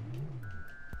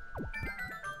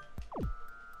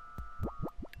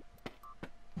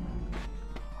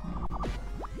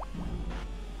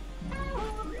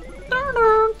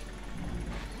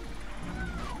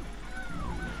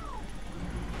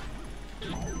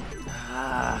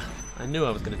 I knew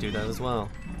I was going to do that as well.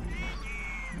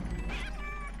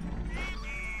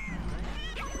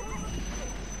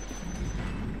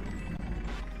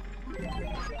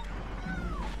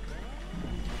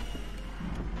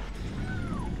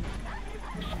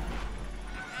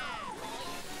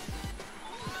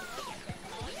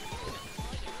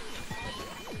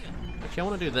 Actually, I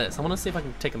want to do this. I want to see if I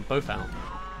can take them both out.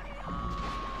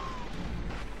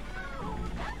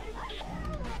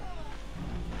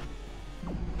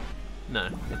 No,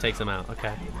 it takes them out,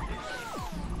 okay.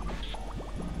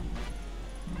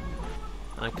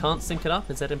 I can't sync it up,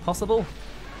 is that impossible?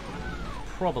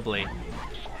 Probably.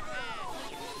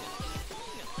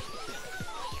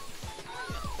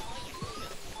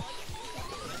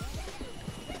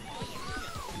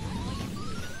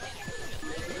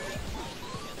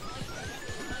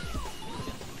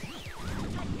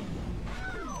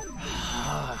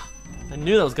 I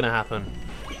knew that was gonna happen.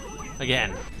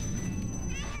 Again.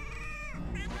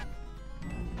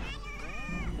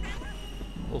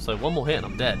 Also, one more hit and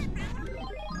I'm dead.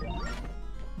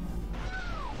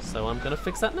 So I'm gonna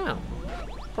fix that now.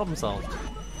 Problem solved.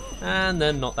 And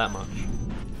then not that much.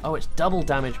 Oh, it's double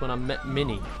damage when I'm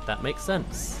mini. That makes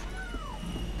sense.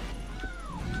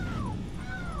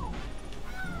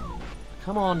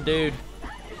 Come on, dude.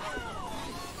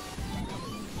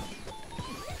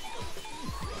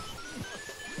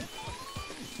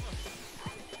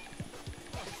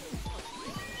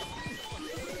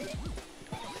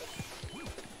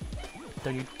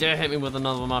 Don't you dare hit me with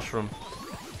another mushroom.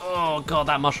 Oh god,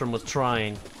 that mushroom was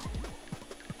trying.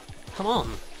 Come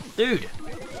on, dude.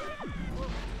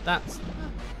 I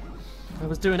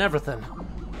was doing everything.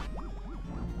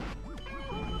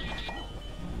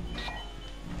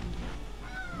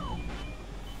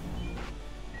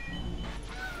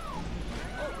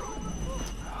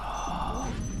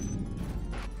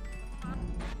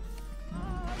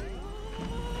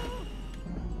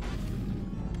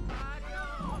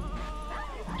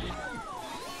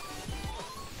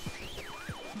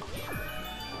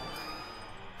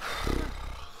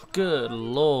 Good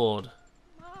lord.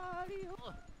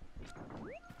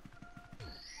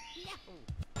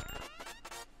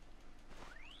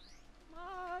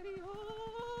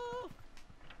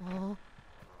 Oh.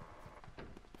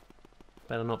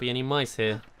 Better not be any mice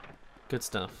here. Good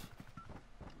stuff.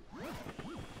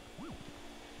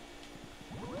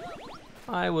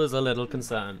 I was a little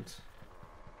concerned.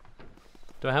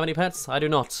 Do I have any pets? I do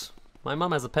not. My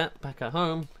mum has a pet back at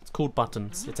home. It's called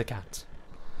Buttons. It's a cat.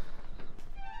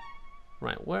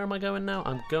 Right, where am I going now?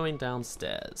 I'm going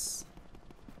downstairs.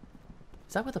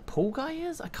 Is that where the pool guy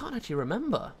is? I can't actually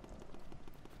remember.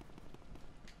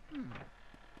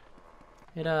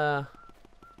 It's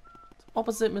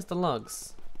opposite Mr.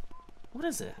 Lugs. What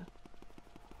is it?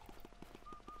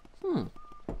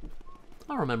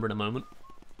 I'll remember in a moment.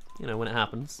 You know, when it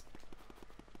happens.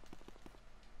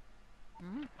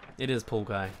 It is pool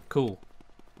guy. Cool.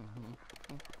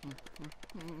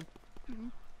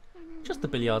 Just the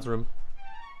billiards room.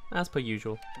 As per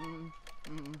usual.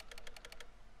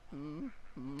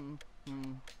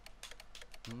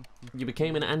 You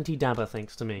became an anti-dabber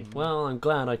thanks to me. Well, I'm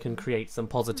glad I can create some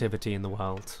positivity in the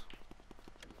world.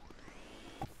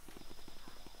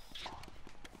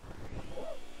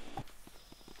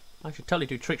 I should totally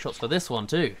do trick shots for this one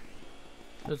too.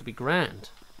 Those would be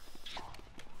grand.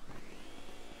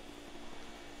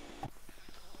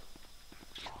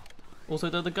 Also,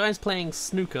 though the guy's playing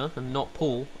snooker and not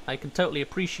pool, I can totally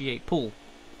appreciate pool.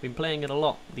 Been playing it a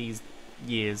lot these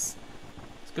years.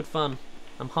 It's good fun.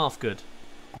 I'm half good.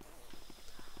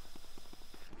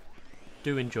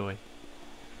 Do enjoy.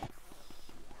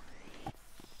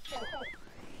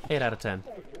 8 out of 10.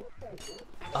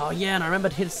 Oh yeah, and I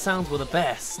remembered his sounds were the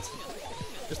best.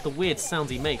 Just the weird sounds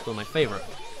he makes were my favourite.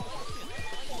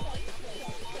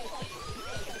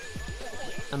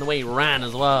 And the way he ran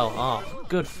as well. Oh,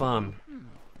 good fun.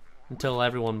 Until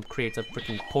everyone creates a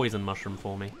freaking poison mushroom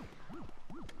for me.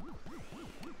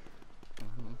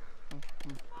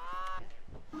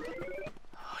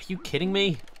 Are you kidding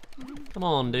me? Come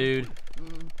on, dude.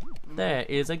 There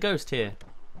is a ghost here.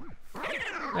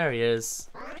 There he is.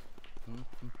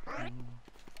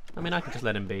 I mean, I can just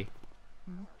let him be.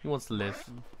 He wants to live.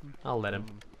 I'll let him.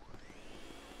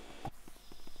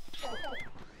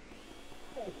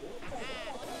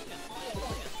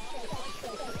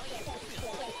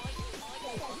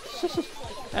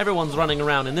 Everyone's running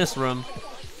around in this room.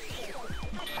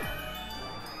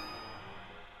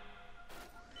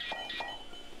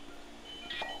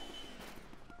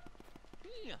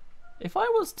 If I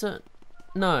was to...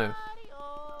 No.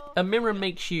 A mirror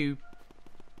makes you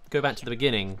go back to the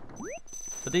beginning.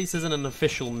 But this isn't an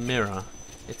official mirror.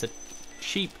 It's a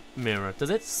cheap mirror.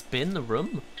 Does it spin the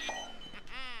room?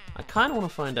 I kind of want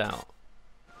to find out.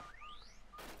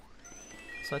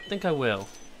 So I think I will.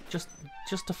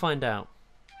 Just to find out.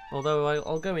 Although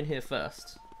I'll go in here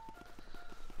first.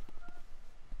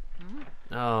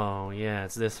 Oh, yeah,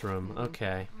 it's this room.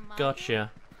 Okay.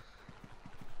 Gotcha.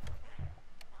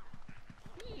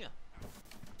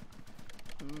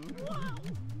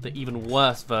 The even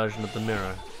worse version of the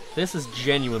mirror. This is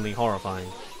genuinely horrifying.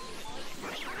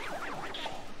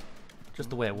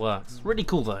 Just the way it works. Really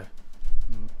cool though.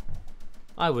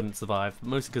 I wouldn't survive,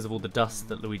 mostly because of all the dust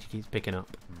that Luigi keeps picking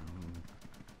up.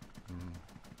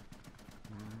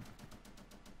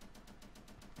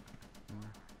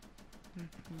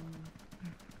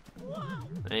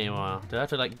 There you are. Do I have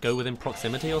to like go within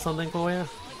proximity or something for you?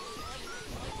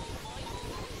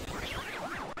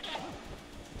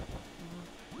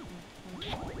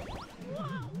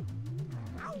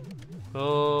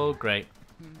 Oh, great.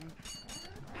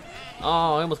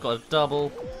 Oh, I almost got a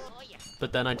double,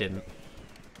 but then I didn't.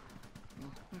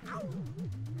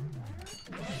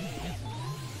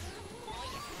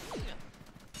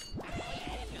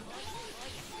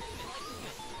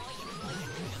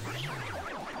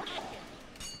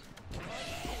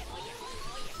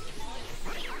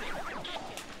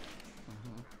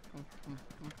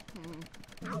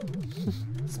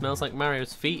 Smells like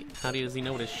Mario's feet. How does he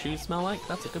know what his shoes smell like?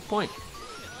 That's a good point.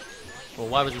 Well,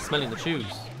 why was he smelling the shoes?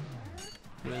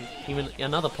 Even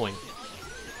another point.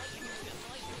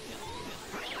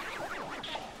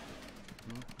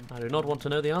 I do not want to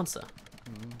know the answer.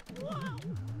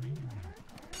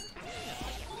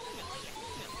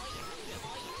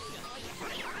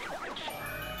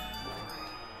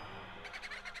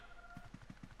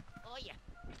 Oh yeah.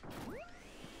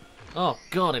 Oh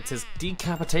god, it's his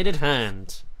decapitated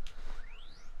hand.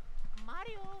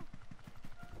 Mario.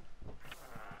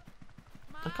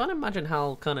 I can't imagine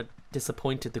how kind of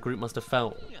disappointed the group must have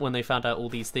felt when they found out all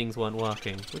these things weren't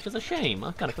working, which is a shame.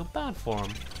 I kind of feel bad for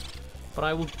them. But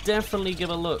I will definitely give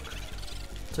a look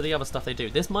to the other stuff they do.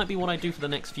 This might be what I do for the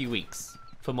next few weeks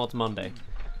for Mods Monday,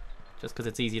 just because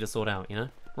it's easy to sort out, you know.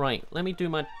 Right, let me do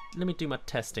my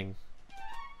testing.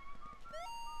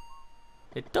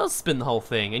 It does spin the whole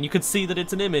thing, and you can see that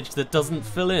it's an image that doesn't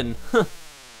fill in.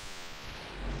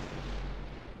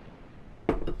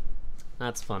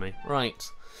 That's funny. Right.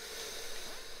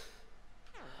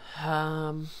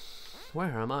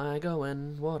 Where am I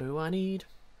going? What do I need?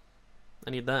 I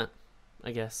need that,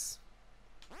 I guess.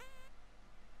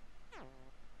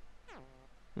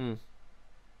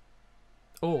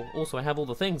 Oh, also I have all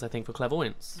the things, I think, for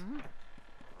clairvoyance.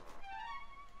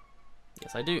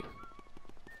 Yes, I do.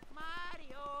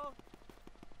 Mario.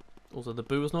 Also, the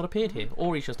Boo has not appeared here.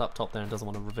 Or he's just up top there and doesn't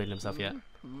want to reveal himself yet.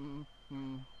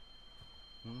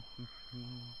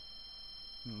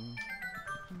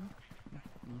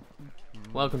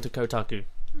 Welcome to Kotaku.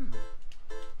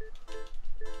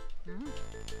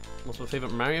 What's my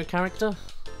favourite Mario character?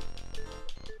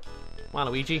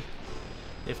 Waluigi.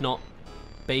 If not,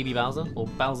 Baby Bowser or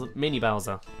Bowser, Mini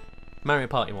Bowser. Mario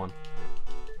Party 1.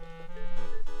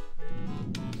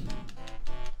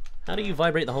 How do you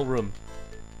vibrate the whole room?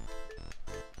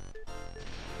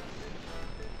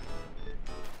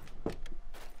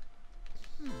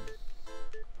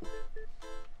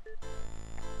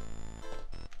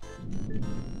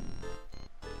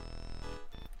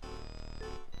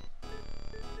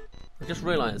 I just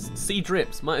realised C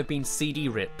Drips might have been CD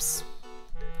Rips.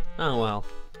 Oh well.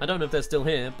 I don't know if they're still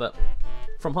here, but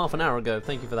from half an hour ago,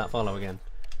 thank you for that follow again.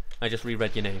 I just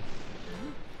reread your name.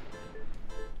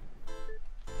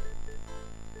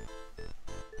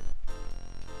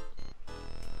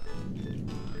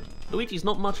 Luigi's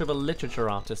not much of a literature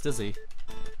artist, is he?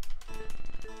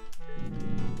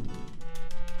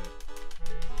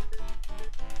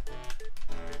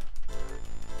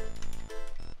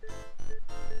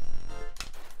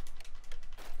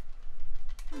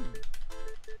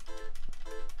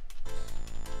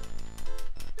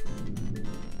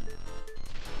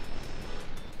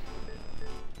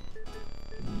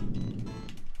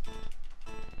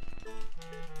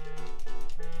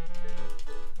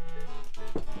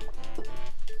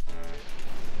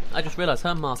 I just realised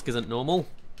her mask isn't normal.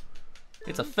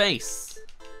 It's a face.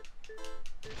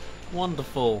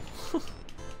 Wonderful.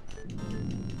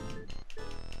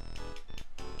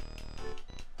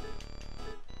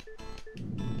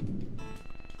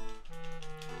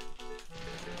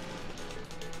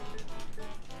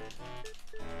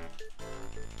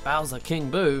 Bowser King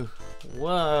Boo.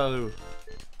 Whoa.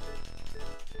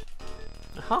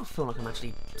 I half feel like I'm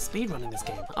actually speedrunning this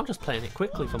game. I'm just playing it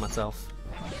quickly for myself.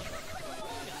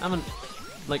 I haven't,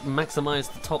 like,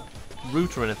 maximised the top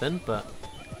route or anything, but...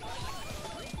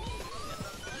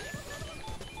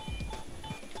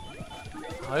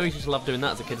 I always used to love doing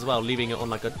that as a kid as well, leaving it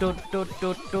on like a dot dot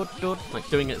dot dot dot, like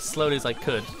doing it as slowly as I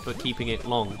could, but keeping it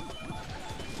long.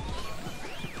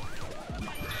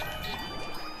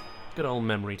 Good old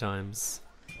memory times.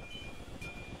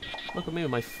 Look at me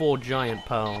with my 4 giant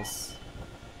pearls.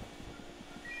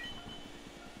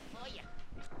 Oh yeah.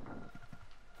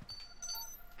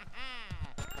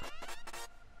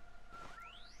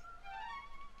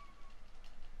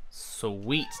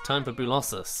 Sweet, time for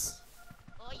Bulossus.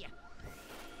 Oh yeah.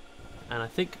 And I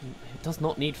think it does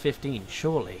not need 15,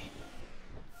 surely.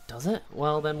 Does it?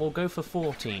 Well, then we'll go for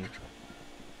 14.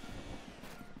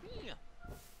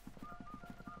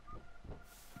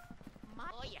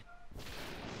 Oh yeah.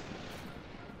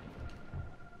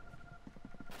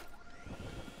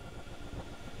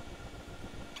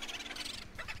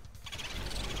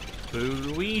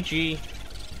 Luigi!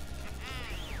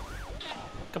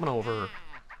 Come on over.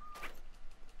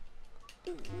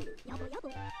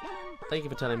 Thank you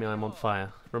for telling me I'm on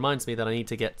fire. Reminds me that I need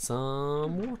to get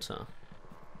some water.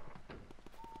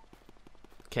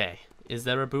 Okay, is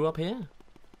there a Boo up here?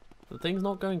 The thing's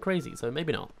not going crazy, so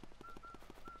maybe not.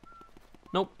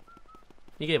 Nope.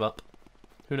 He gave up.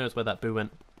 Who knows where that Boo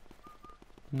went?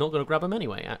 I'm not going to grab him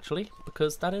anyway, actually,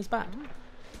 because that is bad.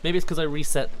 Maybe it's because I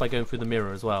reset by going through the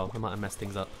mirror as well. I might have messed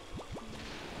things up.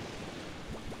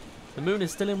 The moon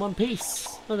is still in one piece.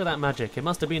 Look at that magic. It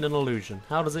must have been an illusion.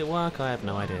 How does it work? I have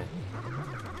no idea.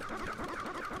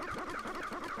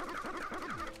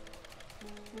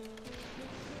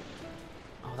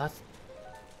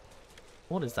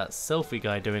 What is that selfie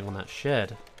guy doing on that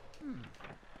shed?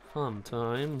 Fun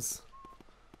times.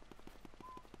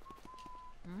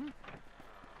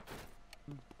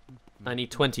 I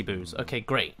need 20 booze. Okay,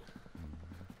 great.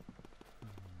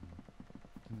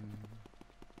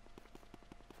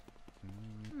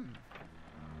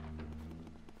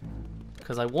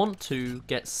 Because I want to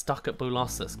get stuck at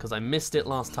Bulosis, because I missed it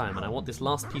last time, and I want this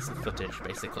last piece of footage,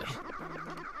 basically.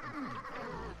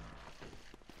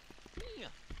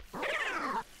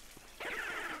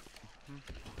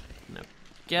 No,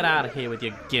 get out of here with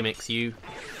your gimmicks, you.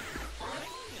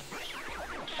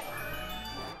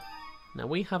 Now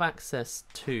we have access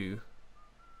to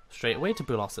straight away to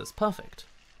Bulosis. Perfect.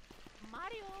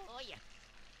 Mario. Oh yeah.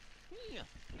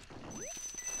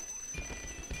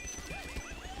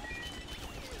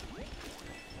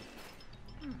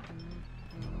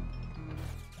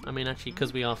 I mean, actually,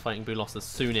 because we are fighting Bulosis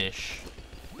soonish.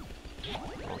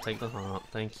 I'll take the heart,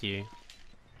 thank you.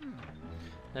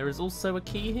 There is also a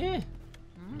key here.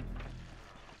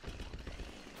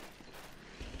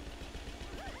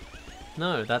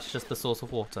 No, that's just the source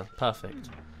of water. Perfect.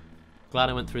 Glad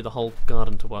I went through the whole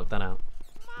garden to work that out.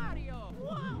 Mario.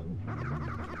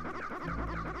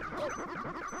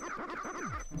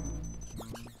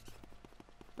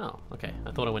 Oh, okay.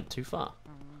 I thought I went too far.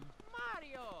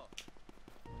 Mario.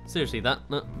 Seriously,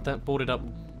 that boarded up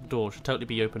door should totally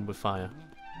be opened with fire.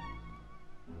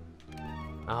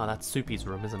 Ah, that's Soupy's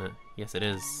room, isn't it? Yes, it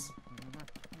is.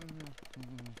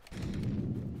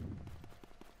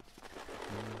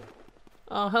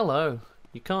 Oh, hello.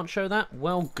 You can't show that?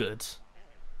 Well, good.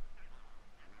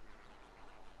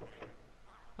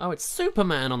 Oh, it's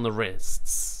Superman on the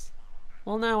wrists.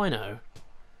 Well, now I know.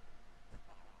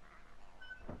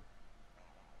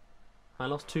 I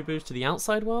lost 2 boosts to the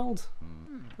outside world?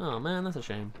 Oh man, that's a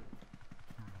shame.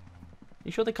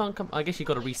 You sure they can't come? I guess you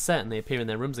got to reset and they appear in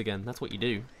their rooms again. That's what you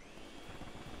do.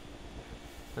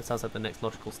 That sounds like the next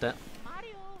logical step.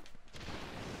 Mario.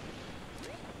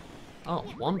 Oh,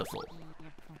 wonderful.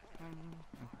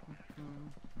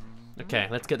 Okay,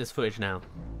 let's get this footage now.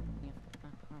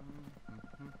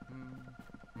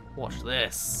 Watch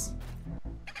this.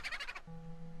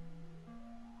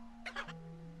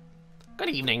 Good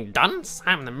evening, dunce.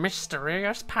 I'm the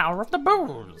mysterious power of the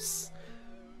booze.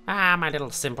 Ah, my little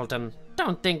simpleton.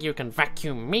 Don't think you can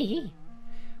vacuum me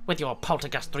with your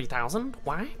Poltergust 3000.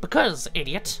 Why? Because,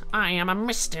 idiot, I am a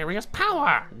mysterious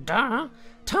power. Duh.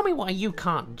 Tell me why you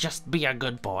can't just be a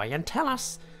good boy and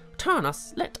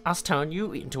let us turn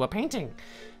you into a painting.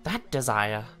 That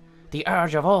desire, the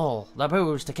urge of all the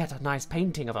booze to get a nice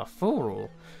painting of a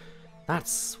fool,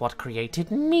 that's what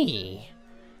created me.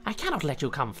 I cannot let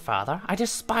you come further. I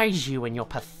despise you and your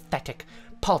pathetic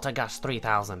Poltergust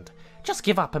 3000. Just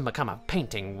give up and become a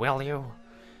painting, will you?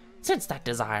 Since that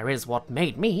desire is what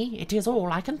made me, it is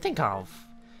all I can think of.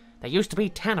 There used to be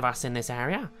 10 of us in this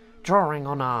area, drawing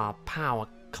on our power,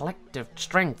 collective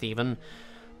strength even,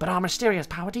 but our mysterious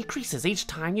power decreases each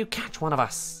time you catch one of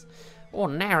us.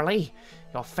 Ordinarily,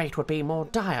 your fate would be more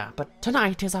dire, but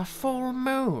tonight is a full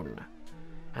moon.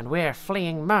 And we're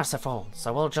fleeing merciful,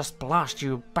 so we'll just blast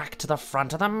you back to the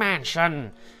front of the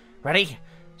mansion. Ready?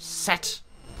 Set.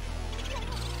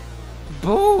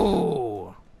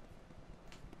 Boo!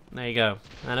 There you go.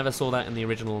 I never saw that in the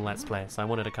original Let's Play, so I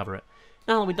wanted to cover it.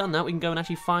 Now that we've done that, we can go and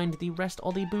actually find the rest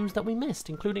of the boos that we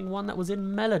missed, including one that was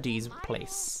in Melody's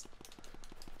place.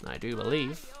 I do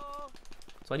believe.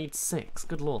 So I need 6.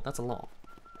 Good lord, that's a lot.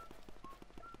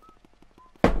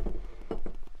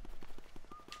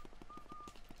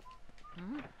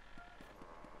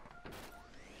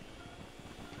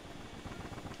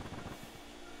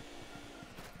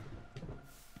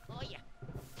 Oh yeah.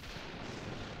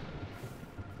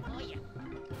 Oh yeah.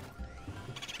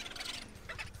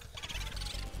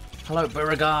 Hello,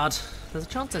 Beauregard. There's a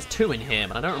chance there's 2 in here,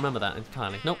 but I don't remember that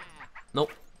entirely. Nope.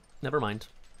 Nope. Never mind.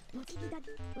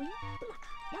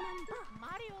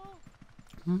 Mario.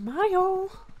 Mario!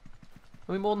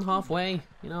 Are we more than halfway?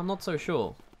 You know, I'm not so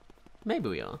sure. Maybe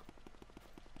we are.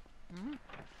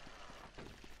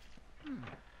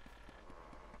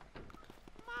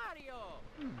 Mario.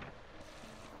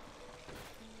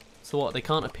 So what, they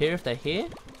can't appear if they're here?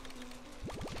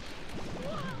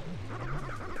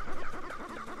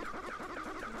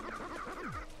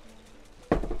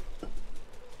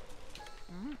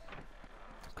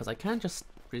 Because I can just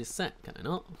reset, can I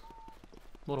not?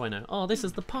 What do I know? Oh, this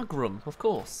is the pug room, of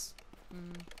course.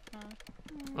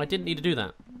 I didn't need to do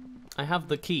that. I have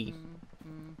the key.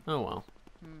 Oh well.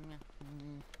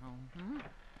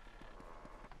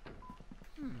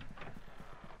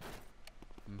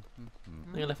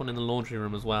 I think I left one in the laundry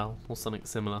room as well, or something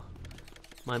similar.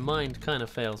 My mind kind of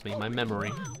fails me, my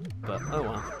memory. But, oh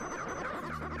well.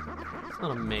 It's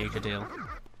not a major deal.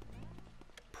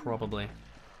 Probably.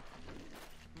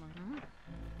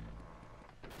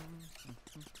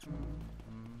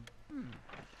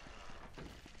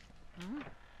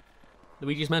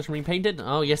 Luigi's Mansion repainted?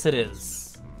 Oh, yes it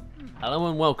is. Hello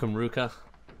and welcome, Ruka.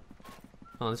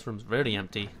 Oh, this room's really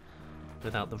empty.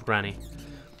 Without the granny.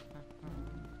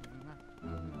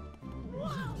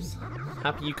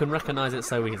 Happy you can recognize it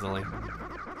so easily.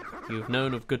 You've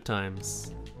known of good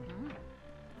times.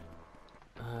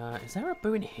 Is there a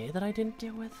boo in here that I didn't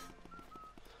deal with?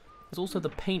 There's also the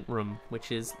paint room,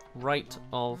 which is right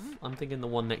of... I'm thinking the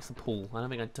one next to the pool. I don't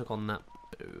think I took on that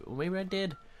boo. Or maybe I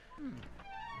did.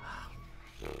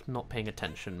 Not paying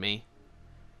attention, me.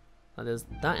 There's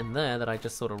that in there that I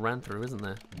just sort of ran through, isn't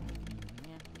there?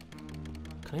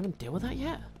 Can I even deal with that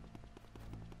yet?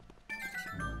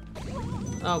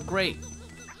 Oh, great.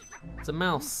 It's a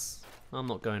mouse. I'm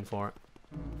not going for it.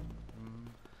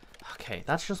 Okay,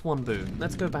 that's just one boo.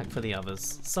 Let's go back for the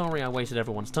others. Sorry I wasted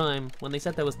everyone's time. When they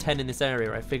said there was 10 in this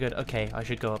area, I figured, okay, I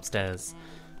should go upstairs.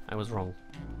 I was wrong.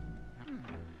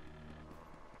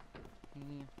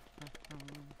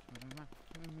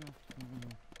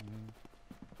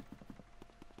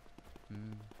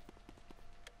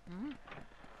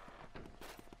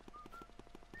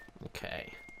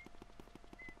 Okay.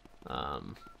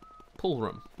 Pool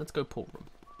room. Let's go pool room.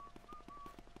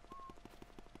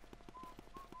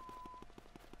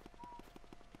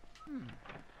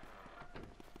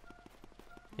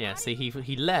 Yeah, see,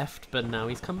 he left, but now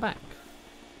he's come back.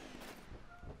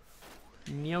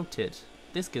 Noted.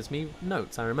 This gives me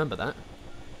notes, I remember that.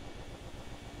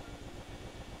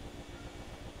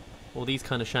 Well, these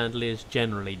kind of chandeliers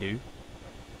generally do.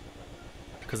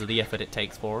 Because of the effort it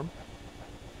takes for them.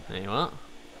 There you are.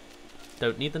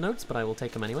 Don't need the notes, but I will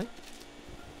take them anyway.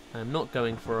 I'm not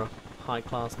going for a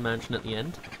high-class mansion at the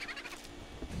end.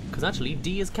 Because actually,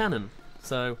 D is canon.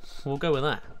 So, we'll go with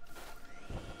that.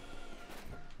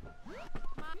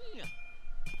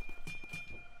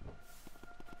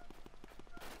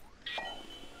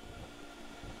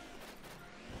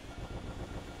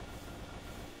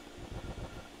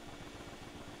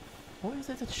 Why is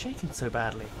it that's shaking so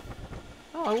badly?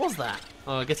 Oh, I was that.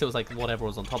 Oh, I guess it was like whatever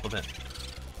was on top of it.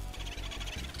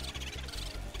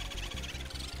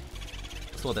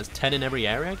 So what, there's 10 in every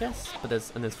area, I guess? But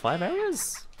there's 5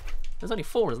 areas? There's only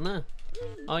 4, isn't there?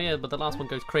 Oh yeah, but the last one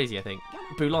goes crazy, I think.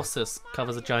 Bulossus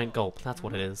covers a giant gulp. That's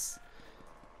what it is.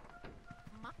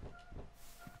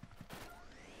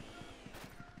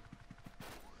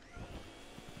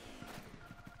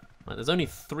 Right, there's only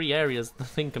 3 areas the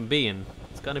thing can be in.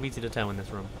 It's kind of easy to tell in this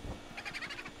room.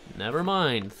 Never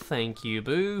mind. Thank you,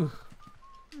 Boo.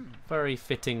 Very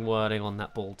fitting wording on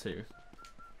that ball, too.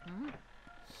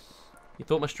 You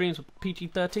thought my streams were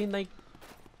PG-13?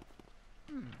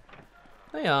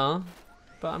 They are.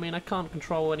 But, I mean, I can't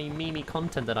control any memey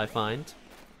content that I find.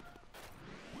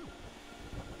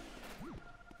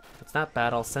 If it's that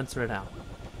bad, I'll censor it out.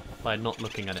 By not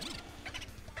looking at it.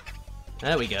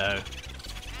 There we go.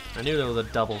 I knew there was a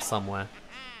double somewhere.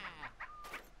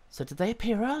 So did they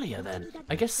appear earlier then?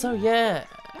 I guess so, yeah.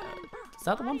 Is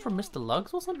that the one from Mr.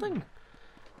 Lugs or something?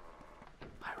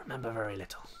 I remember very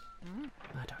little.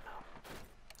 I don't know.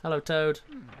 Hello, Toad.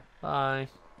 Bye.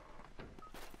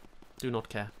 Do not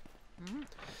care.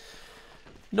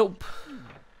 Nope.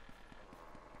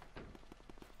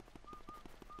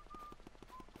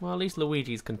 Well, at least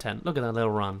Luigi's content. Look at that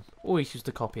little run. Always used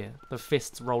to copy it. The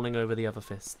fists rolling over the other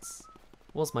fists.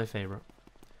 Was my favourite.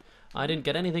 I didn't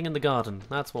get anything in the garden.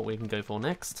 That's what we can go for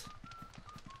next.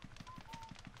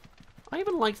 I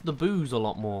even liked the boos a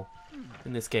lot more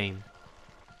in this game.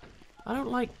 I don't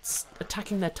like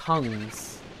attacking their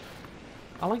tongues.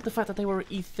 I like the fact that they were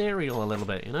ethereal a little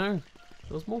bit, you know?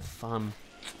 It was more fun.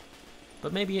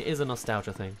 But maybe it is a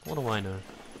nostalgia thing. What do I know?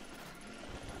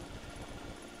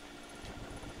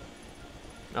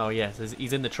 Oh yes,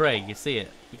 he's in the tray. You see it.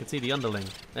 You can see the underling.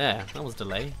 There, that was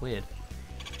delay. Weird.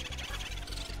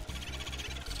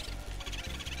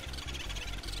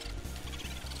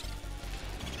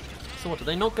 So what, do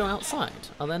they not go outside?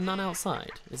 Are there none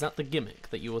outside? Is that the gimmick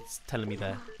that you were telling me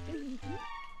there?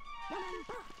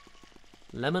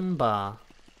 Lemon bar.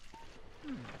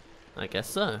 I guess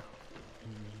so.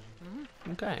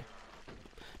 Okay.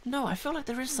 No, I feel like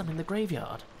there is some in the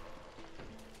graveyard.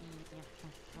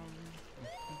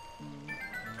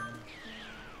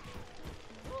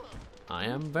 I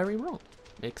am very wrong.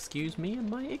 Excuse me and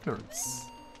my ignorance.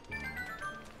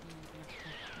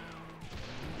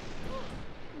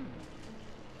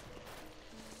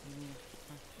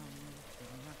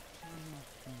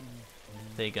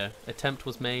 There you go. Attempt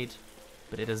was made,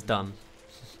 but it is done.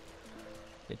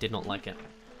 It did not like it.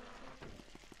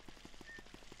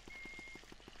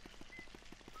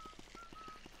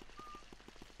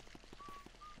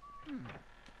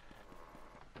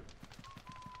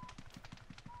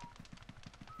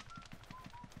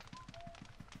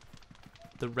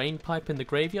 The rain pipe in the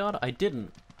graveyard? I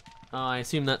didn't. I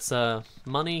assume that's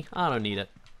money. I don't need it.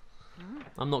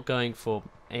 I'm not going for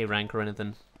A rank or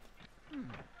anything.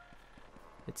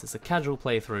 It's just a casual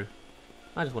playthrough.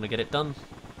 I just want to get it done.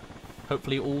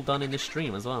 Hopefully all done in this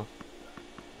stream as well.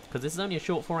 Because this is only a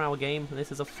short 4-hour game, and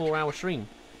this is a 4-hour stream.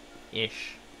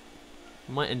 Ish.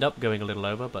 Might end up going a little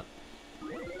over, but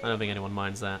I don't think anyone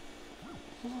minds that.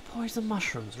 More poison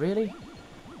mushrooms, really?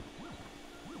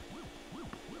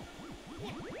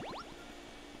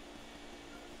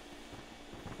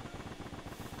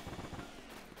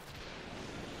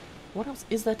 What else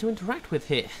is there to interact with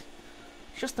here?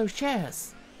 Just those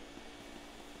chairs.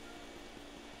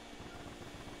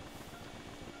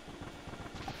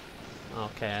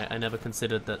 Okay, I never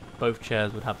considered that both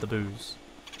chairs would have the booze.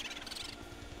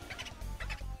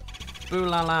 Boo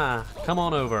la la, come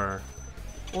on over.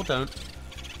 Or don't.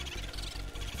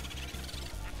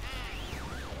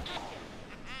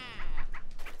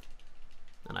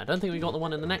 And I don't think we got the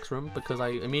one in the next room because I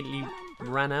immediately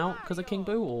ran out because of King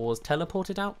Boo, or was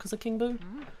teleported out because of King Boo.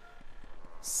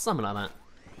 Something like that.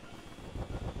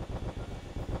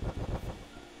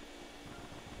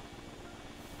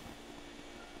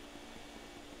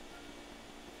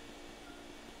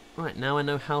 Right, now I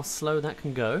know how slow that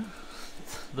can go.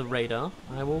 The radar.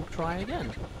 I will try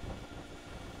again.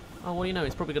 Oh, well, you know,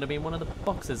 he's probably going to be in one of the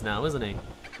boxes now, isn't he?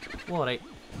 What a...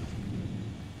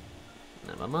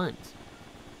 Never mind.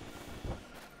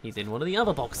 He's in one of the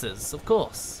other boxes, of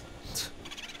course.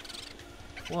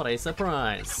 What a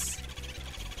surprise.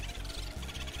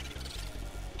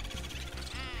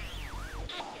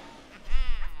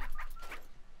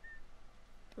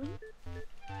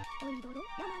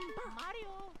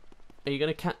 Are you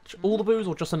going to catch all the boos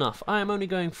or just enough? I am only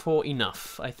going for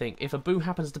enough, I think. If a boo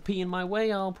happens to pee in my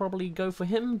way, I'll probably go for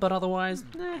him, but otherwise,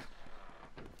 eh.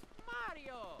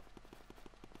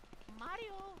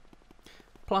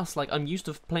 Plus, like, I'm used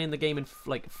to playing the game in,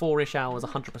 like, 4-ish hours,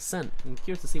 100%. I'm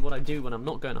curious to see what I do when I'm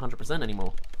not going 100%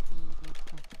 anymore.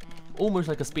 Almost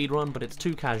like a speed run, but it's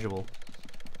too casual.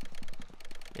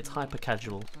 It's hyper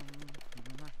casual.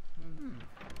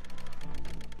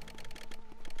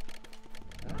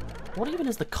 What even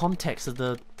is the context of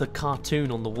the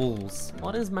cartoon on the walls?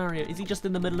 What is Mario? Is he just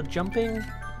in the middle of jumping?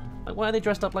 Like, why are they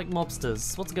dressed up like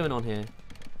mobsters? What's going on here?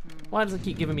 Why does it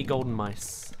keep giving me golden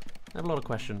mice? I have a lot of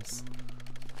questions.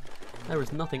 There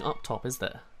is nothing up top, is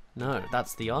there? No,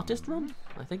 that's the artist room?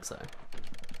 I think so.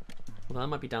 Well, that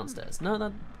might be downstairs. No,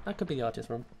 that could be the artist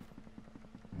room.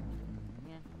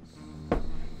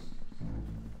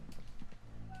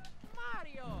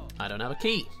 Mario! I don't have a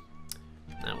key.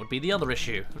 That would be the other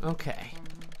issue. Okay.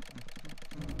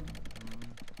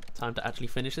 Time to actually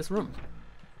finish this room.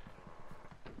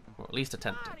 Or at least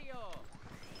attempt it.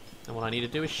 And what I need to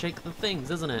do is shake the things,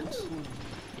 isn't it?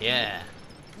 Yeah.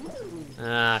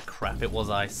 Ah, crap, it was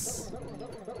ice.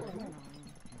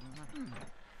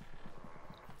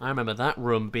 I remember that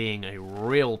room being a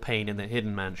real pain in the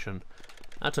hidden mansion.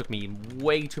 That took me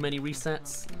way too many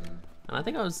resets. And I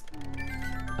think I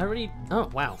already...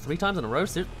 Oh, wow, 3 times in a row,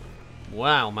 dude.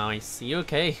 Wow, mice, are you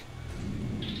okay?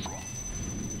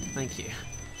 Thank you.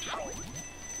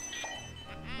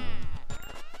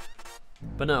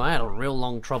 But no, I had a real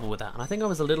long trouble with that, and I think I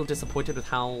was a little disappointed with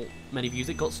how many views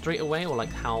it got straight away, or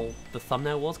like how the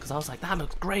thumbnail was, because I was like, that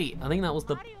looks great. I think that was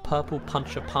the Purple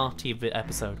Puncher Party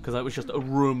episode, because it was just a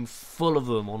room full of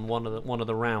them on one of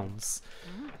the rounds.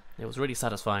 It was really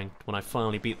satisfying when I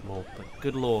finally beat them all, but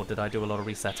good lord, did I do a lot of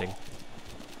resetting.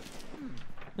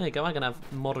 There you go, I can have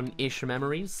modern-ish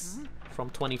memories from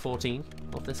 2014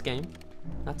 of this game.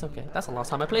 That's okay. That's the last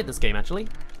time I played this game, actually.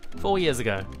 4 years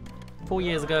ago. 4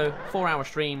 years ago, 4-hour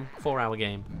stream, 4-hour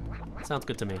game. Sounds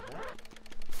good to me.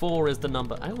 4 is the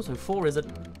number. Also, 4 is a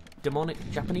demonic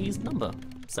Japanese number,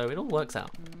 so it all works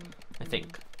out. I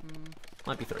think.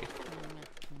 Might be 3.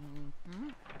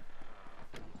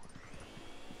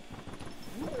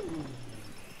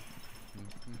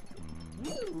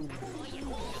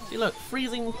 See, look,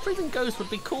 freezing ghost would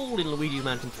be cool in Luigi's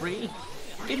Mansion 3.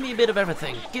 Give me a bit of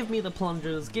everything. Give me the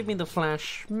plungers, give me the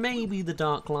flash, maybe the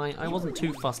dark light. I wasn't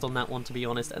too fussed on that one, to be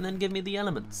honest. And then give me the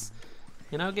elements.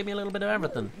 You know, give me a little bit of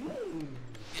everything.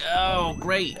 Oh,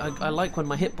 great. I like when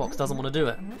my hitbox doesn't want to do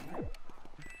it.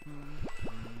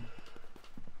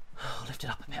 Oh, lift it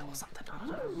up a bit or something. I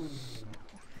don't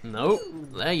know. Nope.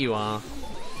 There you are.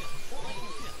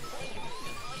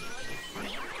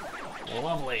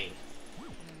 Lovely.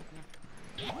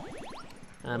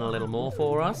 And a little more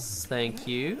for us. Thank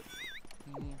you.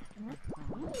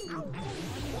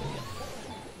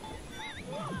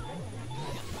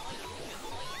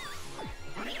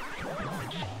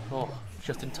 Oh,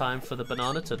 just in time for the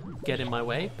banana to get in my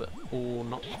way, but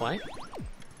not quite.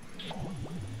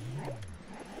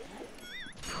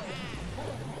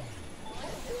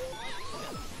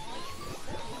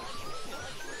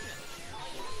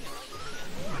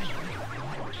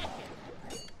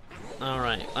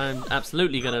 Alright, I'm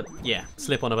absolutely gonna, yeah,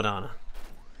 slip on a banana.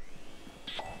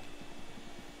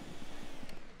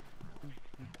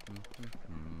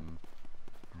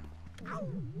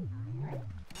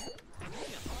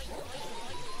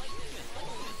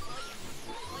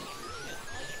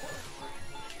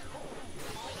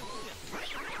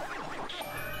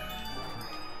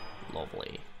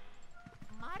 Lovely.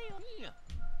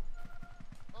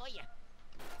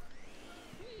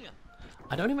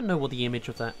 I don't even know what the image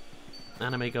of that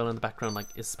anime girl in the background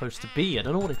is supposed to be. I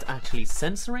don't know what it's actually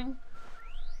censoring,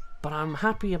 but I'm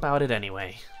happy about it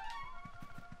anyway.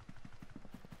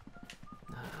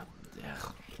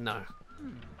 No.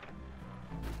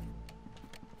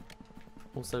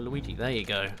 Also, Luigi, there you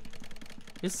go.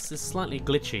 This is slightly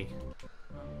glitchy,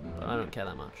 but I don't care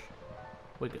that much.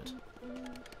 We're good.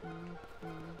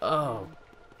 Oh,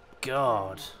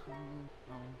 God.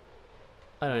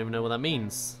 I don't even know what that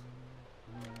means.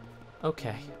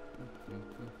 Okay.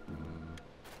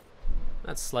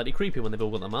 That's slightly creepy when they've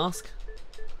all got the mask.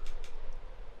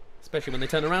 Especially when they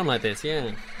turn around like this,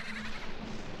 yeah.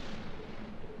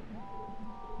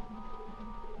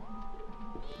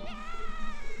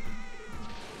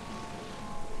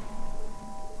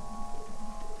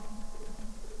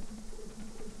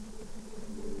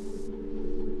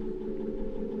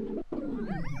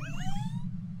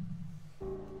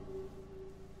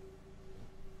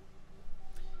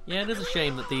 Yeah, it is a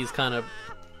shame that these kind of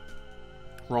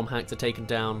ROM hacks are taken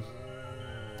down,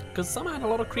 because some had a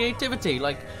lot of creativity,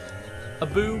 like a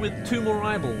boo with 2 more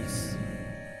eyeballs,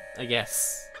 I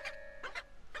guess.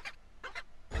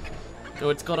 Oh,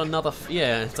 it's got another.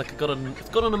 Yeah, it's like it's got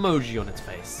an emoji on its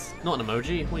face. Not an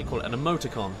emoji. What do you call it? An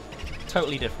emoticon.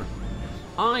 Totally different.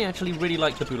 I actually really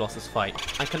like the Boolossus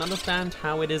fight. I can understand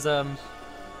how it is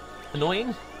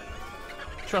annoying.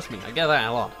 Trust me, I get that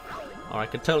a lot. Or I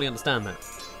could totally understand that.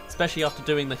 Especially after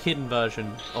doing the hidden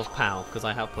version of PAL, because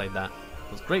I have played that.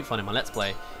 It was great fun in my Let's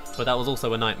Play, but that was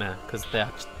also a nightmare, because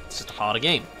it's just a harder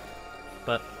game.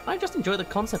 But I just enjoy the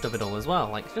concept of it all as well,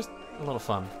 like, it's just a lot of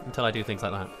fun, until I do things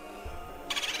like that.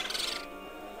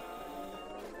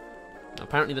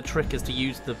 Apparently the trick is to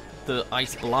use the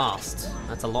Ice Blast.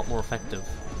 That's a lot more effective.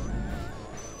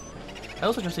 I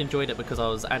also just enjoyed it because I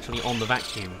was actually on the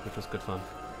vacuum, which was good fun.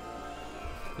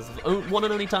 This is the one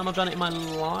and only time I've done it in my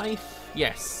life.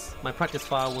 Yes, my practice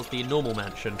file was the normal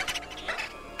mansion.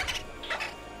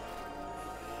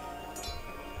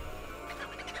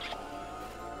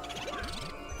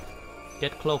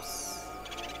 Get close.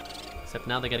 Except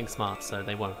now they're getting smart, so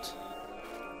they won't.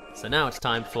 So now it's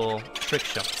time for trick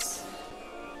shots.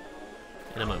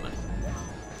 In a moment.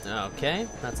 Okay,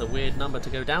 that's a weird number to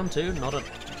go down to. Not a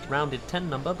rounded 10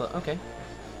 number, but okay.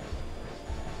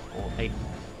 Or a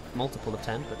multiple of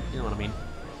 10, but you know what I mean.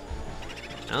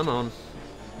 Come on.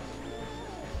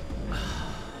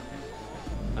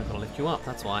 I've got to lift you up,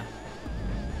 that's why.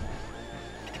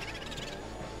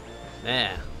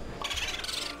 There.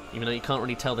 Even though you can't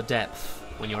really tell the depth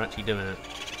when you're actually doing it.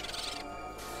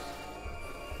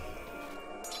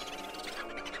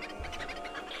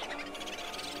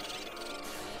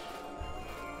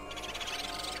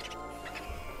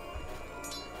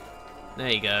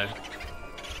 There you go.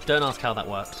 Don't ask how that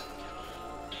worked.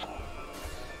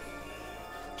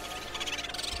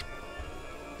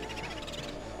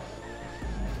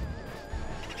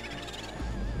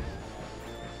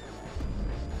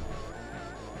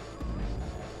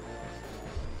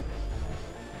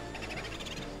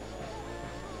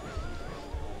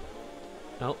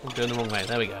 Oh, I'm going the wrong way.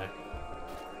 There we go.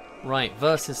 Right,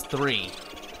 versus 3.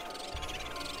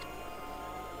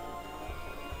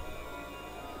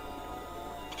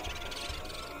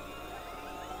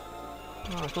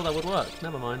 Oh, I thought that would work.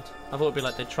 Never mind. I thought it'd be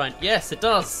like they'd try and... Yes, it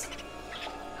does!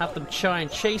 Have them try and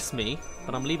chase me,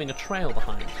 but I'm leaving a trail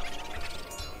behind.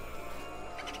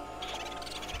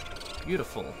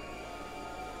 Beautiful.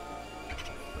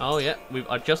 Oh, yeah.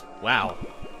 I just... Wow.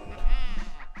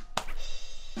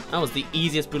 That was the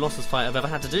easiest Boolossus fight I've ever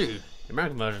had to do. The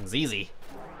American version's easy.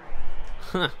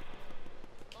 Huh.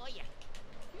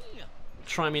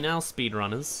 Try me now,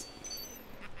 speedrunners.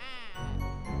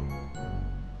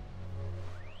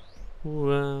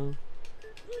 Well,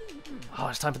 Oh,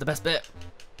 it's time for the best bit.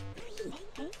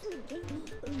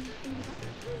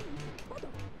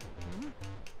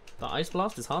 The ice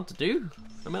blast is hard to do.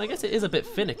 I mean, I guess it is a bit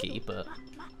finicky, but...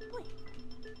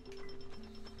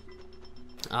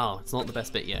 Oh, it's not the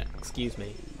best bit yet. Excuse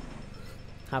me.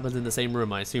 Happens in the same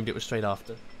room. I assumed it was straight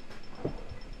after.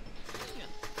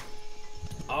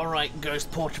 Alright,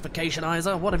 Ghost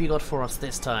Portrificationizer, what have you got for us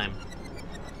this time?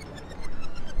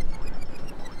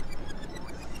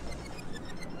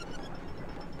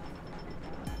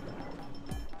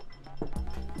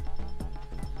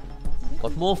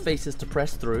 Got more faces to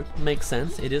press through. Makes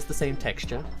sense, it is the same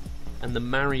texture. And the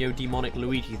Mario demonic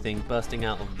Luigi thing bursting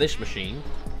out of this machine.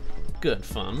 Good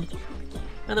fun.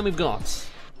 And then we've got...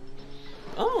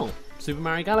 Oh! Super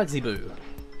Mario Galaxy Boo.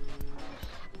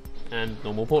 And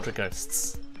normal portrait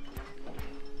ghosts.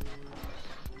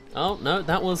 Oh, no,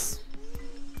 that was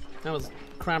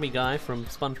Krabby Guy from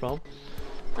SpongeBob.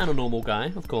 And a normal guy,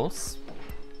 of course.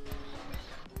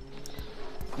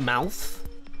 Mouth.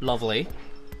 Lovely.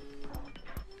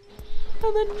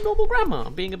 And then normal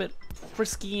grandma, being a bit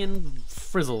frisky and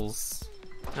frizzles.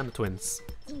 And the twins.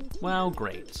 Well,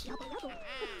 great.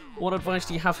 What advice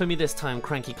do you have for me this time,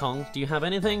 Cranky Kong? Do you have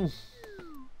anything?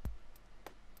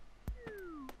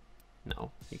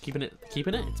 No. You're keeping it?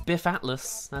 It's Biff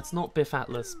Atlas. That's not Biff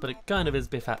Atlas, but it kind of is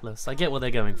Biff Atlas. I get what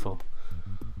they're going for.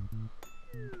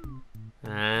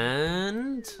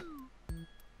 And...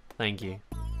 Thank you.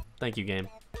 Thank you, game.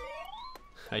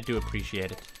 I do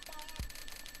appreciate it.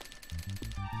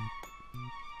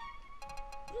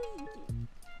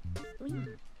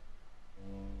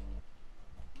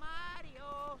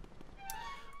 Mario.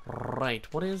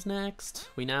 Right, what is next?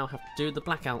 We now have to do the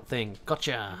blackout thing.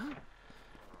 Gotcha!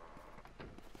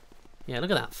 Yeah,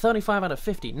 look at that. 35 out of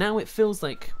 50. Now it feels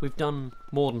like we've done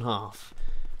more than half.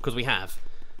 Because we have.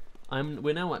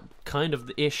 We're now at kind of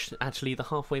the-ish, actually, the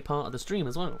halfway part of the stream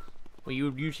as well. Where you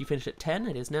would usually finish at 10,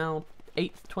 it is now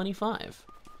 8:25.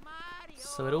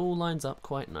 So it all lines up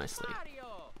quite nicely.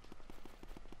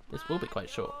 This will be quite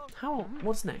short.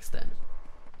 What's next then?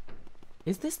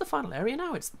 Is this the final area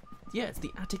now? Yeah, it's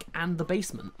the attic and the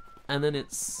basement. And then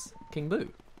it's King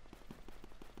Boo.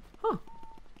 Huh.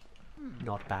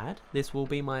 Not bad. This will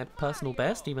be my personal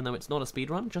best, even though it's not a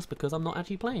speedrun, just because I'm not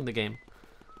actually playing the game.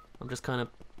 I'm just kind of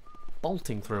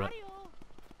bolting through it.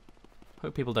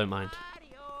 Hope people don't mind.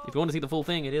 If you want to see the full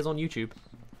thing, it is on YouTube,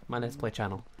 my Let's Play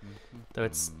channel. Though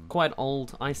it's quite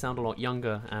old, I sound a lot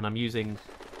younger, and I'm using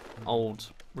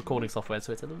old recording software,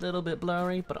 so it's a little bit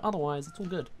blurry, but otherwise it's all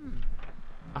good.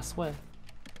 I swear.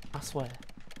 I swear.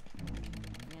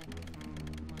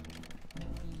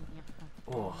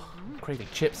 Oh, I'm craving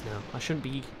chips now. I shouldn't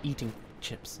be eating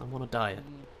chips. I'm on a diet,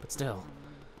 but still.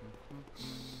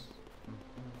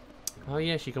 Oh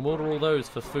yes, you can order all those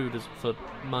for food for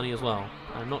money as well.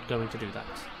 I'm not going to do that.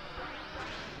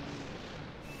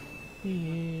 Yeah.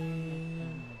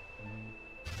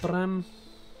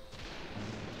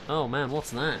 Oh man,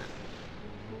 what's that?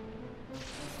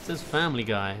 It says Family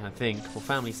Guy, I think, or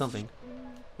Family something.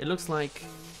 It looks like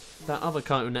that other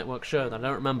Cartoon Network show that I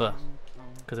don't remember.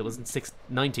 Because it was in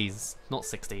 90s, not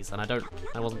 60s, and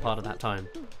I wasn't part of that time.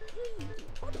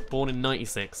 Born in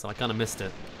 96, so I kind of missed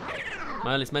it.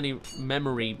 My earliest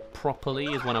memory properly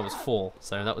is when I was 4,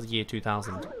 so that was year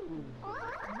 2000.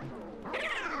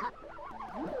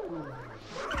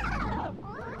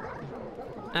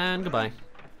 And goodbye.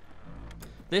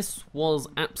 This was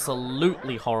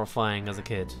absolutely horrifying as a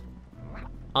kid.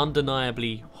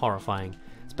 Undeniably horrifying.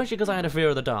 Especially because I had a fear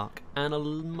of the dark, and a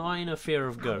minor fear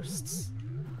of ghosts.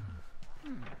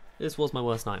 This was my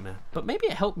worst nightmare. But maybe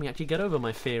it helped me actually get over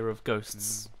my fear of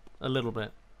ghosts a little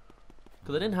bit.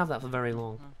 Because I didn't have that for very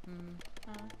long.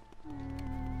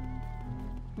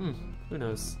 Who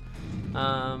knows?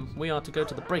 We are to go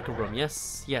to the breaker room,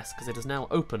 yes? Yes, because it is now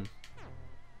open.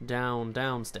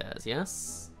 Downstairs,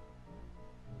 yes?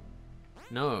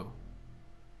 No.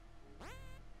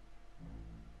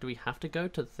 Do we have to go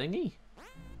to the thingy?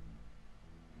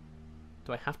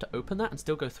 Do I have to open that and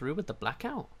still go through with the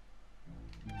blackout?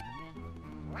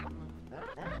 I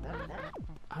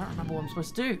don't remember what I'm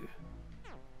supposed to do.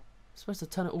 I'm supposed to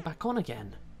turn it all back on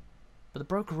again. But the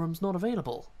broker room's not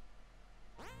available.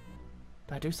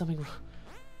 Did I do something wrong?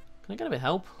 Can I get a bit of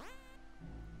help?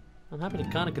 I'm happy to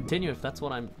kind of continue if that's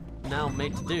what I'm now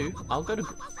made to do. I'll go to...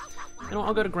 You know what,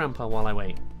 I'll go to Grandpa while I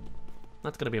wait.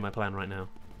 That's going to be my plan right now.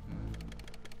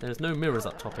 There's no mirrors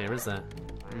up top here, is there?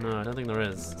 No, I don't think there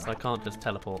is. So I can't just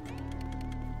teleport.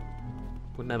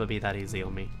 Would never be that easy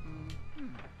on me.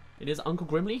 It is Uncle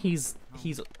Grimly? He's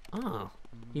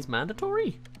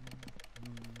mandatory?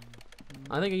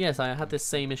 I think, yes, I had this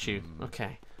same issue.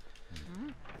 Okay.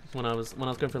 when I was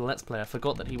going for the Let's Play. I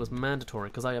forgot that he was mandatory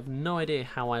because I have no idea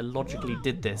how I logically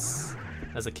did this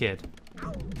as a kid.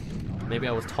 Maybe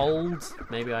I was told,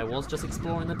 maybe I was just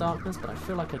exploring the darkness, but I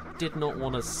feel like I did not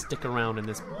want to stick around in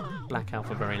this blackout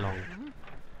for very long.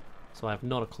 So I have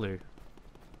not a clue.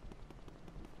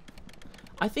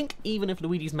 I think even if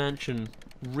Luigi's Mansion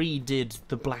redid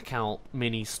the blackout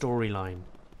mini storyline,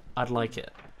 I'd like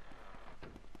it.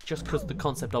 Just because the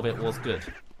concept of it was good.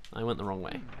 I went the wrong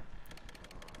way.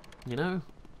 You know?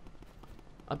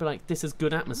 I'd be like, this is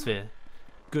good atmosphere.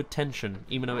 Good tension,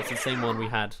 even though it's the same one we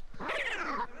had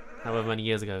however many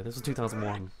years ago. This was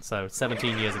 2001, so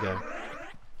 17 years ago.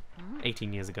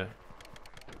 18 years ago.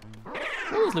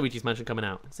 When was Luigi's Mansion coming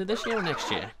out? Is it this year or next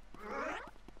year?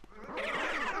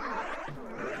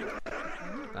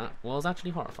 That was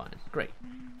actually horrifying. Great.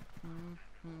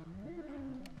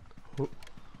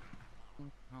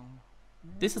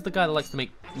 This is the guy that likes to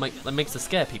that makes to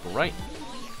scare people, right?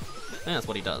 Yeah, that's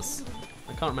what he does.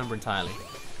 I can't remember entirely.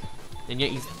 And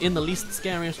yet he's in the least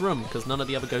scariest room because none of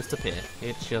the other ghosts appear.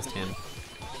 It's just him.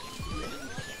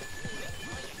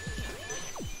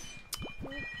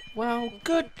 Well,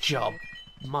 good job,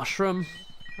 Mushroom.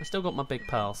 I still got my big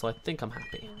pearl, so I think I'm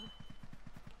happy.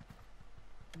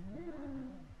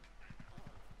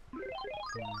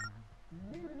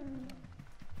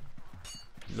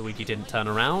 Luigi didn't turn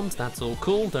around, that's all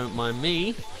cool, don't mind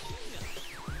me.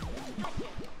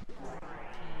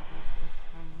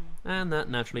 And that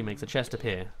naturally makes a chest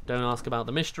appear. Don't ask about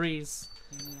the mysteries.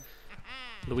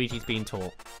 Luigi's been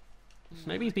taught.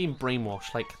 Maybe he's been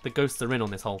brainwashed, like the ghosts are in on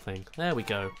this whole thing. There we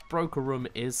go. Broker room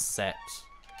is set.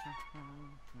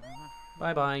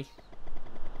 Bye bye.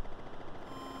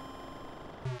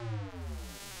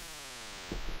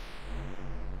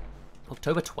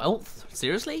 October 12th?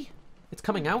 Seriously? It's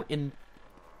coming out in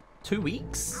 2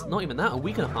 weeks? Not even that, a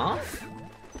week and a half?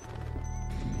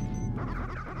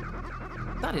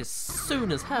 That is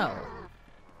soon as hell.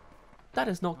 That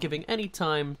is not giving any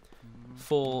time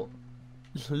for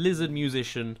Lizard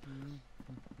Musician,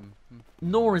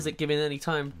 nor is it giving any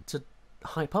time to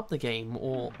hype up the game,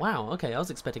 or, wow, okay, I was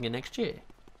expecting it next year.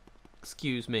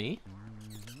 Excuse me,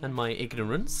 and my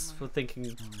ignorance for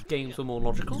thinking games were more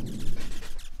logical.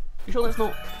 You sure that's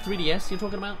not 3DS you're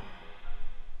talking about?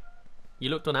 You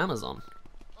looked on Amazon.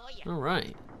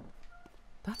 Alright.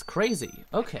 That's crazy.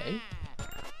 Okay.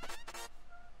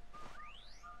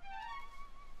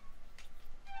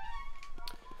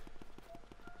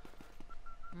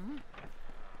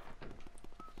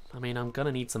 I mean, I'm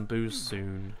gonna need some booze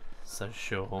soon, so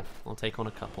sure, I'll take on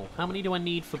a couple. How many do I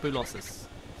need for Boo losses?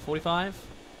 45?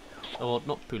 Or,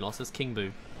 not Boo losses, King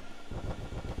Boo.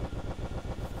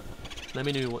 Let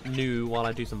me know while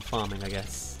I do some farming, I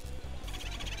guess.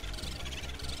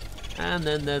 And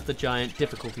then there's the giant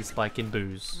difficulty spike in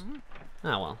booze.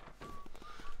 Ah well.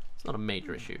 It's not a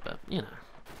major issue, but, you know.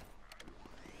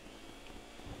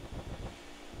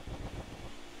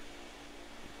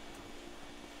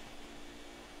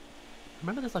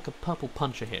 Remember there's like a purple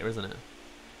puncher here, isn't it?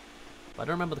 But I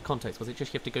don't remember the context. Was it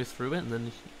just you have to go through it and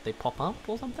then they pop up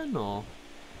or something? Or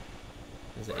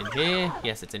is it in here?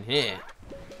 Yes, it's in here.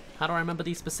 How do I remember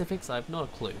these specifics? I have not a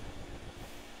clue.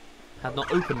 Have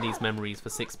not opened these memories for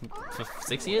 6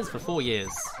 years? For 4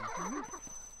 years.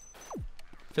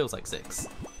 Feels like 6.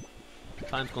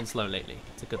 Time's gone slow lately.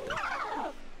 It's a good thing.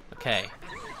 Okay.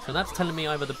 So that's telling me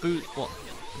either the booze... What?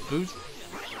 Booze...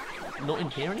 Not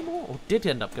in here anymore? Or did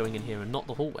end up going in here and not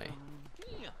the hallway?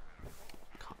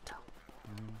 Can't tell.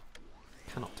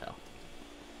 Cannot tell.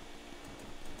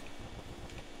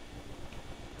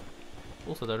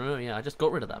 Also, don't know, yeah, I just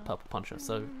got rid of that purple puncher,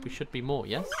 so we should be more,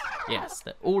 yes? Yes,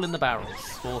 they're all in the barrels,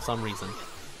 for some reason.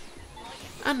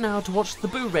 And now to watch the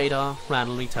Boo radar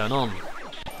randomly turn on.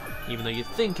 Even though you'd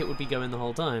think it would be going the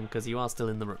whole time, because you are still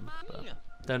in the room. But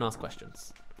don't ask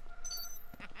questions.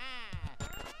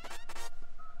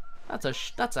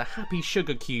 That's a happy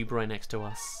sugar cube right next to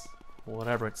us. Or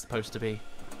whatever it's supposed to be.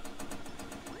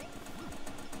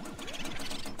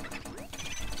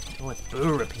 Oh, it's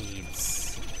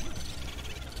Boo-rapides.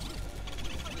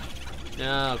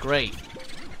 Oh, great.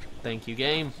 Thank you,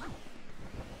 game.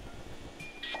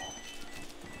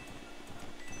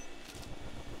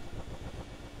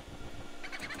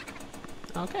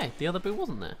 Okay, the other Boo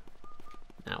wasn't there.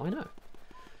 Now I know.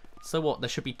 So what, there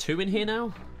should be 2 in here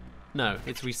now? No,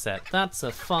 it's reset. That's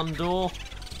a fun door,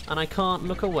 and I can't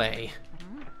look away.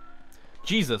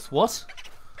 Jesus, what?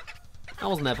 That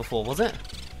wasn't there before, was it?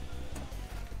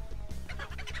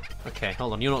 Okay,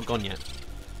 hold on, you're not gone yet.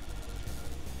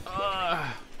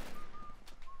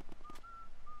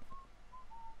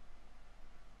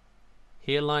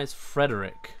 Here lies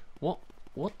Frederick. What?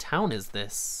 What town is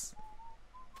this?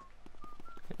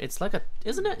 It's like a...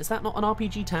 Isn't it? Is that not an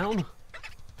RPG town?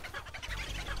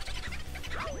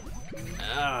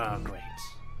 Ah, great.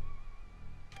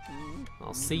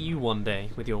 I'll see you one day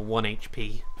with your 1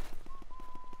 HP.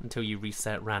 Until you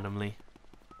reset randomly.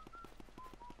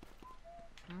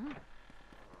 I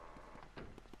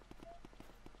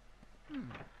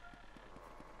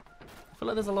feel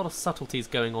like there's a lot of subtleties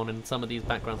going on in some of these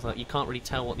backgrounds, like you can't really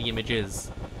tell what the image is.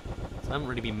 So I haven't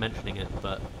really been mentioning it,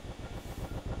 but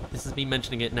this is me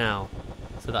mentioning it now,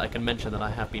 so that I can mention that I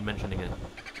have been mentioning it.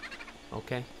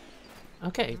 Okay.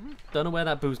 Okay, don't know where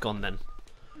that boo's gone then.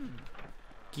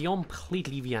 Guillaume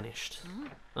completely vanished.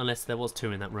 Unless there was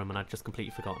 2 in that room and I'd just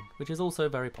completely forgotten, which is also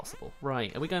very possible.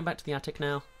 Right, are we going back to the attic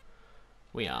now?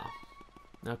 We are.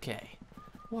 Okay.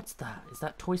 What's that? Is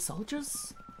that toy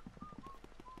soldiers?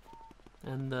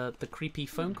 And the creepy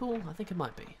phone call? I think it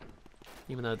might be.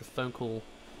 Even though the phone call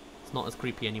is not as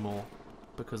creepy anymore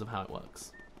because of how it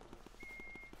works.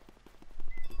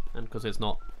 And because it's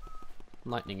not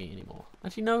lightningy anymore.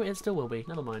 Actually, no, it still will be.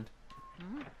 Never mind.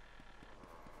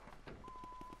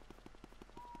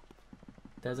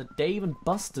 There's a Dave and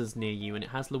Buster's near you, and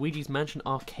it has Luigi's Mansion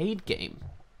arcade game.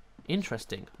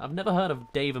 Interesting. I've never heard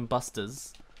of Dave and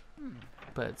Buster's,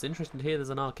 but it's interesting to hear there's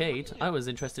an arcade. I was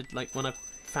interested, like, when I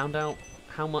found out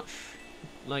how much,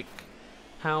 like,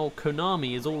 how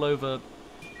Konami is all over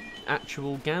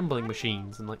actual gambling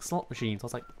machines and, like, slot machines. I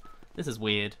was like, this is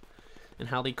weird. And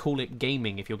how they call it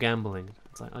gaming if you're gambling.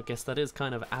 It's like, I guess that is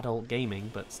kind of adult gaming,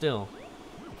 but still,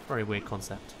 very weird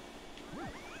concept.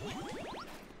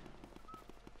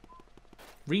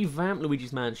 Revamped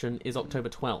Luigi's Mansion is October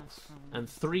 12th, and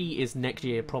 3 is next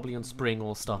year, probably on spring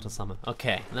or start of summer.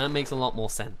 Okay, that makes a lot more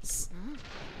sense.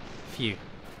 Phew.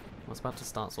 I was about to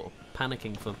start sort of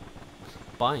panicking for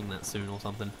buying that soon or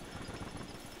something.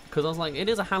 Because I was like, it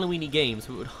is a Halloween-y game,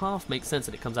 so it would half make sense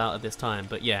that it comes out at this time,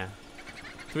 but yeah.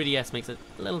 3DS makes a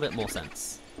little bit more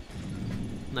sense.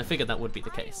 And I figured that would be the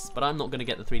case, but I'm not going to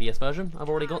get the 3DS version. I've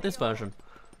already got this version.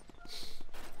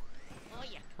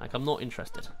 Like, I'm not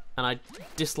interested. And I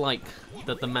dislike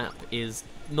that the map is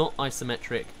not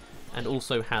isometric and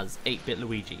also has 8-bit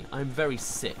Luigi. I'm very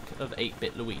sick of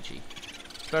 8-bit Luigi.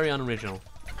 Very unoriginal.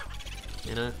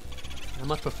 You know? I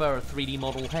much prefer a 3D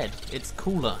model head. It's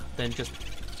cooler than just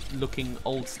looking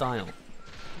old style.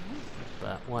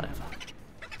 But whatever.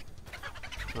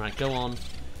 Alright, go on.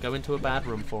 Go into a bad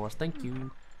room for us. Thank you.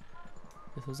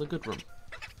 This was a good room.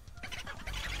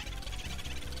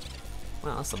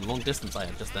 Wow, that's some long distance I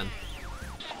had just then.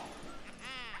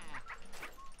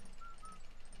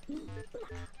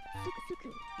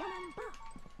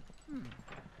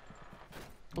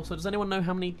 Also, does anyone know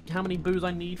how many boos I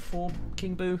need for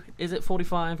King Boo? Is it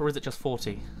 45 or is it just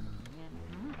 40?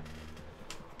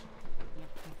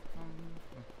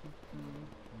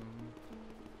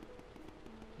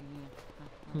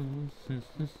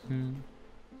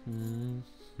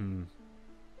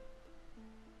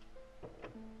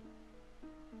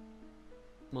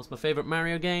 What's my favourite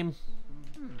Mario game?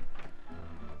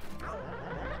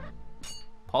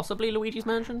 Possibly Luigi's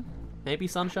Mansion? Maybe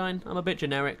Sunshine? I'm a bit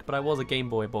generic, but I was a Game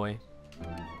Boy boy.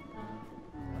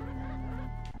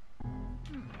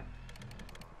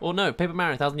 Or no, Paper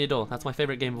Mario Thousand Year Door. That's my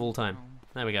favourite game of all time.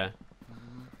 There we go.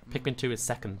 Pikmin 2 is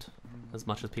second, as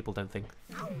much as people don't think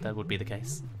that would be the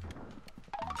case.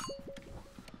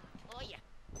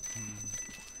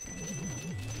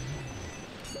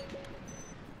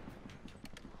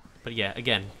 But yeah,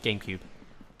 again, GameCube.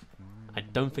 I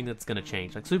don't think that's going to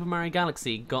change. Like Super Mario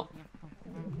Galaxy got...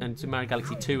 and Super Mario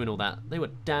Galaxy 2 and all that. They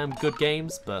were damn good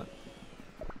games, but...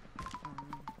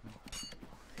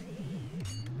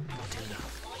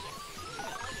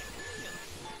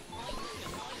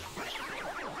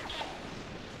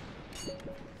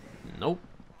 nope.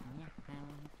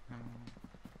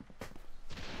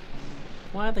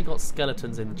 Why have they got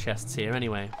skeletons in chests here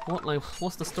anyway?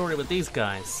 What's the story with these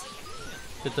guys?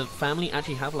 Did the family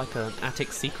actually have like an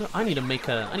attic secret? I need to make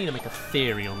a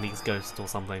theory on these ghosts or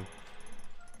something.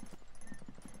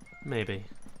 Maybe.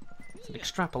 It's an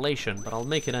extrapolation, but I'll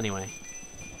make it anyway.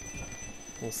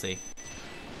 We'll see.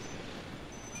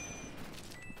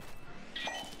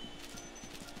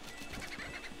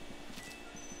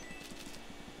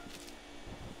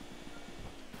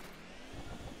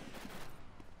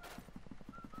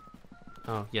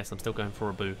 Oh, yes, I'm still going for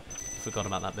a boo. Forgot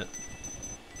about that bit.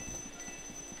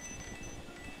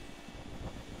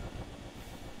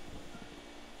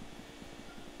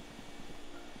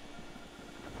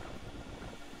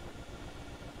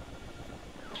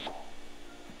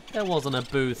 There wasn't a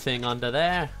boo thing under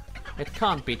there. It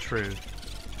can't be true.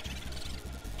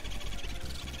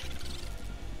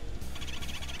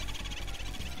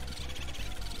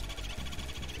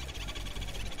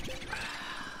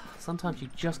 Sometimes you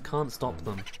just can't stop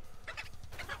them.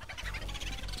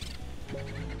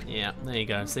 Yeah, there you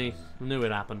go. See? Knew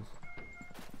it'd happen.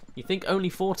 You think only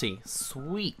 40?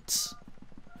 Sweet!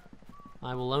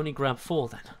 I will only grab 4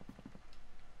 then.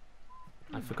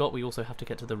 I forgot we also have to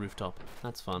get to the rooftop.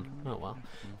 That's fun. Oh well.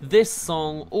 This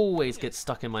song always gets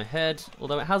stuck in my head,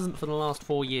 although it hasn't for the last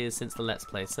 4 years since the Let's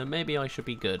Play, so maybe I should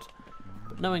be good.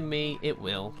 But knowing me, it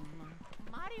will.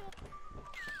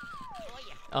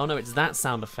 Oh no, it's that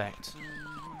sound effect.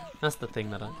 That's the thing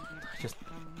that just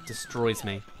destroys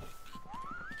me.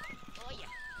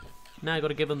 Now I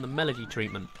gotta give them the melody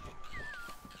treatment.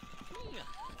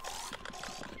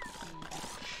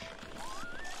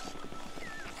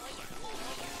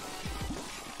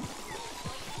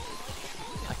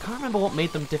 I can't remember what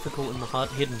made them difficult in the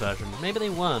hidden version. Maybe they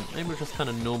weren't. Maybe it was just kind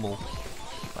of normal.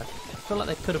 But I feel like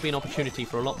there could have been opportunity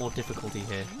for a lot more difficulty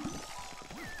here.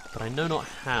 But I know not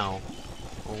how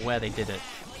or where they did it.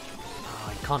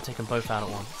 Oh, you can't take them both out at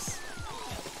once.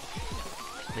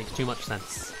 Makes too much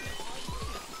sense.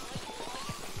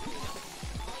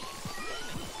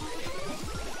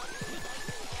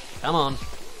 Come on.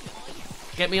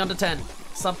 Get me under 10.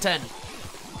 Sub 10.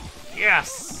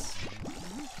 Yes!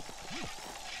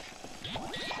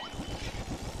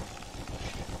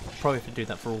 Probably have to do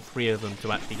that for all 3 of them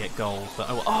to actually get gold. But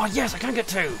oh yes, I can get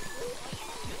 2!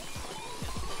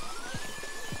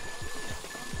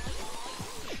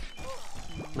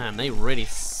 Man, they really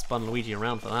spun Luigi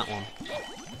around for that one.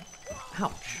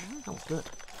 Ouch. That was good.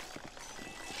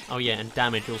 Oh yeah, and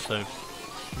damage also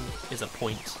is a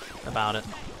point about it.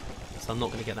 So I'm not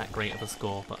going to get that great of a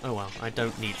score, but oh well, I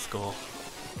don't need score.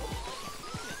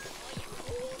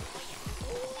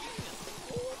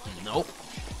 Nope.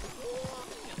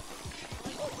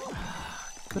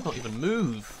 Could not even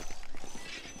move.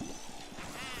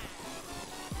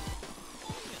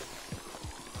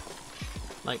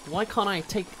 Like, why can't I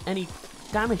take any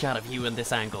damage out of you in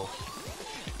this angle?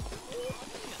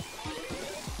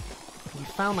 You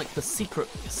found like the secret,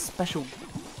 special,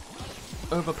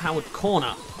 overpowered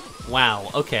corner. Wow,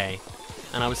 okay.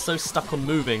 And I was so stuck on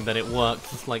moving that it worked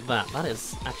just like that. That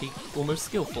is actually almost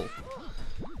skillful.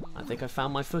 I think I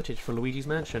found my footage for Luigi's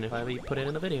Mansion if I ever put it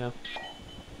in a video.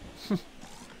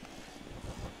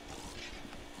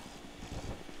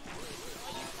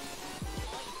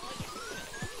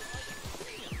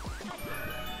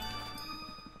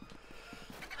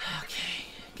 Okay,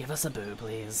 give us a boo,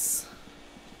 please.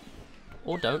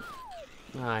 Or don't.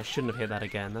 Ah, I shouldn't have hit that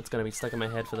again. That's going to be stuck in my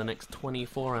head for the next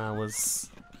 24 hours.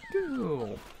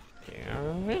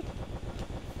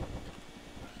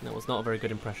 That was not a very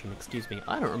good impression, excuse me.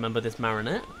 I don't remember this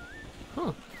marionette.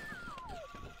 Huh.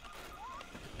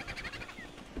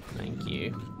 Thank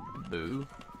you. Boo.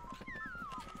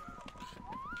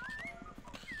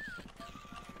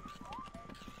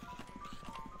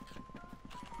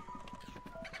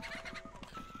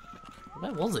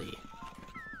 Where was he?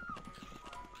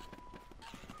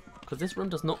 Because this room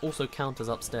does not also count as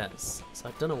upstairs, so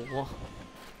I don't know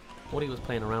what he was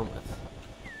playing around with.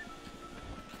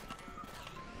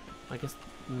 I guess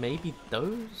maybe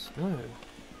those? No.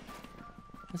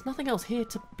 There's nothing else here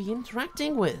to be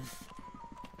interacting with.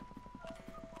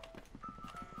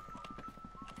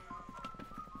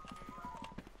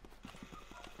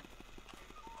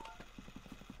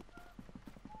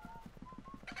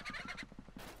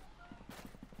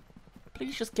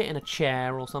 Please just get in a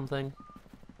chair or something.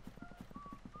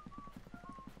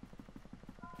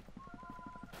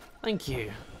 Thank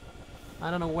you.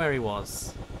 I don't know where he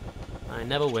was. I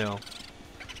never will.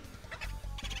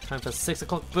 Time for 6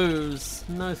 o'clock booze.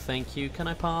 No thank you. Can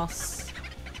I pass?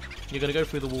 You're gonna go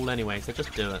through the wall anyway, so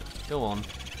just do it. Go on.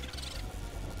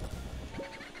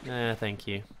 Thank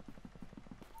you.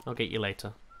 I'll get you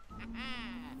later.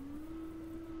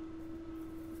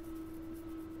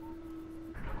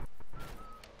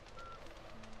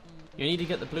 You need to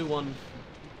get the blue one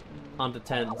under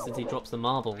 10 since he drops the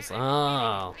marbles.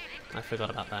 Oh, I forgot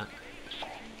about that.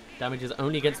 Damage is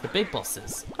only against the big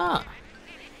bosses. Ah.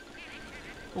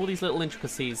 All these little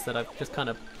intricacies that I've just kind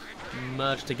of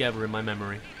merged together in my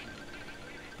memory.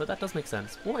 But that does make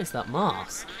sense. What is that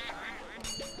mask?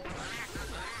 Is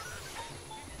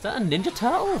that a Ninja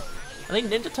Turtle? I think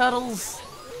Ninja Turtles...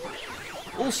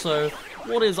 Also,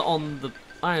 what is on the...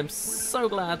 I am so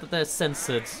glad that they're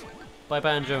censored by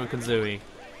Banjo and Kazooie.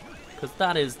 Because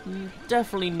that is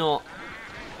definitely not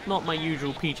my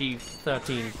usual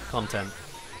PG-13 content.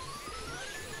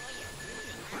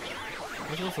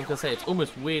 I was also going to say, it's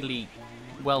almost weirdly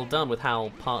well done with how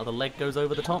part of the leg goes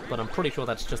over the top, but I'm pretty sure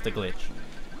that's just a glitch.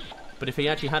 But if he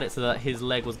actually had it so that his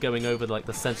leg was going over like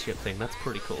the censorship thing, that's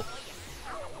pretty cool.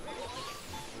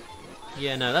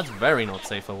 Yeah, no, that's very not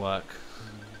safe for work.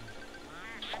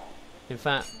 In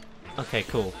fact, okay,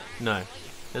 cool. No.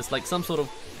 There's like some sort of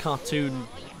cartoon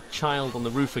child on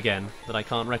the roof again that I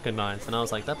can't recognize, and I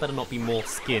was like, that better not be more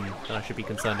skin that I should be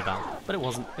concerned about. But it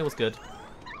wasn't. It was good.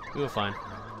 We were fine.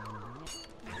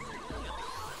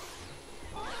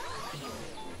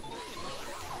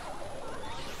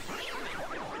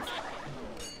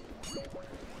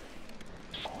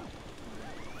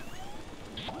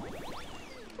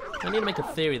 I need to make a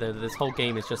theory though that this whole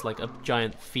game is just like a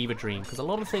giant fever dream, because a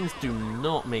lot of things do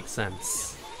not make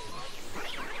sense.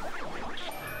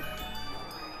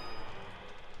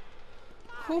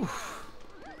 Whew.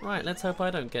 Right, let's hope I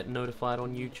don't get notified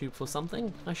on YouTube for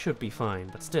something. I should be fine,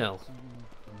 but still.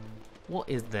 What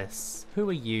is this? Who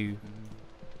are you?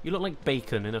 You look like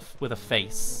bacon in with a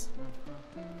face.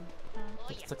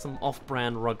 It's like some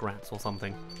off-brand Rugrats or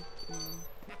something.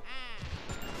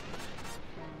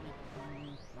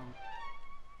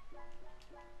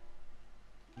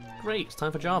 Great, it's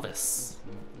time for Jarvis.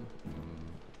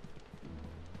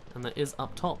 And that is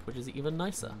up top, which is even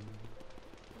nicer.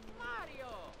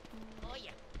 Mario! Oh yeah.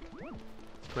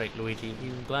 Great, Luigi.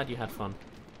 I'm glad you had fun.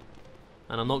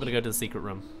 And I'm not going to go to the secret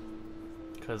room,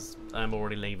 because I'm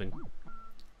already leaving.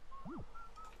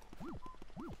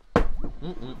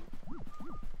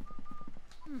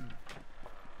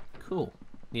 Cool.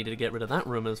 Needed to get rid of that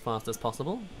room as fast as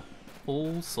possible.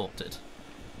 All sorted.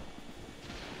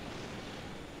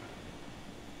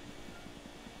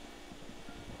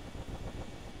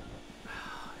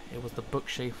 It was the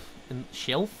bookshelf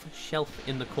shelf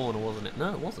in the corner, wasn't it?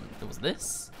 No, it wasn't. It was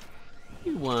this.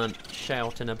 You weren't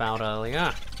shouting about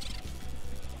earlier.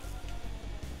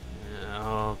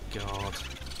 Oh god.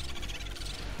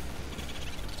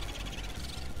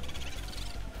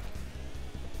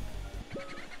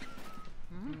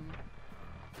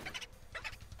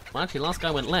 Well, actually, last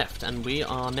guy went left, and we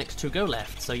are next to go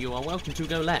left, so you are welcome to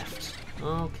go left.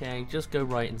 Okay, just go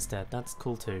right instead. That's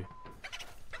cool too.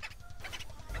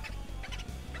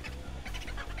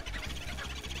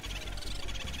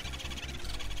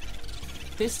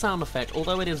 This sound effect,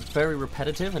 although it is very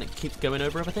repetitive and it keeps going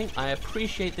over everything, I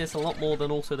appreciate this a lot more than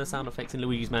also the sound effects in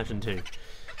Luigi's Mansion 2.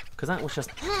 Because that was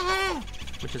just...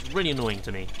 which is really annoying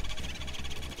to me.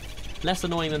 Less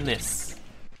annoying than this.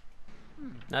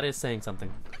 That is saying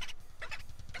something.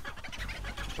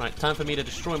 Right, time for me to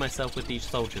destroy myself with these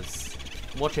soldiers.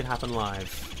 Watch it happen live.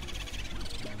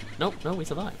 Nope, no, we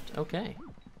survived. Okay.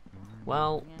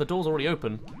 Well, the door's already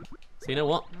open. So you know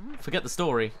what? Forget the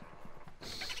story.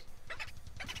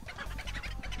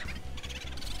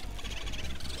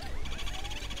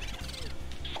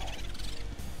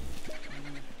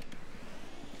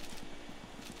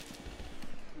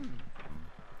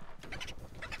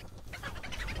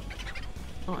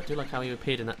 Oh, I do like how he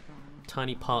appeared in that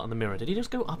tiny part in the mirror. Did he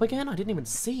just go up again? I didn't even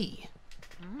see.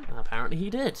 Apparently he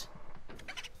did.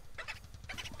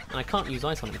 And I can't use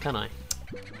ice on him, can I?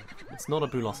 It's not a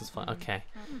Boolos's fight. Okay.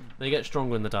 They get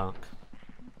stronger in the dark.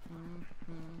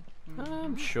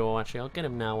 I'm sure, actually. I'll get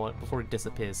him now before he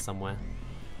disappears somewhere.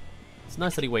 It's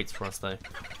nice that he waits for us, though.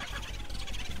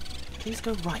 Please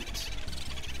go right.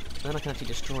 Then I can actually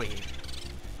destroy you.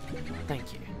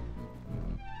 Thank you.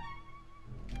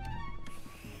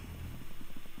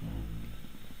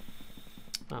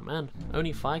 Oh man,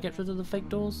 only fire gets rid of the fake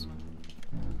doors?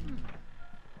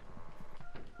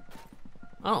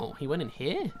 Oh, he went in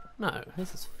here? No,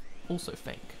 this is also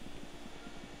fake.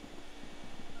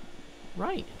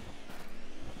 Right.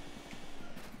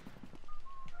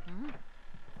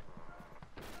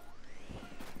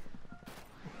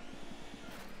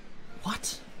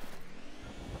 What?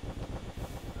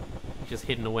 He's just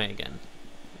hidden away again.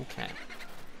 Okay.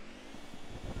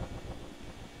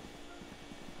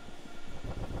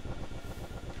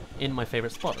 In my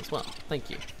favorite spot as well.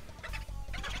 Thank you.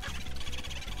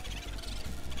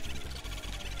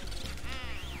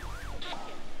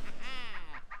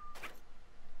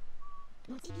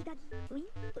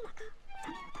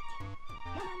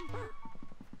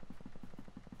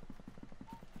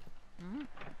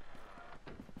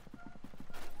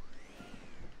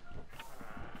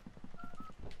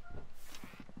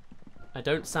 I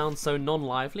don't sound so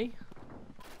non-lively?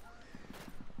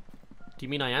 Do you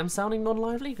mean I am sounding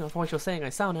non-lively? Otherwise you're saying I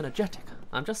sound energetic.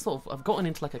 I'm just sort of, I've gotten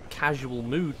into like a casual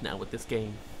mood now with this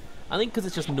game. I think because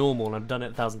it's just normal and I've done it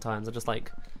 1,000 times, I'm just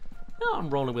like, oh, I'm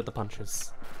rolling with the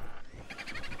punches.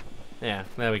 Yeah,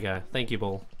 there we go. Thank you,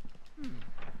 Ball.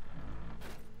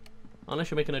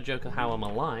 Unless you're making a joke of how I'm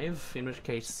alive, in which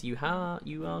case you are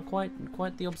quite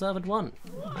the observant one.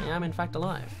 I am in fact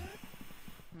alive.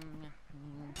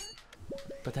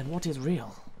 But then what is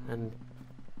real? And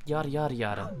Yada yada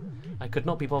yada. I could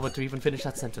not be bothered to even finish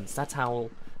that sentence. That's how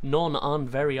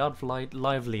very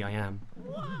lively I am.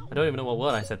 I don't even know what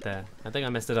word I said there. I think I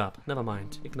messed it up. Never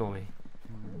mind. Ignore me.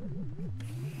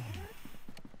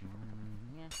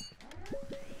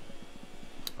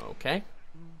 Okay.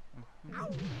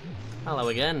 Hello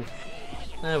again.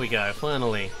 There we go,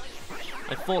 finally.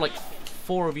 I fought like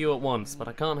 4 of you at once, but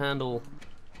I can't handle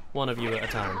 1 of you at a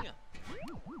time.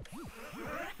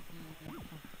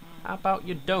 How about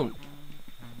you don't?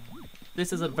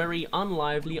 This is a very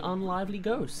unlively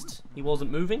ghost. He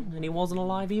wasn't moving, and he wasn't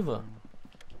alive either.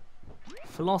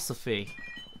 Philosophy.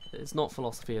 It's not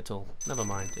philosophy at all. Never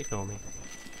mind, ignore me.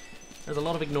 There's a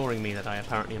lot of ignoring me that I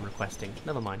apparently am requesting.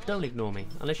 Never mind, don't ignore me.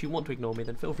 Unless you want to ignore me,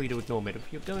 then feel free to ignore me.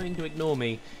 If you're going to ignore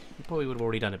me, you probably would have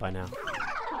already done it by now.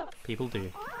 People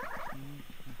do.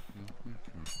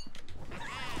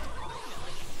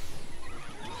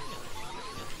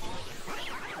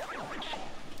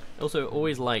 Also,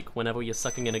 always like, whenever you're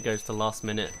sucking in a ghost to last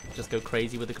minute, just go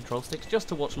crazy with the control sticks, just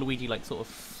to watch Luigi like sort of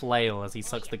flail as he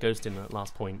sucks the ghost in at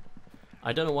last point.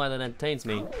 I don't know why that entertains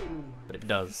me, but it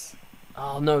does.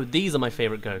 Oh no, these are my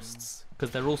favourite ghosts,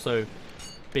 because they're also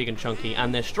big and chunky,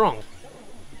 and they're strong,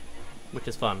 which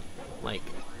is fun. Like,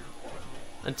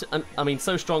 and I mean,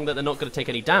 so strong that they're not going to take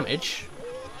any damage.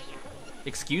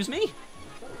 Excuse me?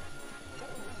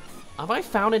 Have I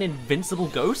found an invincible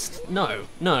ghost? No,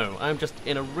 no, I'm just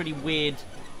in a really weird...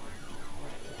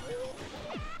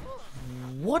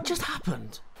 What just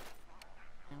happened?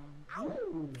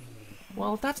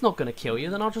 Well, if that's not going to kill you,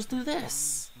 then I'll just do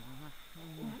this.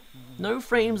 No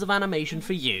frames of animation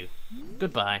for you.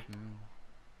 Goodbye.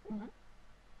 Oh,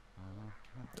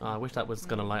 I wish that was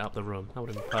going to light up the room. That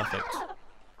would have been perfect.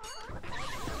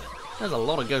 There's a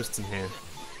lot of ghosts in here.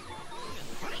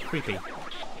 Creepy.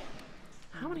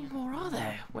 How many more are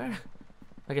there? Where?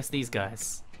 I guess these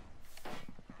guys.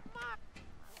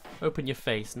 Open your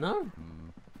face. No?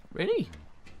 Really?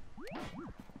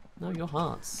 No, your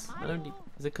hearts. I don't.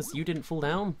 Is it because you didn't fall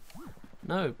down?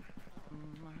 No.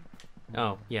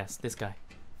 Oh, yes, this guy.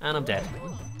 And I'm dead.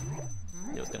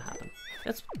 Knew it was gonna happen.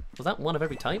 Was that one of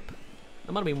every type?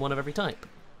 That might have been one of every type.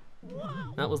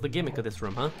 That was the gimmick of this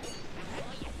room, huh?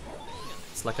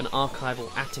 It's like an archival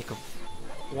attic of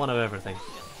one of everything.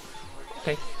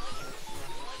 Okay.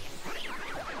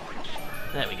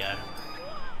 There we go.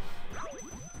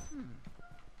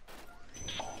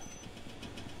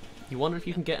 You wonder if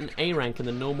you can get an A rank in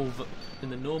the normal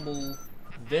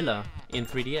villa in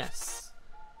 3DS.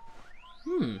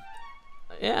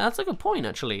 Yeah, that's a good point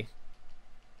actually.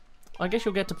 I guess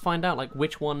you'll get to find out like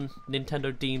which one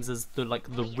Nintendo deems as the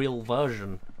real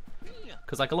version.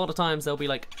 Because like a lot of times there'll be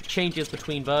like changes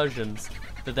between versions,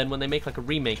 but then when they make like a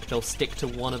remake, they'll stick to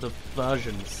one of the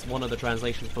versions, one of the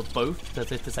translations for both,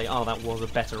 as if to say, oh, that was a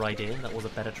better idea, that was a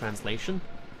better translation.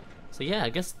 So yeah, I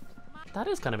guess that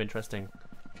is kind of interesting.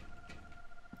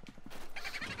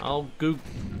 I'll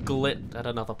Google it at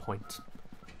another point.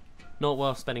 Not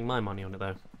worth spending my money on it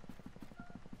though.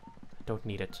 I don't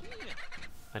need it.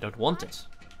 I don't want it.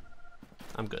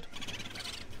 I'm good.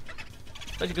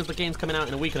 Especially because the game's coming out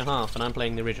in a week and a half and I'm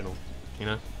playing the original, you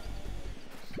know?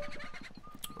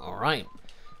 Alright.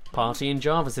 Party in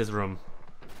Jarvis's room.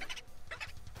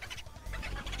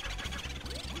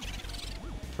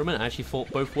 For a minute I actually thought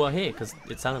both were here because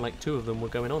it sounded like 2 of them were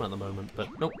going on at the moment, but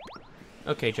nope.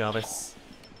 Okay, Jarvis.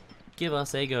 Give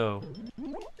us a go.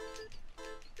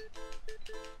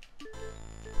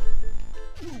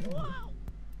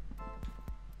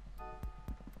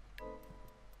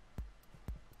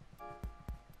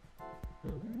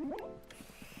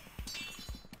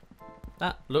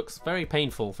 That looks very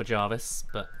painful for Jarvis,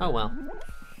 but oh well.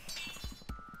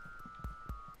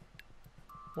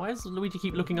 Why does Luigi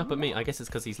keep looking up at me? I guess it's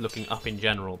because he's looking up in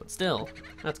general, but still,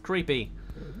 that's creepy.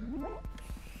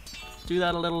 Do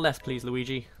that a little left, please,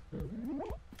 Luigi.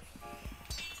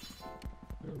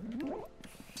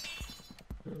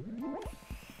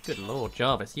 Good lord,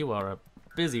 Jarvis, you are a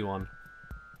busy one.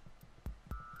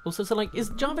 Also, so like, is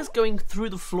Jarvis going through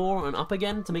the floor and up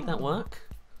again to make that work?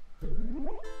 And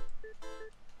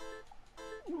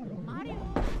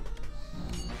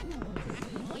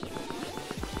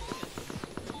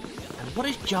what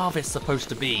is Jarvis supposed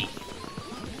to be?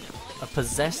 A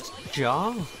possessed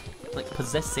jar? Like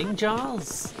possessing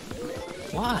jars?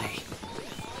 Why?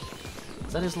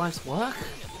 Is that his life's work?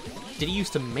 Did he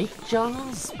used to make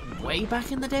jars way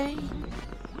back in the day?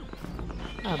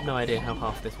 I have no idea how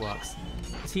half this works.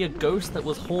 Is he a ghost that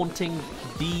was haunting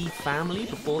the family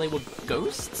before they were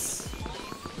ghosts?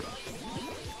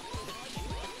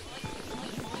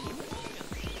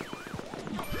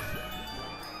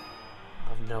 I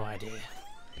have no idea.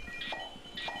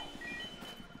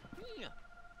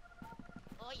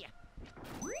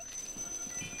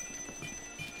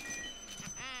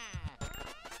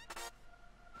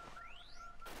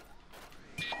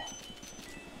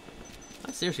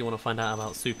 seriously want to find out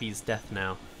about Soupy's death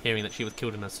now, hearing that she was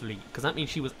killed in her sleep, because that means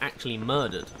she was actually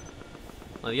murdered.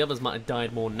 Like, the others might have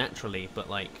died more naturally, but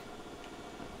like,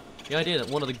 the idea that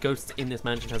one of the ghosts in this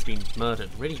mansion has been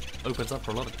murdered really opens up for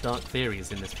a lot of dark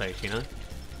theories in this place, you know?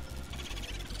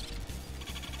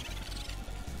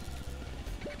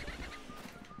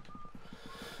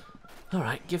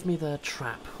 Alright, give me the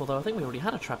trap. Although I think we already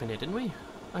had a trap in here, didn't we?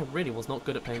 I really was not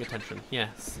good at paying attention.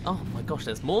 Yes. Oh my gosh,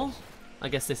 there's more? I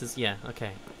guess this is... yeah,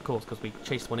 okay. Of course, because we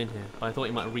chased one in here. But I thought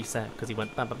he might reset, because he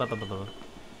went... ba ba ba ba ba ba.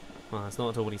 Well, that's not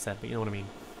at all what he said, but you know what I mean.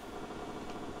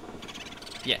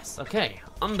 Yes, okay.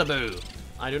 Underboo.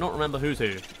 I do not remember who's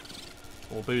who.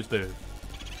 Or boo's boo.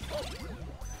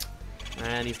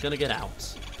 And he's going to get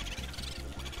out.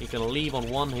 He's going to leave on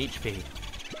 1 HP.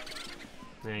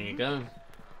 There you go.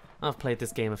 I've played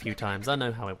this game a few times. I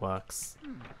know how it works.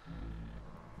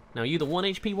 Now, are you the 1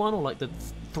 HP one or like the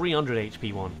 300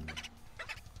 HP one?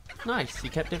 Nice. You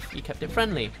kept it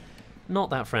friendly. Not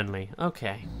that friendly.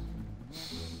 Okay.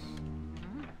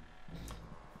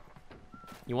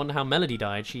 You wonder how Melody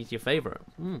died? She's your favorite.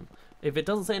 If it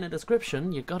doesn't say in a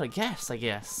description, you gotta guess, I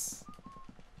guess.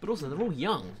 But also, they're all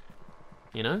young.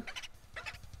 You know?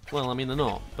 Well, I mean, they're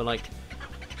not, but like,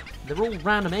 they're all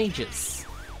random ages.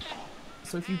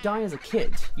 So if you die as a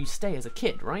kid, you stay as a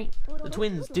kid, right? The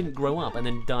twins didn't grow up and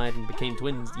then died and became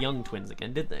twins, young twins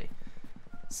again, did they?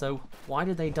 So why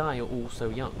did they die all so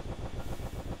young?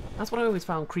 That's what I always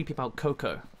found creepy about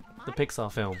Coco, the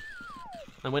Pixar film.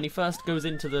 And when he first goes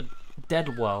into the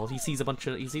dead world, he sees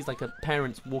like a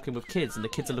parents walking with kids, and the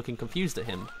kids are looking confused at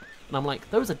him. And I'm like,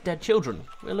 those are dead children.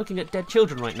 We're looking at dead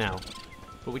children right now.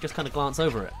 But we just kind of glance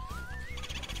over it.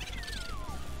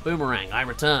 Boomerang, I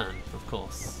return, of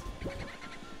course.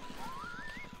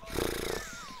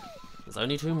 There's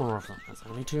only 2 more of them. There's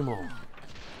only 2 more.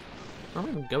 Where am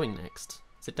I even going next?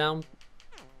 Is it down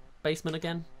basement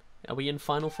again? Are we in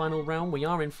final realm? We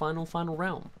are in final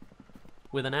realm.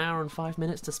 With an hour and 5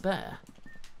 minutes to spare.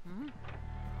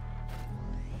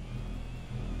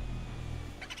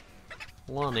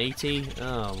 180?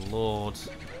 Oh lord.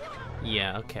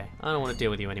 Yeah, okay. I don't want to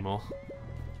deal with you anymore.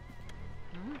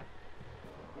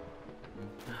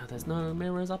 There's no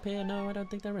mirrors up here? No, I don't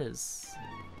think there is.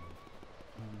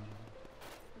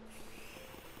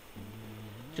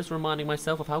 Just reminding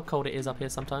myself of how cold it is up here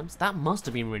sometimes. That must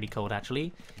have been really cold,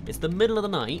 actually. It's the middle of the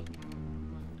night,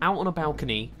 out on a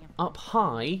balcony, up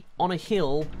high, on a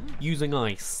hill, using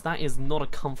ice. That is not a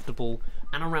comfortable...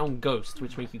 and around ghosts,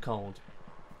 which make you cold.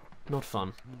 Not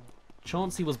fun.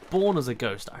 Chauncey was born as a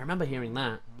ghost. I remember hearing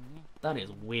that. That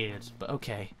is weird, but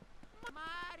okay.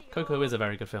 Coco is a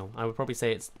very good film. I would probably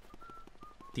say it's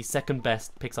the 2nd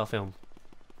best Pixar film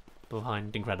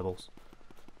behind Incredibles.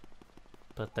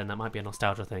 But then that might be a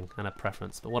nostalgia thing and a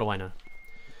preference, but what do I know?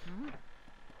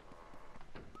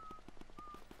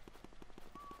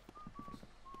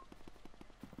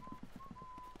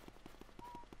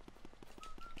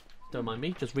 Don't mind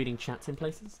me, just reading chats in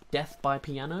places. Death by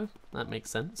piano? That makes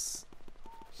sense.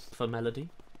 For Melody.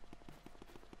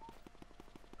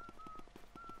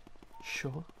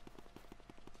 Sure.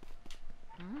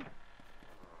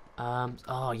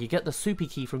 Oh, you get the Soupy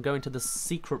key from going to the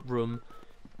secret room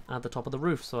at the top of the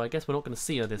roof, so I guess we're not going to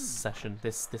see her this session,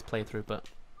 this playthrough, but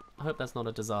I hope that's not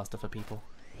a disaster for people.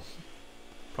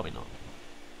 Probably not.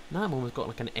 Now I'm almost got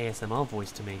like an ASMR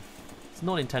voice to me. It's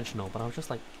not intentional, but I was just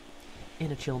like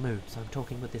in a chill mood, so I'm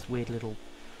talking with this weird little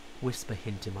whisper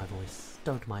hint in my voice.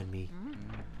 Don't mind me.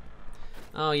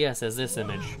 Oh yes, there's this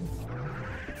image.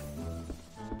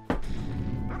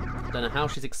 Don't know how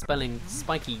she's expelling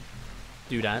spiky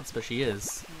doodads, but she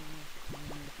is.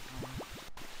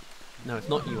 No, it's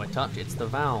not you I touch, it's the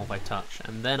valve I touch,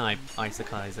 and then I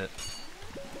icikize it.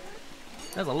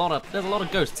 There's a lot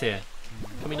of ghosts here.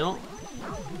 Can we not?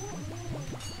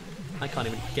 I can't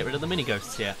even get rid of the mini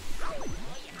ghosts yet.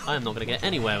 I am not going to get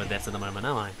anywhere with this at the moment,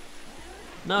 am I?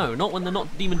 No, not when they're not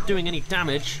even doing any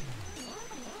damage.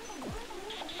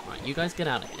 Right, you guys get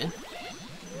out of here.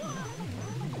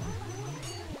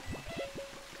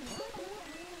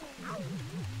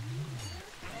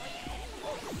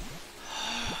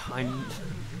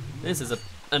 This is a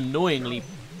annoyingly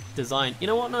designed... You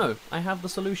know what? No, I have the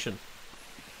solution.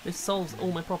 This solves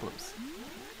all my problems.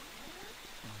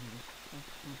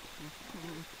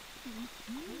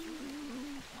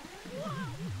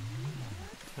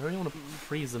 I really want to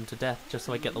freeze them to death just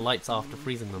so I get the lights after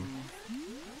freezing them.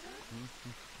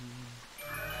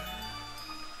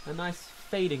 A nice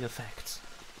fading effect.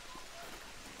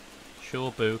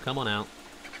 Sure, Boo, come on out.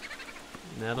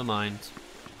 Never mind.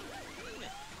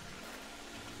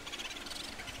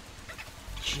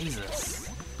 Jesus.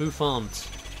 Bouffant.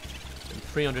 And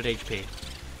 300 HP.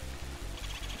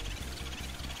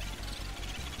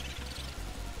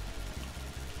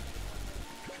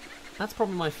 That's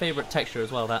probably my favourite texture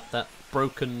as well, that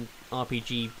broken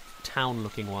RPG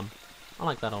town-looking one. I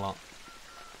like that a lot.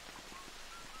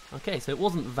 Okay, so it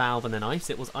wasn't Valve and then Ice,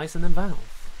 it was Ice and then Valve.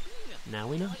 Now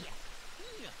we know.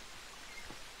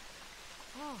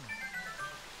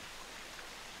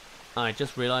 I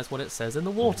just realised what it says in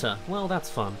the water. Well, that's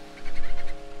fun.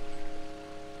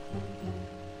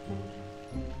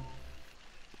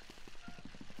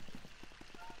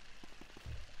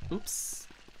 Oops.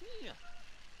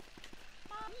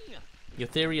 Your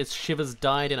theory is Shivers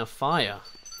died in a fire.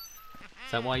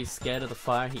 Is that why he's scared of the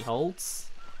fire he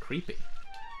holds? Creepy.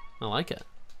 I like it.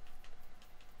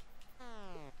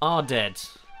 Are dead.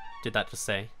 Did that just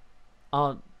say?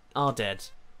 Are dead.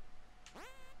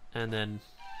 And then,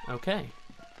 okay.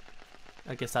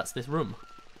 I guess that's this room.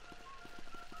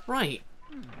 Right.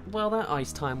 Well, that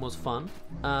ice time was fun.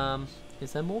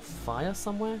 Is there more fire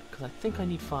somewhere? Because I think I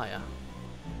need fire.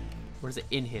 Or is it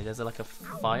in here? There's like a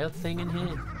fire thing in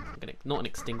here? Not an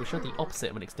extinguisher, the opposite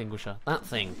of an extinguisher. That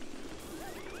thing.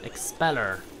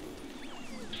 Expeller.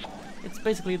 It's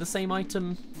basically the same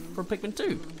item from Pikmin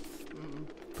 2.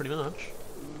 Pretty much.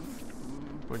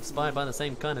 We're inspired by the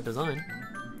same kind of design.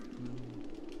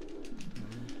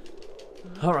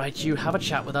 Alright, you have a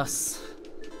chat with us.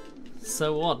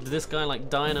 So what? Did this guy like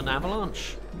die in an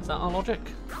avalanche? Is that our logic?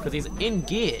 Because he's in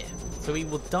gear, so he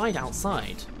will died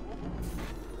outside.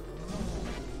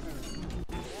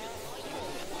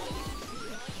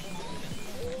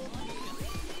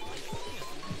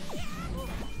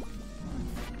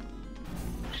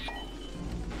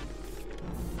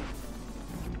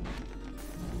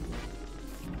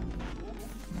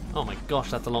 Oh my gosh,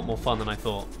 that's a lot more fun than I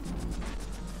thought.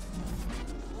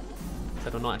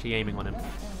 Except I'm not actually aiming on him.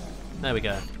 There we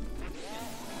go.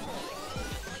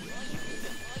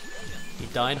 He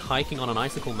died hiking on an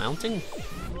icicle mountain?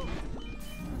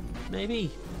 Maybe.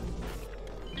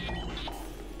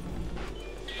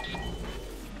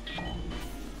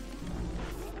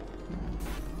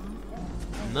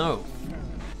 No.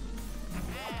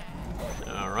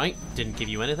 Alright, didn't give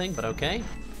you anything, but okay.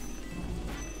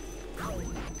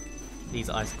 These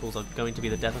icicles are going to be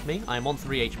the death of me. I am on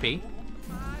 3 HP.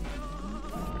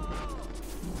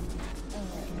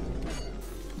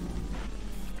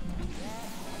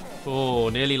 Oh,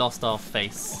 nearly lost our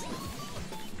face.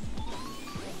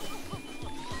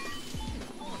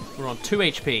 We're on 2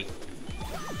 HP.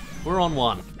 We're on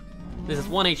 1. This is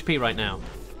 1 HP right now.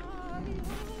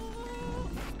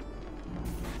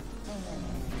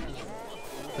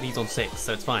 But he's on 6,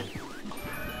 so it's fine.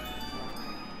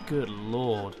 Good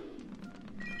lord.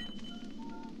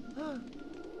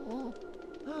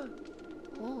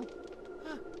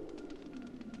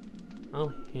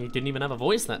 Oh, he didn't even have a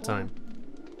voice that time.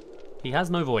 He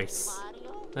has no voice.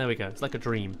 There we go, it's like a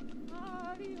dream.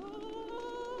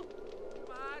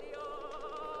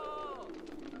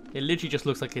 It literally just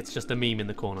looks like it's just a meme in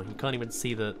the corner. You can't even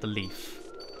see the leaf.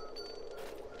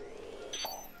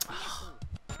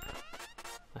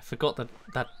 I forgot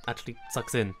that actually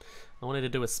sucks in. I wanted to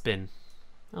do a spin.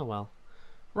 Oh well.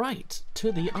 Right,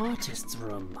 to the artist's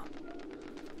room.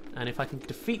 And if I can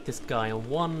defeat this guy on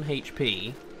 1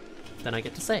 HP, then I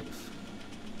get to save.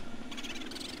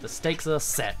 The stakes are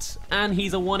set, and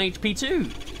he's a 1 HP too!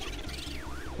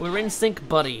 We're in sync,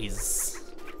 buddies!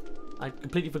 I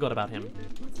completely forgot about him.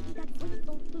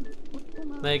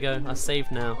 There you go, I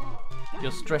saved now.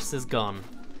 Your stress is gone.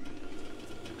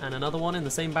 And another one in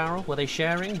the same barrel? Were they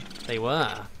sharing? They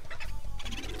were.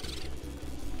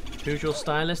 Who's your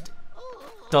stylist?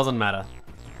 Doesn't matter.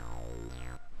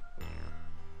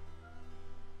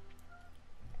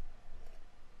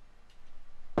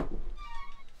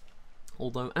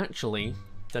 Although actually,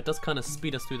 that does kind of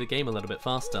speed us through the game a little bit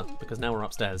faster, because now we're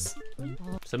upstairs.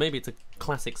 So maybe it's a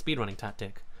classic speedrunning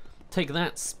tactic. Take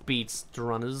that,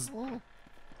 speedrunners.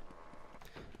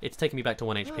 It's taking me back to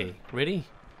 1 HP. Really?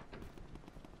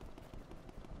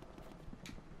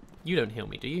 You don't heal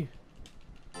me, do you?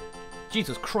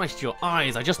 Jesus Christ, your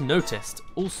eyes! I just noticed.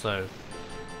 Also,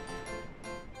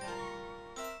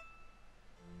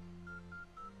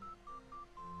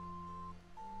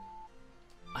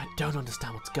 I don't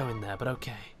understand what's going there, but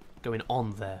okay. Going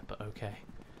on there, but okay.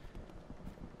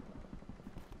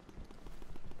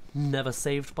 Never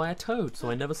saved by a toad, so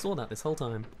I never saw that this whole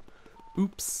time.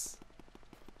 Oops.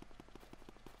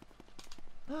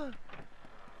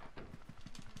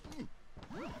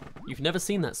 You've never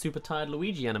seen that super tired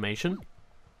Luigi animation?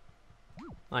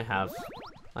 I have.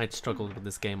 I'd struggled with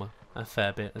this game a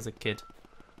fair bit as a kid.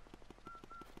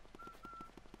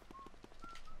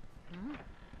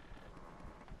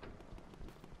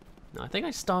 I think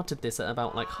I started this at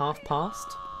about like half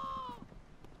past.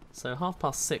 So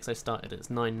 6:30 I started, it's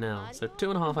 9 now. So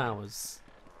 2.5 hours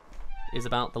is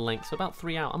about the length, so about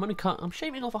 3 hours. I'm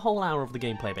shaving off a whole hour of the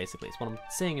gameplay basically. It's what I'm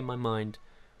seeing in my mind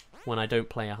when I don't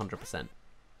play 100%.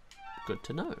 Good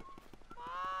to know.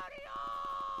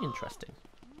 Interesting.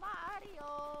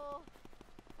 Mario.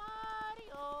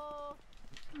 Mario.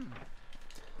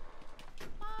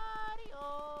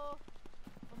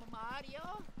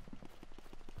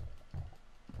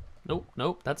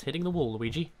 Nope, that's hitting the wall,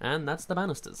 Luigi, and that's the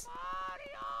banisters.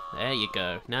 There you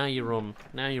go. Now you're on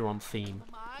theme.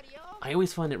 I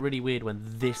always find it really weird when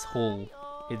this hall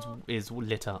is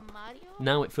lit up.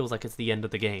 Now it feels like it's the end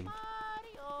of the game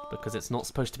because it's not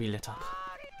supposed to be lit up.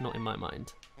 Not in my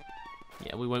mind.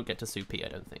 Yeah, we won't get to Soupy, I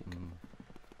don't think.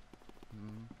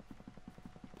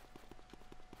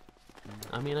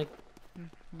 I mean, I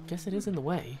guess it is in the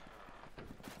way.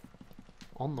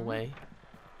 On the way.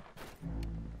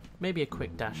 Maybe a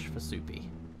quick dash for Soupy,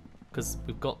 because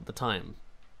we've got the time.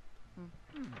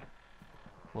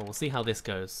 Well, we'll see how this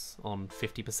goes on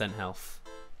 50% health.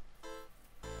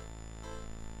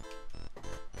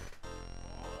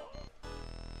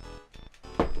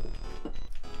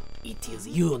 It is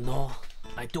you, no?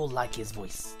 I don't like his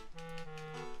voice.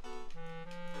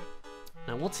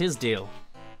 Now, what's his deal?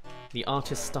 The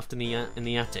artist stuffed in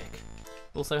the attic.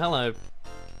 Also, hello,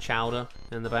 Chowder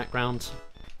in the background.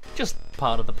 Just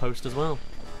part of the post as well.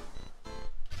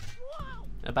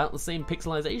 About the same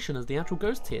pixelization as the actual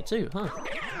ghost here too, huh?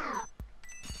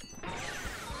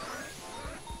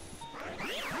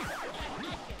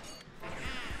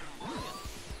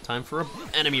 Time for an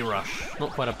enemy rush.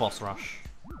 Not quite a boss rush.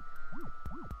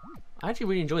 I actually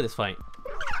really enjoy this fight.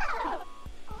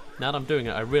 Now that I'm doing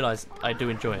it, I realise I do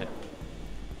enjoy it.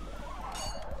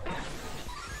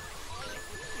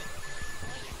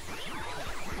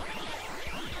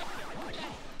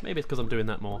 Maybe it's because I'm doing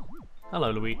that more. Hello,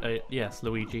 Luigi. Yes,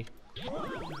 Luigi.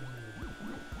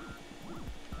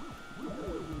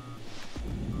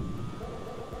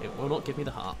 It will not give me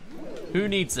the heart. Who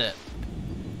needs it?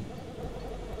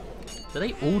 Do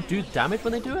they all do damage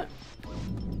when they do it?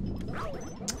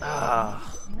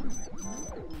 Ah.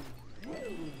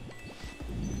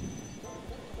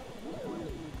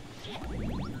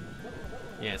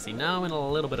 Yeah, see, now I'm in a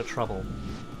little bit of trouble.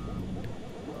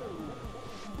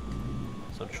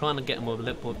 So I'm trying to get them a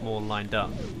little bit more lined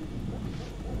up.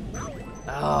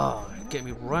 Ah, get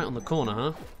me right on the corner,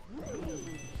 huh?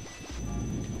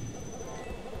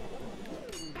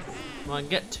 Well, I can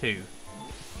get 2.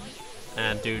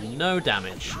 And do no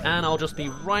damage. And I'll just be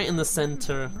right in the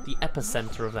center, the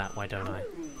epicenter of that, why don't I?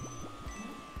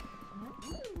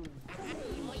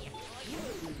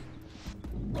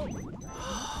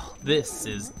 This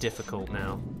is difficult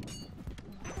now.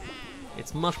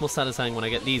 It's much more satisfying when I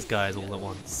get these guys all at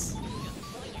once.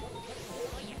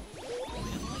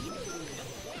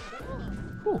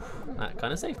 Whew, that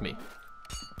kind of saved me.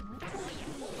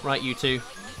 Right, you two.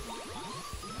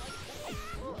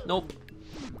 Nope.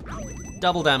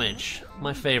 Double damage.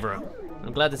 My favourite.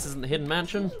 I'm glad this isn't the Hidden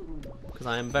Mansion, because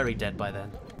I am very dead by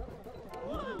then.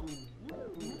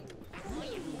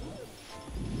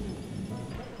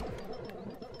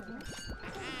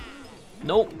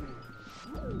 Nope.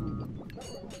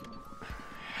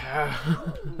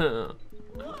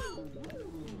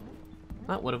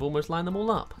 That would have almost lined them all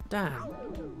up. Damn.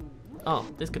 Oh,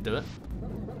 this could do it.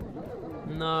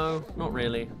 No, not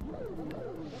really.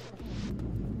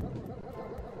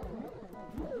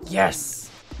 Yes!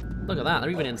 Look at that, they're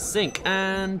even in sync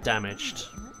and damaged.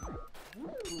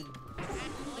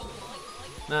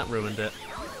 That ruined it.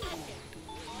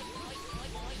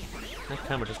 That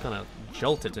camera just kind of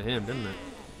jolted to him, didn't it?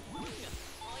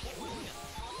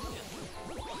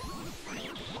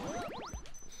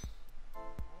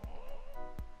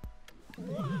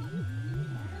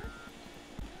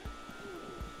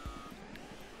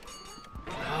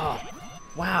 Oh,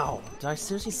 wow, did I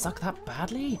seriously suck that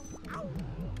badly?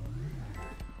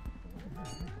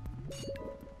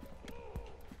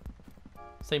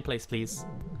 Same place, please.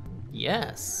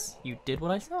 Yes, you did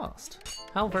what I asked.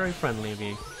 How very friendly of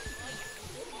you.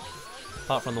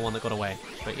 Apart from the one that got away,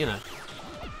 but you know.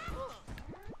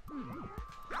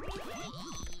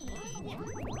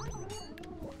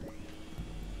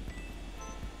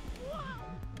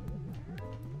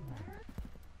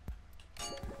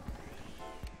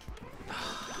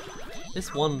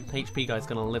 This 1 HP guy's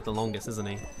gonna live the longest, isn't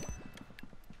he?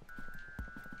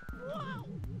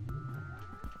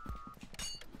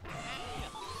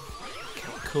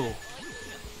 Cool.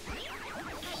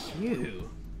 Phew.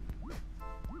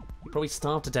 He probably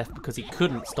starved to death because he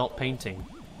couldn't stop painting.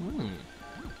 Hmm.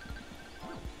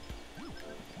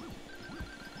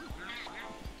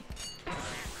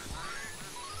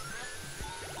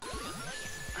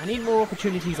 I need more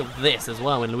opportunities of this as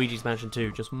well in Luigi's Mansion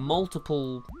 2. Just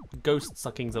multiple ghost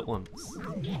suckings at once.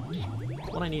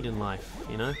 What I need in life,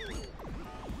 you know?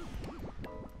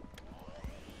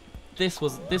 This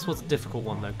was a difficult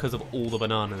one though, because of all the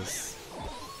bananas.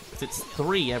 Because it's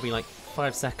 3 every like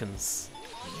 5 seconds.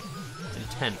 It's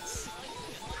intense.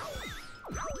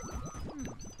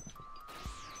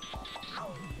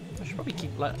 I should probably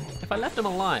keep, like, if I left them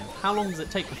alive, how long does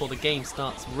it take before the game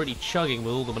starts really chugging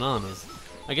with all the bananas?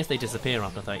 I guess they disappear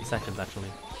after 30 seconds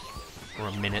actually. Or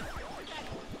a minute.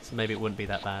 So maybe it wouldn't be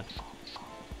that bad.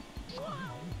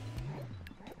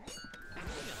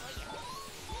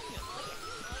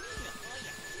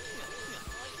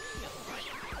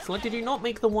 So like, did you not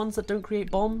make the ones that don't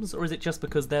create bombs? Or is it just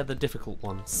because they're the difficult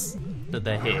ones that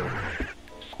they're here?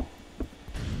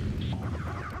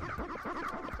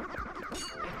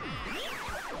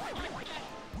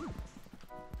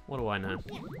 What do I know?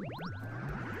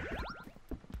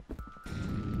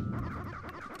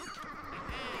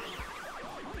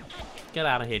 Get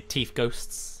out of here, teeth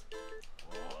ghosts.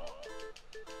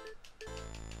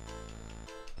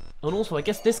 And also, I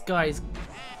guess this guy's...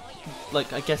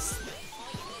 like, I guess...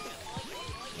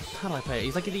 how do I play it?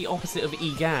 He's like the opposite of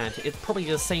EGAD. It's probably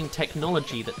the same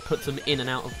technology that puts him in and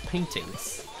out of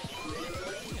paintings.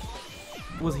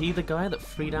 Was he the guy that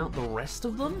freed out the rest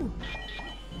of them?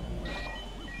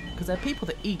 Because they're people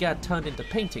that EGAD turned into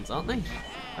paintings, aren't they?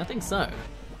 I think so.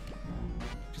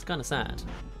 Which is kind of sad.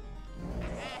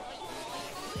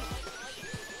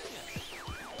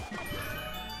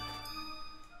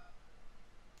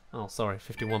 Oh, sorry,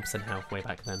 51% health way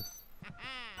back then.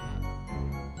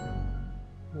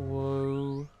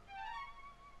 Whoa.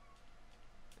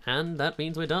 And that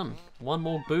means we're done. One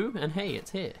more boo, and hey,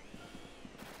 it's here.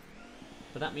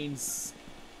 But that means...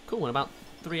 cool, in about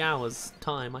 3 hours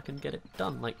time I can get it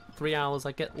done. Like, 3 hours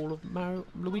I get all of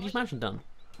Luigi's Mansion done.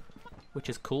 Which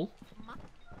is cool.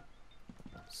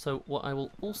 So what I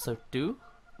will also do,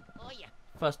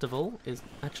 first of all, is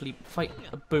actually fight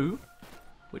a boo.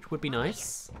 Which would be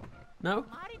nice. No?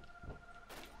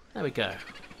 There we go.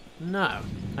 No.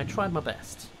 I tried my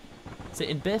best. Is it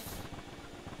in Biff?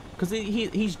 Because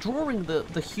he's drawing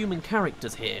the human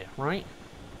characters here, right?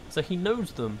 So he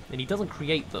knows them, and he doesn't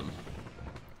create them.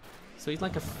 So he's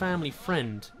like a family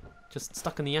friend, just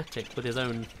stuck in the attic with his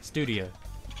own studio.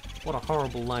 What a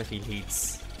horrible life he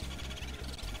leads.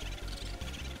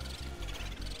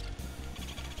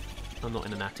 I'm not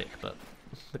in an attic, but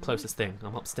the closest thing.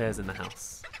 I'm upstairs in the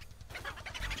house.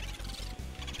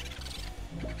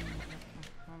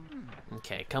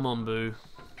 Okay, come on, Boo.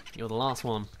 You're the last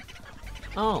one.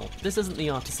 Oh, this isn't the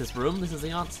artist's room. This is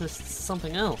the artist's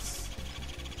something else.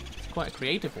 It's quite a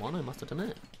creative one, I must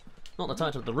admit. Not the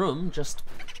title of the room, just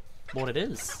what it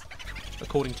is,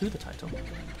 according to the title.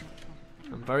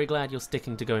 I'm very glad you're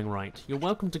sticking to going right. You're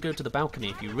welcome to go to the balcony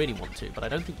if you really want to, but I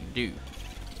don't think you do.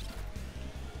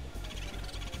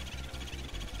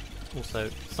 Also,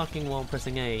 sucking while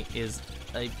pressing A is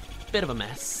a bit of a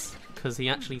mess, because he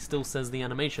actually still says the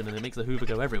animation and it makes the Hoover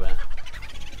go everywhere.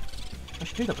 I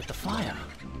should do that with the fire.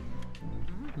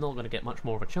 I'm not going to get much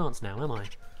more of a chance now, am I?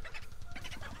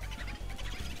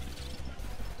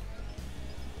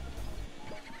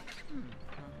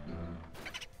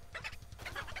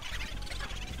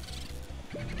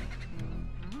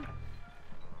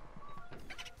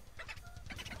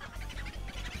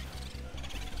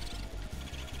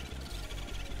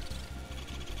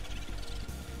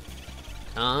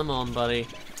 Come on, buddy.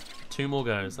 2 more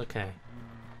goes. Okay.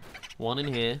 1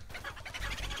 in here.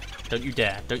 Don't you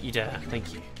dare. Don't you dare.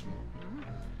 Thank you.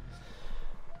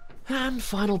 And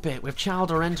final bit with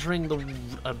Chowder entering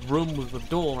a room with a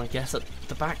door, I guess, at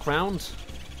the background.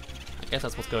 I guess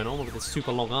that's what's going on with this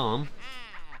super long arm.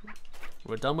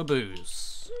 We're done with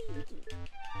booze.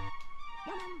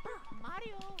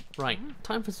 Right.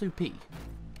 Time for soupy.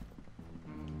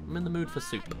 I'm in the mood for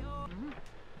soup.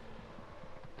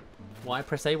 Why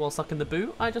press A while sucking the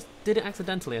boo? I just did it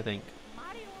accidentally, I think.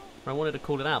 I wanted to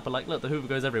call it out, but like, look, the Hoover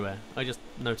goes everywhere. I just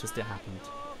noticed it happened.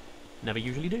 Never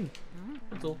usually do.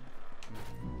 That's all.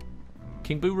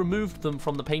 King Boo removed them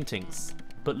from the paintings,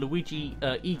 but Luigi,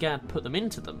 EGAD put them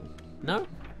into them. No?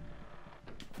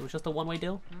 It was just a one-way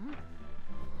deal?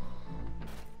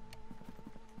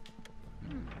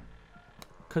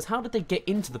 Because how did they get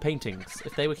into the paintings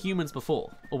if they were humans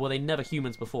before? Or were they never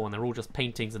humans before and they're all just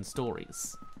paintings and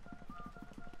stories?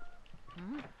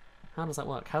 How does that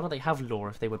work? How do they have lore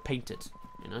if they were painted,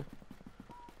 you know?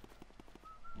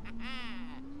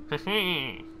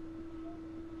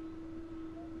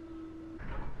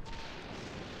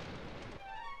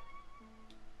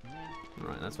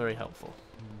 Right, that's very helpful.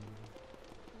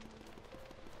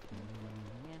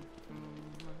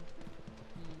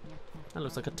 That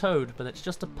looks like a toad, but it's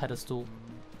just a pedestal.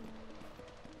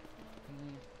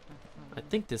 I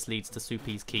think this leads to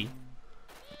Soupy's key.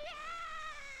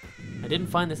 I didn't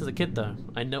find this as a kid though.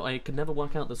 I know I could never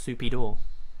work out the Soupy door.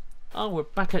 Oh,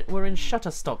 we're in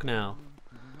Shutterstock now.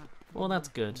 Well, that's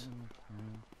good.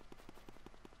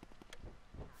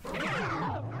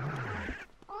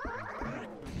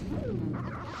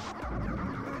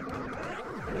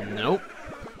 Nope.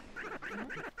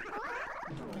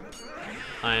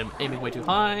 I am aiming way too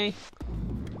high.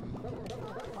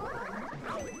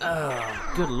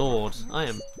 Oh, good lord. I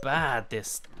am bad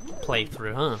this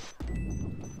playthrough, huh?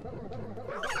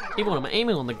 Even when I'm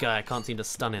aiming on the guy, I can't seem to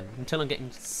stun him until I'm getting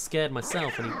scared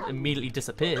myself and he immediately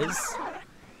disappears.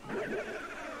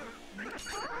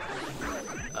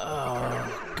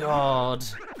 Oh, God.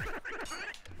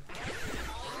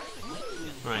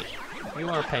 Right. You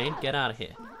are a pain. Get out of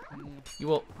here.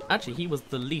 You are... Actually, he was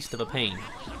the least of a pain.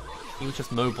 He was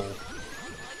just mobile.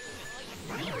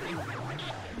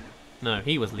 No,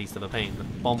 he was least of a pain. The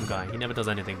bomb guy. He never does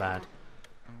anything bad.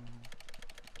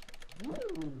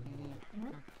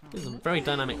 This is a very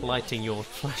dynamic lighting your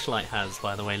flashlight has,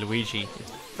 by the way, Luigi.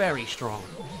 It's very strong.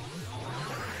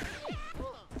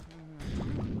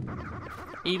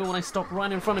 Even when I stop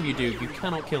right in front of you, dude, you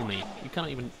cannot kill me. You cannot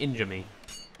even injure me.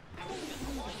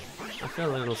 I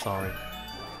feel a little sorry.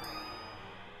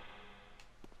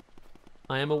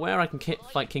 I am aware I can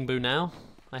fight King Boo now.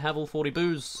 I have all 40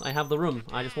 boos. I have the room.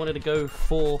 I just wanted to go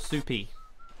for Soupy.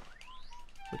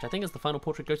 Which I think is the final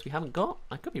portrait ghost we haven't got.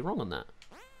 I could be wrong on that.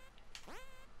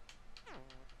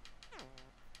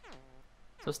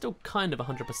 So still kind of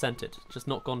 100%ed. Just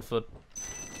not gone for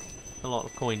a lot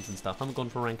of coins and stuff. I haven't gone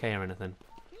for rank A or anything.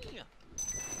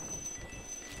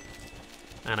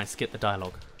 And I skipped the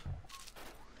dialogue.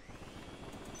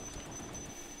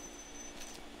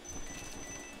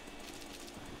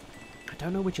 I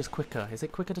don't know which is quicker. Is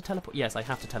it quicker to teleport? Yes, I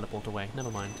have to teleport away.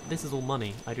 Never mind. This is all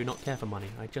money. I do not care for money.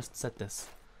 I just said this.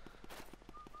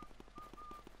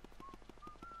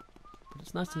 But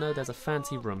it's nice to know there's a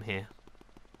fancy room here.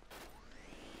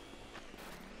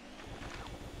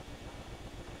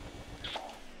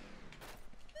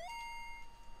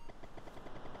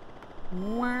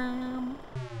 Wham!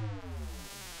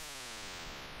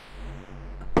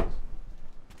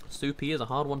 Soupy is a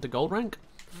hard one to gold rank?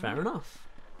 Fair enough.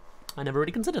 I never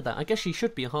really considered that. I guess she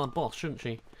should be a hard boss, shouldn't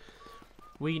she?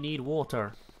 We need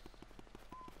water.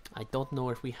 I don't know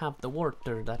if we have the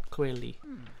water that clearly.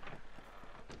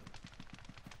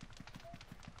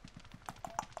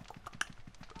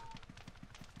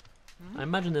 I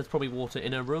imagine there's probably water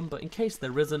in her room, but in case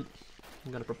there isn't,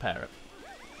 I'm going to prepare it.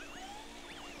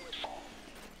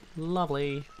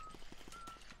 Lovely.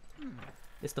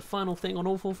 It's the final thing on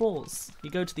all 4 floors. You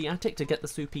go to the attic to get the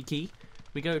Soupy key.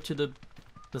 We go to the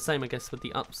same, I guess, with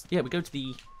the ups. Yeah, we go to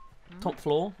the top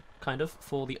floor, kind of,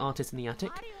 for the artist in the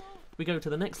attic. We go to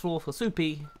the next floor for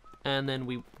Soupy, and then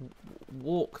we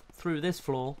walk through this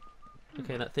floor.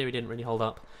 Okay, that theory didn't really hold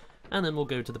up. And then we'll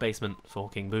go to the basement for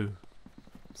King Boo.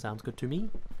 Sounds good to me.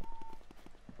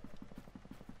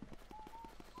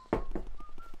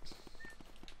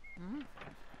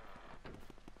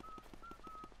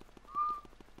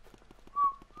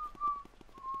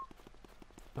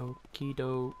 Okie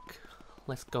doke.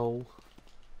 Let's go.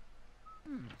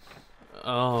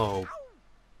 Oh.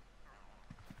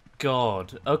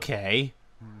 God. Okay.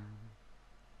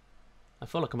 I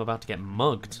feel like I'm about to get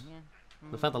mugged.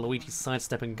 The fact that Luigi's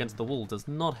sidestepping against the wall does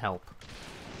not help.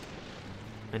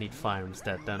 I need fire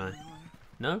instead, don't I?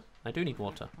 No? I do need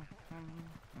water.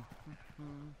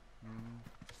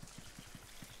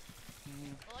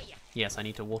 Yes, I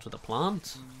need to water the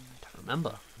plant. I don't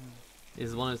remember. This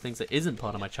is one of those things that isn't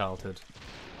part of my childhood.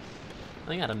 I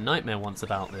think I had a nightmare once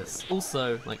about this.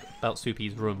 Also, like, about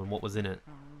Soupy's room and what was in it.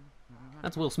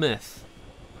 That's Will Smith.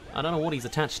 I don't know what he's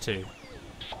attached to,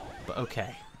 but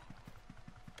okay.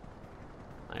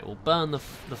 I will burn the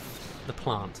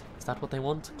plant. Is that what they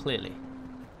want? Clearly.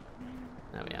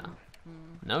 There we are.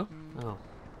 No? Oh,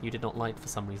 you did not light for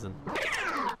some reason.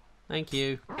 Thank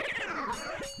you.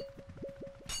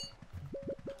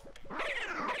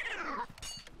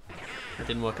 It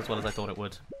didn't work as well as I thought it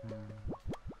would.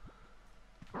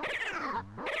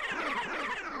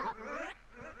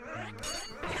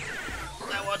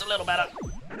 That worked a little better.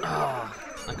 Oh,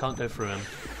 I can't go through him,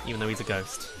 even though he's a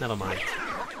ghost. Never mind.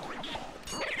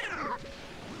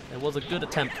 There was a good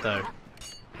attempt, though.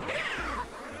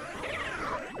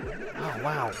 Oh,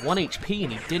 wow. 1 HP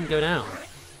and he didn't go down.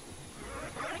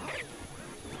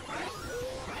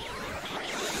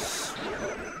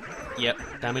 Yep,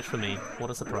 damage for me.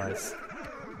 What a surprise.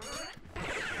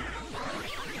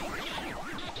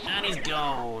 And he's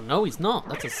gone. No, he's not.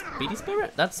 That's a speedy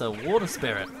spirit. That's a water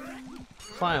spirit.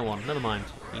 Fire one. Never mind.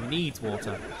 He needs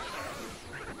water.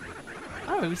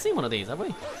 Oh, we've seen one of these, have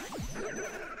we?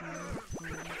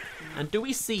 And do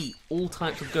we see all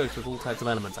types of ghosts with all types of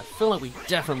elements? I feel like we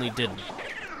definitely didn't.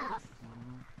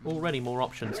 Already more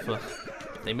options for...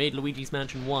 If they made Luigi's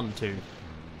Mansion 1, 2.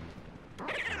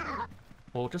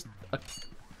 Or just a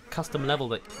custom level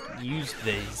that used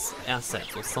these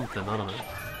assets or something, I don't know.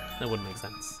 That wouldn't make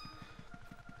sense.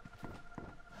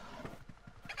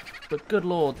 But good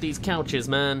lord, these couches,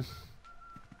 man.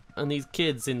 And these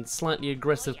kids in slightly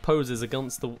aggressive poses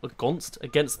against the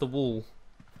wall.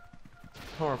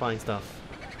 Horrifying stuff.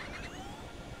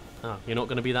 Oh, you're not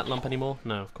going to be that lump anymore?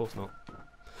 No, of course not.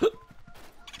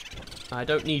 I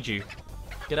don't need you.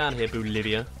 Get out of here,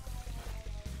 Bolivia.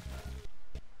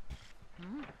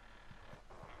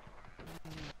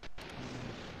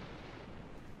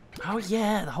 Oh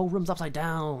yeah, the whole room's upside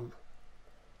down.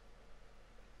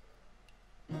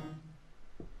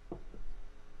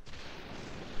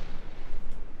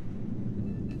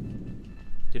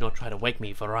 Do not try to wake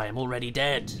me, for I am already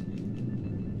dead.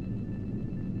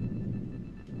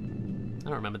 I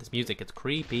don't remember this music, it's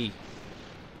creepy.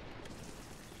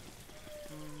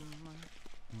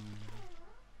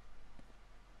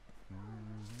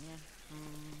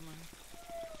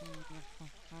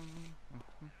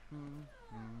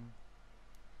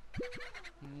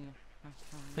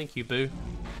 Thank you, Boo.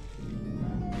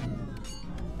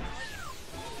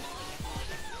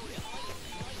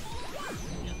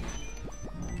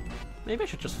 Maybe I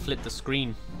should just flip the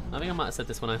screen. I think I might have said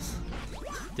this when I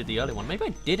did the early one. Maybe I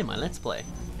did in my Let's Play.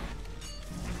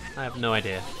 I have no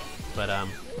idea. But I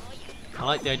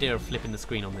like the idea of flipping the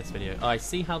screen on this video. I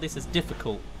see how this is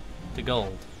difficult to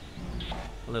gold.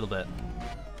 A little bit.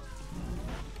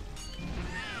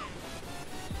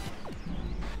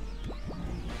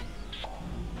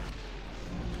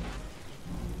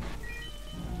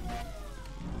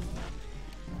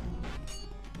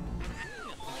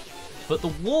 But the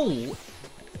wall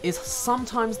is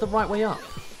sometimes the right way up.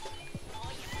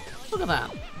 Look at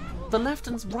that. The left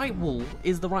and right wall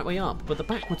is the right way up, but the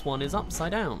backwards one is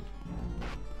upside down.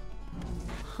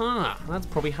 Huh, that's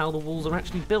probably how the walls are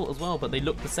actually built as well, but they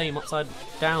look the same upside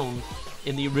down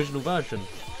in the original version.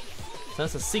 So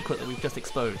that's a secret that we've just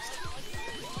exposed.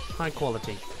 High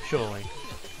quality, surely.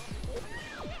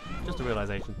 Just a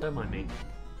realization, don't mind me.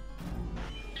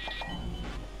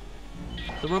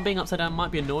 The room being upside down might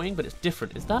be annoying, but it's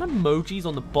different. Is that emojis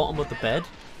on the bottom of the bed?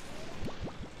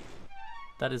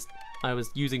 That is... I was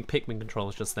using Pikmin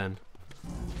controls just then.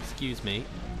 Excuse me.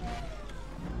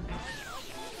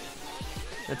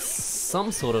 It's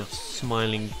some sort of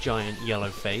smiling giant yellow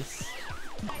face.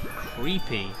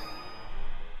 Creepy.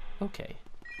 Okay.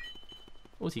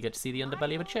 Also, you get to see the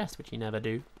underbelly of a chest, which you never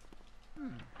do.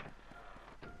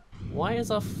 Why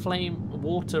is our flame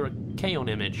water a Kaon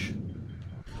image?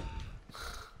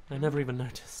 I never even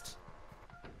noticed.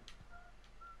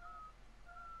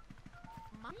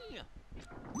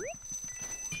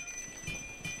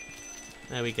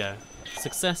 There we go.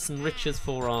 Success and riches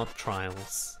for our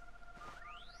trials.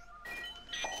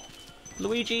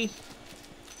 Luigi,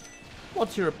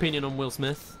 what's your opinion on Will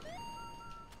Smith?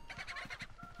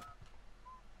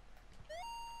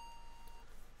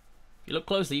 If you look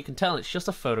closely, you can tell it's just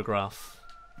a photograph.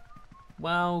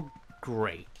 Well,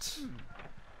 great.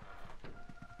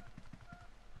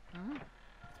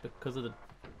 Because of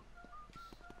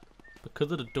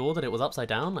the door that it was upside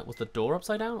down? Like, was the door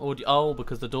upside down? Or oh,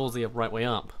 because the door's the right way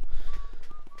up.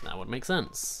 That would make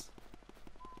sense.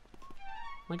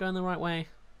 Am I going the right way?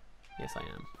 Yes, I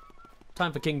am.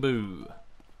 Time for King Boo.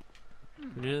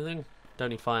 You need anything? Don't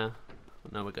need fire.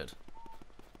 No, we're good.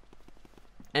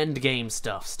 End game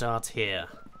stuff starts here.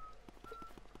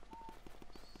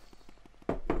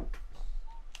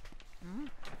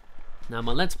 Now,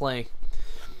 my Let's Play.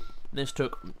 This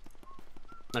took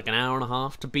like an hour and a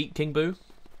half to beat King Boo,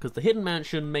 because the hidden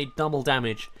mansion made double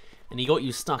damage, and he got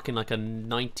you stuck in like a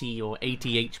 90 or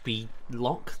 80 HP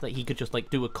lock that he could just like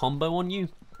do a combo on you.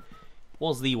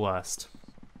 Was the worst.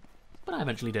 But I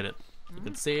eventually did it. You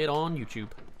can see it on YouTube.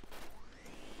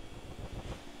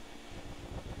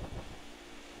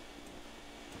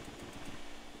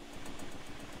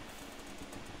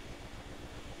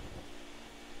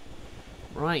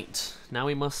 Right, now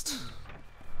we must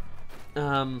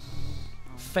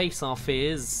face our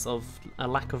fears of a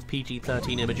lack of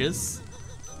PG-13 images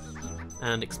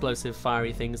and explosive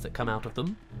fiery things that come out of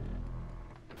them.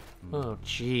 Oh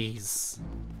jeez.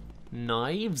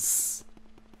 Knives?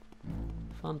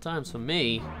 Fun times for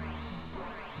me.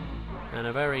 And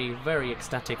a very, very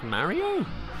ecstatic Mario?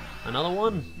 Another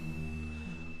one?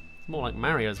 More like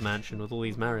Mario's mansion with all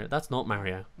these Mario. That's not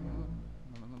Mario.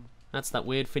 That's that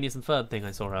weird Phineas and Ferb thing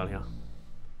I saw earlier.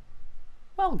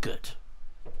 Well, good.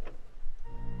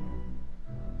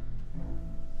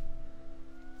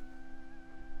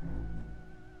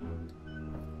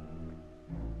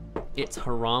 It's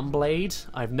Haram Blade?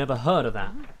 I've never heard of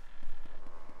that.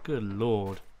 Good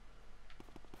lord.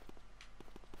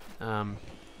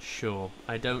 Sure.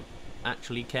 I don't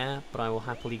actually care, but I will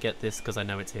happily get this because I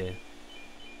know it's here.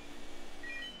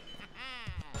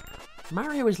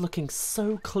 Mario is looking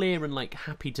so clear and like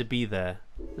happy to be there.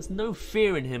 There's no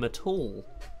fear in him at all.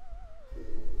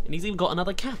 And he's even got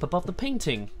another cap above the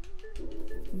painting.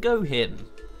 Go him.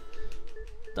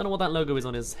 Don't know what that logo is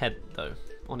on his head though,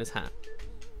 on his hat.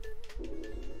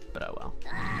 But oh well.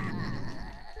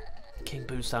 King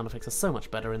Boo's sound effects are so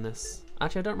much better in this.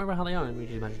 Actually, I don't remember how they are in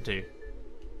Luigi's Mansion 2.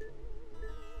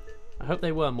 I hope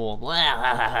they were more.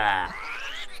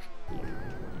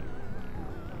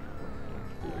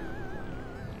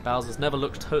 Bowser's never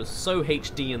looked so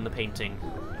HD in the painting.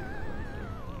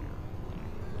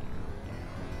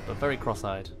 But very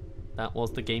cross-eyed. That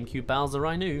was the GameCube Bowser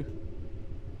I knew.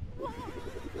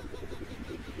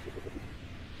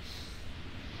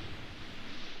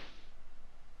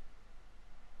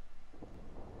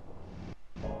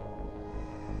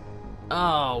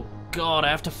 Oh god, I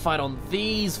have to fight on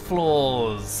these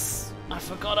floors. I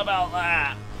forgot about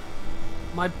that.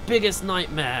 My biggest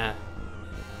nightmare.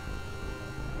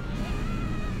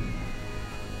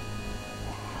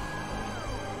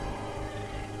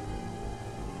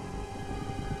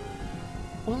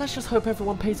 Well, let's just hope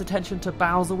everyone pays attention to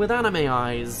Bowser with anime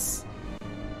eyes.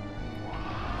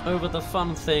 Over the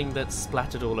fun thing that's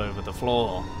splattered all over the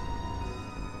floor.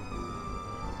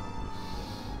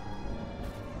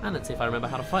 And let's see if I remember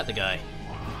how to fight the guy.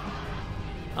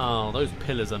 Oh, those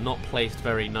pillars are not placed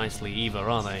very nicely either,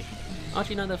 are they?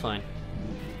 Actually, no, they're fine.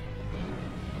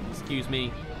 Excuse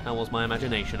me, that was my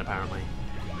imagination, apparently.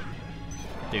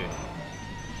 Dude.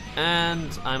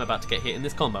 And I'm about to get hit in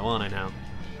this combo, aren't I now?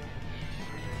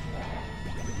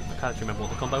 I can't actually remember what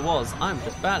the combo was. I'm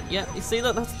just bad. Yeah, you see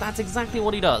that? That's exactly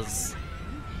what he does.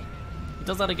 He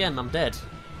does that again, I'm dead.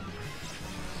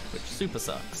 Which super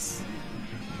sucks.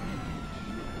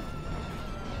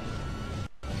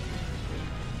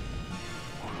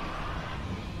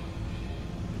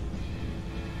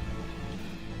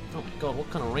 Oh my god, what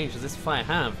kind of range does this fire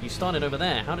have? You started over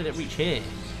there, how did it reach here?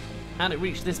 How did it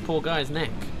reach this poor guy's neck?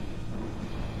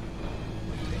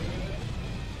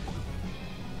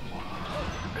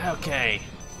 Okay,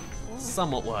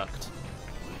 somewhat worked.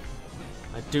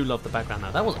 I do love the background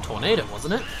now. That was a tornado,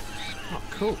 wasn't it? Oh,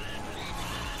 cool.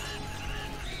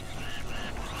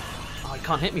 Oh, he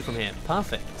can't hit me from here.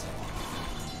 Perfect.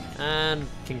 And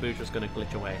King Boo's just gonna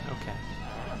glitch away. Okay.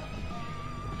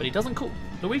 But he doesn't call.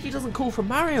 Luigi doesn't call from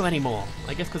Mario anymore.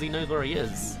 I guess because he knows where he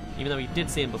is. Even though he did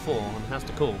see him before and has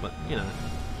to call, but you know.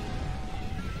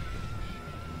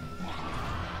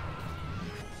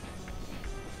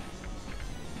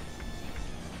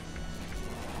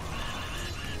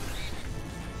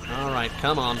 Alright,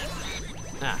 come on.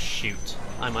 Ah, shoot.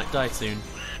 I might die soon.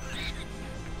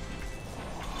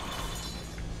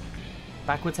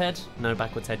 Backwards head? No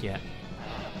backwards head yet.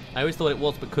 I always thought it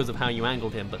was because of how you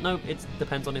angled him, but no, it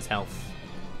depends on his health.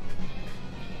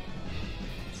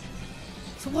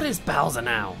 So what is Bowser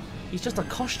now? He's just a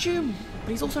costume?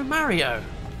 But he's also Mario.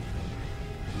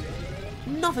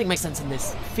 Nothing makes sense in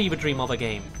this fever dream of a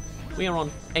game. We are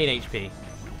on 8 HP.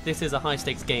 This is a high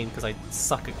stakes game because I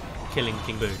suck at killing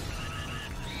King Boo.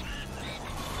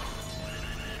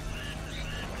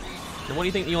 Now what do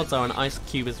you think the odds are an ice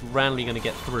cube is randomly going to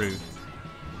get through?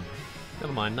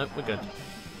 Never mind, nope, we're good.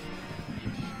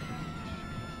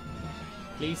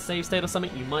 Please save state or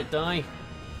something, you might die.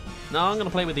 No, I'm going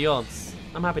to play with the odds.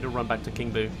 I'm happy to run back to King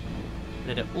Boo. I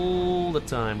did it all the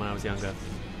time when I was younger.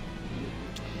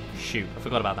 Shoot, I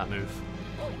forgot about that move.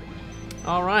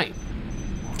 Alright.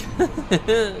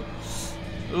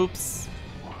 Oops.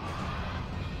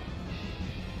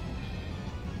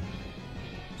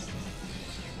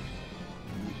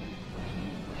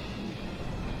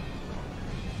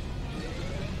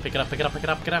 Pick it up, pick it up, pick it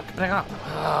up, pick it up, pick it up.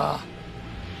 Ah.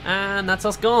 And that's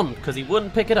us gone, because he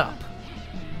wouldn't pick it up.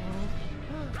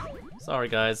 Sorry,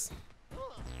 guys.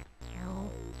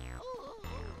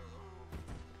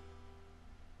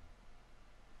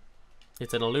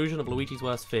 It's an illusion of Luigi's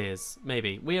worst fears.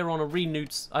 Maybe. We are on a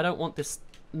renewed... I don't want this...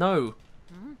 No.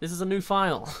 This is a new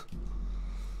file.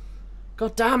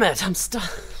 God damn it, I'm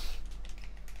stuck.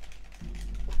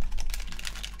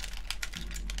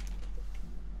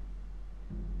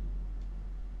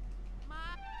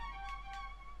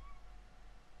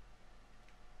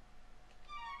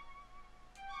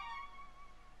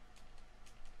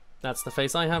 That's the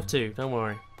face I have too, don't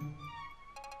worry.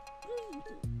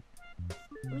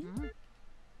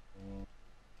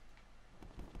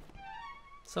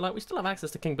 So, like, we still have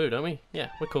access to King Boo, don't we? Yeah,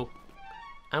 we're cool.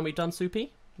 And we've done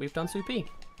Soupy? We've done Soupy.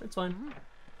 It's fine.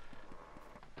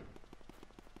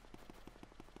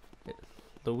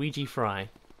 Luigi Fry.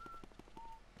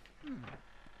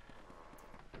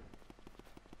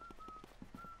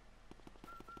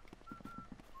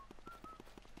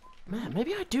 Man,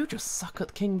 maybe I do just suck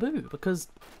at King Boo, because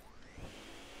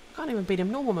I can't even beat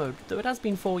him normal mode, though it has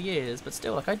been 4 years, but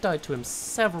still, like, I died to him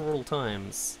several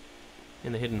times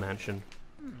in the Hidden Mansion.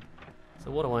 So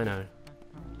what do I know?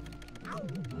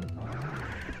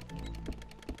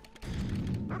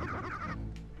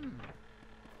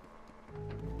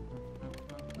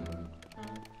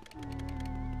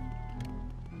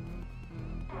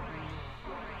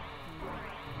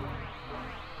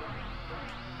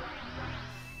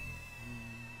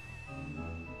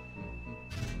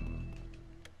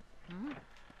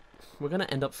 We're gonna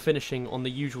end up finishing on the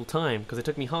usual time, because it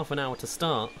took me half an hour to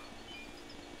start.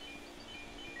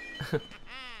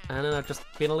 And then I've just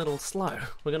been a little slow.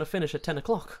 We're gonna finish at 10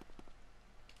 o'clock.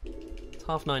 It's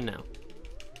 9:30 now.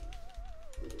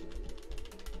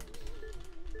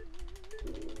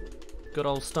 Good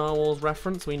old Star Wars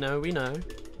reference, we know, we know.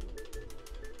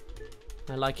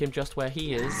 I like him just where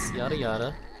he is, yada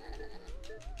yada.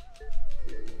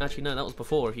 Actually no, that was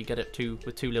before, if you get it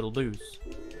with 2 little boos.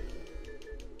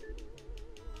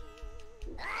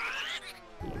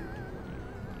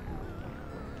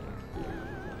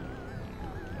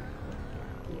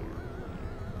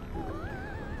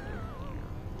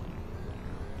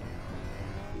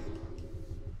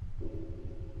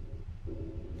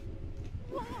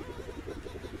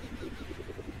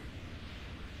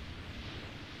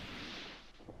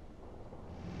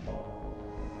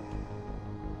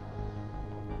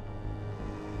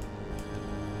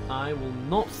 I will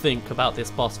not think about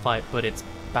this boss fight, but it's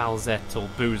Bowsette or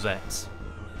Boozette.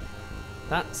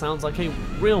 That sounds like a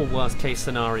real worst case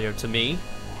scenario to me.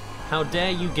 How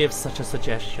dare you give such a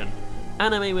suggestion?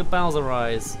 Anime with Bowser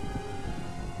eyes.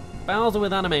 Bowser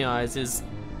with anime eyes is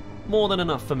more than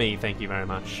enough for me, thank you very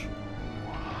much.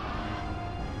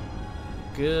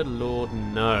 Good lord,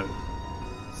 no.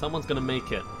 Someone's gonna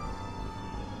make it.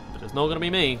 But it's not gonna be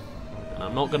me, and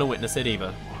I'm not gonna witness it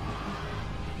either.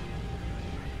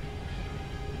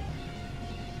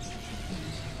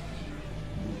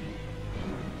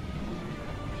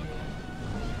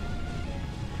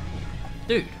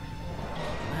 Dude,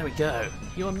 there we go.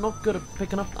 You are not good at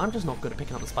picking up. I'm just not good at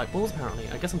picking up the spike balls, apparently.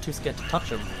 I guess I'm too scared to touch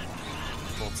them.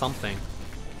 Or something.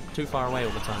 Too far away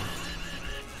all the time.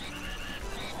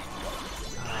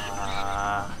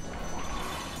 Ah.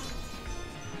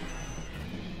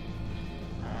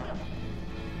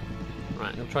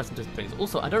 Right, I'm gonna try some different things.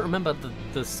 Also, I don't remember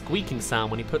the squeaking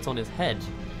sound when he puts on his head.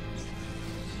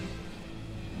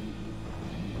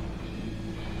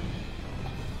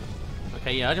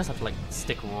 Okay, yeah, I just have to, like,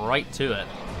 stick right to it.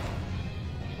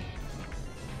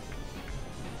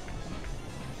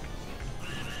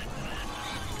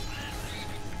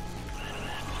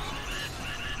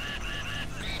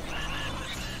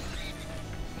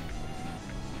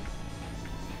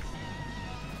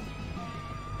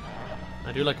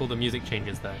 I do like all the music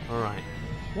changes though. Alright.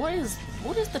 What is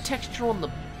the texture on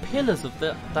the pillars of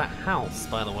that house,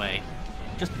 by the way?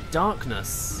 Just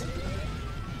darkness.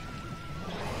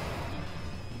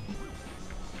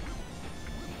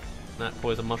 That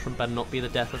poison mushroom better not be the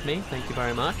death of me. Thank you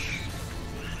very much.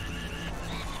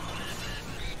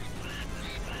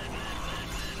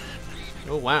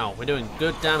 Oh wow, we're doing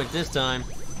good damage this time.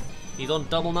 He's on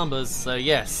double numbers, so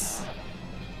yes.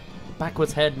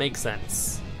 Backwards head makes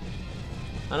sense.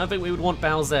 I don't think we would want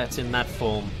Bowsette in that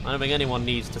form. I don't think anyone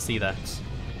needs to see that.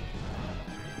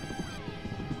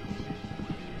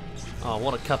 Oh,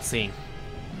 what a cutscene.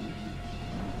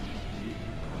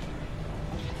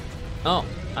 Oh,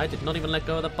 I did not even let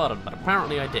go of the button, but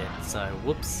apparently I did, so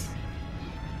whoops.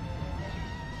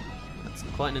 That's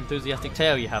quite an enthusiastic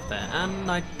tail you have there,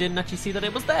 and I didn't actually see that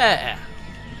it was there!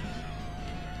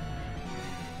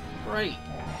 Great.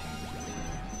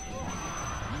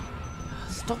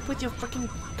 Stop with your freaking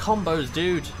combos,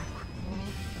 dude!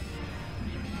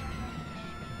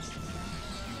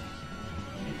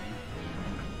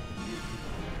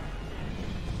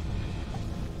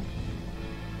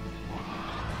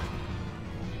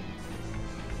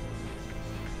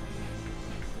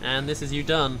 And this is you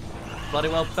done. Bloody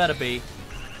well better be.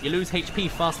 You lose HP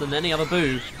faster than any other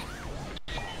boo.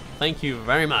 Thank you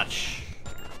very much.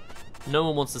 No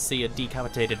one wants to see a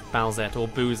decapitated Bowsette or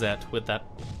Boozette with that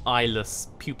eyeless,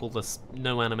 pupilless,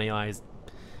 no anime eyes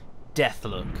death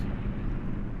look.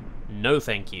 No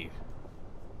thank you.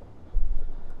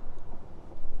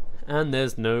 And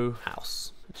there's no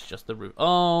house. It's just the roof.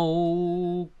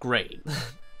 Oh, great.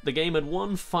 The game had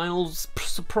one final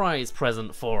surprise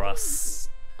present for us.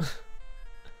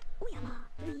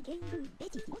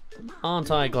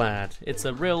 Aren't I glad? It's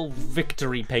a real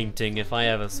victory painting if I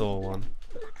ever saw one.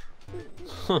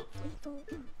 Huh.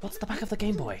 What's the back of the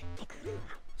Game Boy?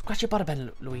 Scratch your butt a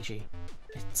bit, Luigi.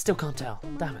 I still can't tell.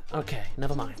 Damn it. Okay,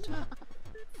 never mind.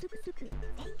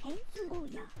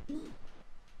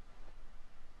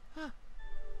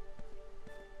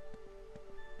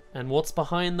 And what's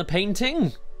behind the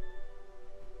painting?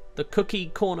 The cookie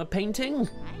corner painting?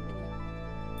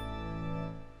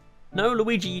 No,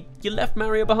 Luigi, you left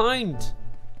Mario behind!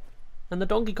 And the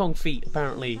Donkey Kong feet,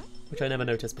 apparently, which I never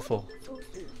noticed before.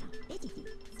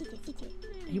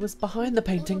 He was behind the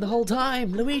painting the whole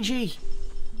time, Luigi!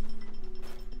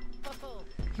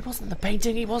 He wasn't the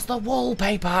painting, he was the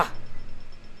wallpaper!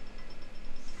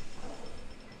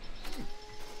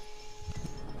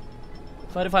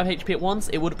 35 HP at once,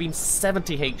 it would have been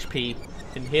 70 HP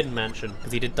in Hidden Mansion,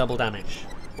 because he did double damage.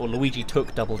 Or Luigi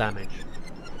took double damage.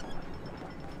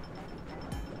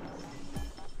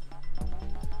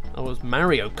 Oh, it was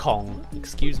Mario Kong,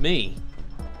 excuse me.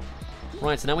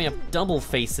 Right, so now we have double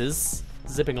faces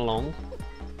zipping along.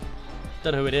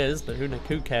 Don't know who it is, but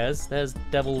who cares? There's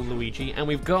Devil Luigi, and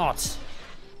we've got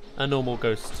a normal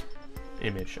ghost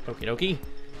image. Okie dokie.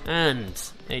 And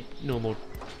a normal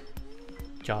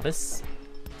Jarvis.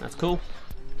 That's cool.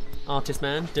 Artist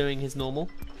man doing his normal.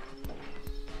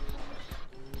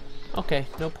 Okay,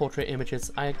 no portrait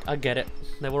images. I get it.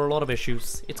 There were a lot of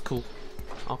issues. It's cool.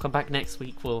 I'll come back next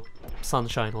week for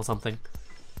sunshine or something.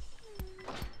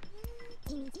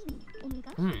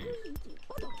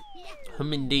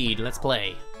 Indeed, let's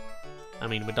play. I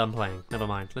mean, we're done playing. Never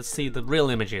mind. Let's see the real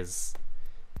images.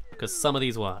 Because some of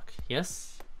these work.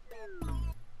 Yes?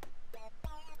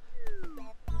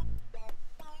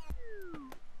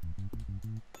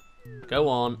 Go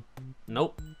on.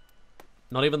 Nope.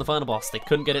 Not even the final boss. They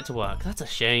couldn't get it to work. That's a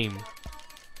shame.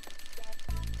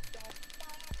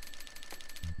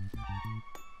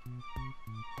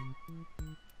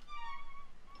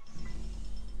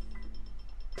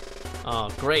 Oh,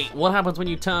 great. What happens when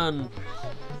you turn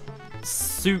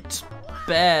Suit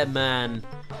Bear Man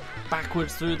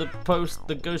backwards through the ghost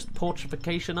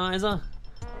portrificationizer?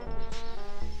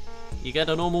 You get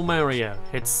a normal Mario.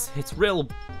 It's real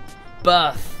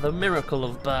birth. The miracle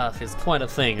of birth is quite a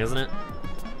thing, isn't it?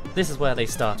 This is where they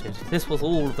started. This was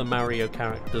all of the Mario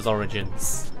characters'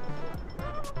 origins.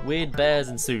 Weird bears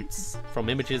in suits from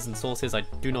images and sources I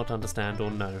do not understand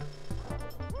or know.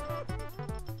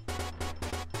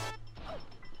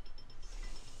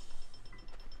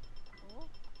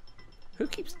 Who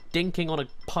keeps dinking on a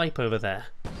pipe over there?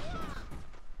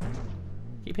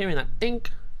 Keep hearing that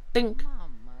dink, dink,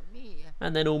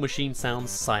 and then all machine sounds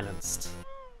silenced.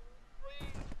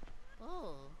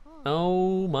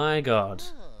 Oh my god.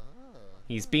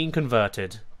 He's been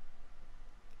converted.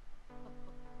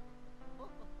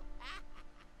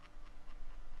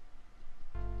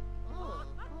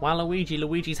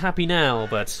 Luigi's happy now,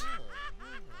 but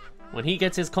when he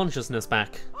gets his consciousness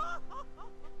back,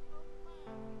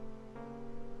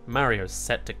 Mario's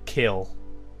set to kill.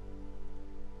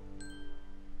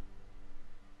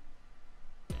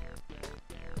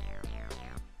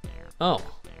 Oh,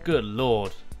 good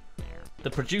lord.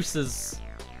 The producers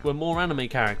were more anime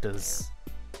characters.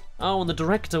 Oh, and the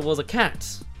director was a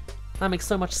cat. That makes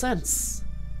so much sense.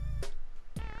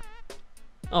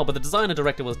 Oh, but the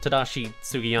designer-director was Tadashi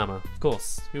Sugiyama. Of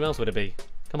course. Who else would it be?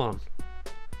 Come on.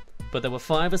 But there were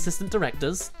 5 assistant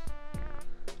directors.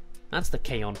 That's the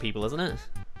K-On! People, isn't it?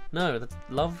 No, that's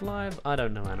Love Live? I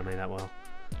don't know anime that well.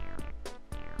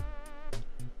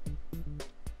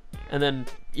 And then,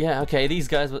 yeah, okay, these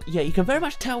guys were... Yeah, you can very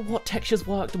much tell what textures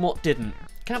worked and what didn't.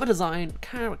 Character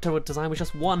design was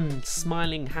just one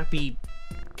smiling, happy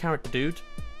character dude.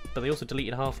 But they also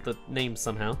deleted half the names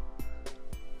somehow.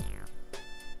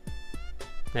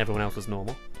 Everyone else was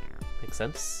normal. Makes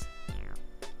sense.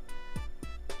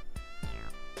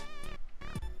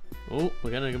 Oh,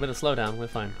 we're getting a bit of slowdown, we're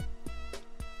fine.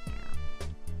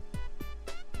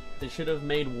 They should have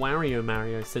made Wario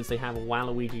Mario since they have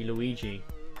Waluigi Luigi.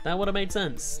 That would have made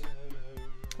sense.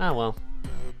 Ah well.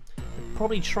 They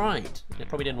probably tried. It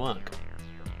probably didn't work.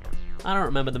 I don't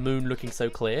remember the moon looking so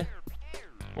clear.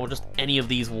 Or just any of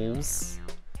these walls.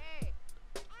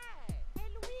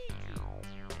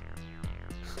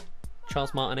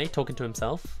 Charles Martinet talking to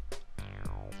himself.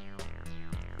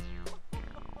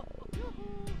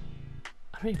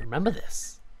 I don't even remember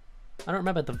this. I don't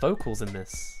remember the vocals in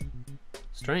this.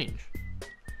 Strange.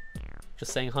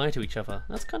 Just saying hi to each other.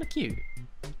 That's kind of cute.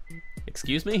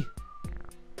 Excuse me?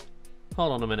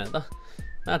 Hold on a minute.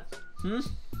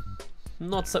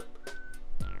 Not so...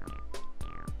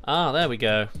 Ah, there we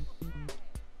go.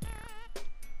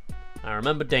 I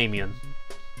remember Damien.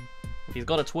 If he's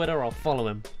got a Twitter, I'll follow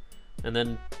him. And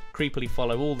then creepily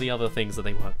follow all the other things that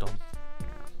they worked on.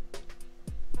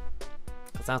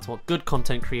 Because that's what good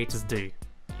content creators do.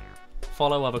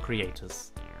 Follow other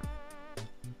creators.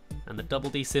 And the double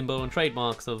D symbol and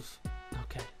trademarks of...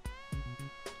 Okay.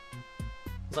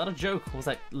 Was that a joke? Or was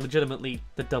that legitimately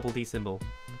the double D symbol?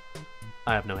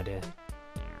 I have no idea.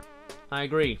 I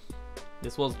agree.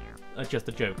 This was just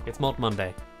a joke. It's Mod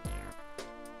Monday.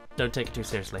 Don't take it too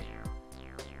seriously.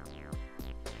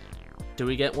 Do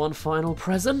we get one final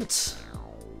present?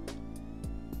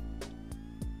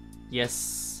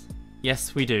 Yes.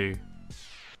 Yes, we do.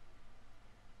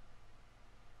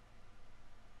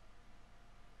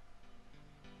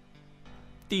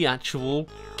 The actual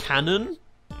canon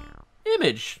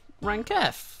image. Rank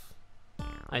F.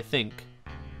 I think.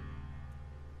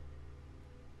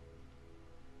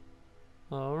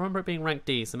 Well, I remember it being rank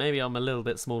D, so maybe I'm a little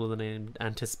bit smaller than I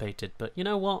anticipated, but you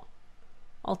know what?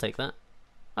 I'll take that.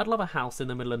 I'd love a house in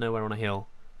the middle of nowhere on a hill.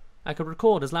 I could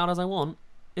record as loud as I want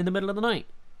in the middle of the night.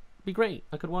 It'd be great.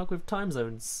 I could work with time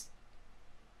zones.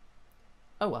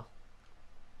 Oh well.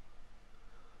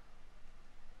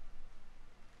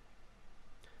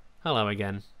 Hello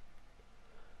again.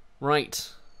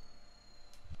 Right.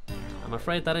 I'm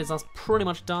afraid that is us pretty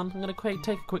much done. I'm going to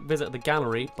take a quick visit at the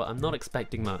gallery, but I'm not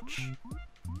expecting much.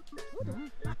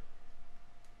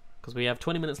 Because we have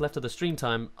 20 minutes left of the stream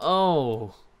time.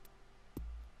 Oh!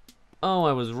 Oh,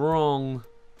 I was wrong.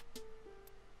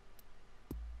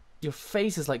 Your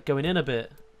face is like going in a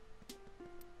bit.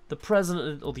 The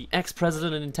president, or the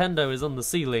ex-president of Nintendo is on the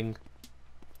ceiling.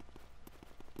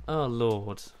 Oh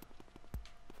lord.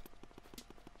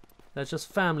 There's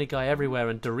just Family Guy everywhere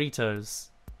and Doritos.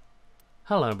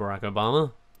 Hello, Barack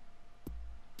Obama.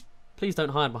 Please don't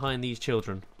hide behind these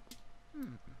children.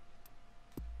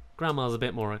 Grandma's a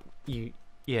bit more...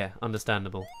 yeah,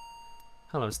 understandable.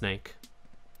 Hello, Snake.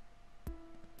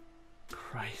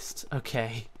 Christ,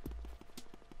 okay.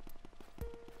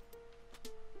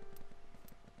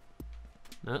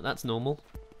 No, that's normal.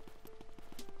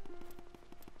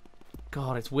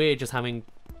 God, it's weird just having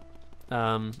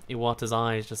Iwata's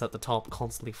eyes just at the top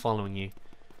constantly following you.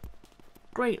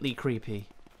 Greatly creepy.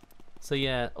 So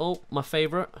yeah, oh, my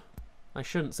favourite. I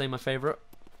shouldn't say my favourite.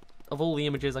 Of all the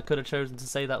images I could have chosen to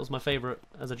say that was my favourite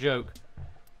as a joke.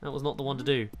 That was not the one to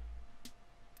do.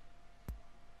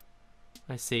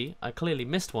 I see. I clearly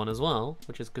missed one as well,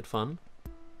 which is good fun.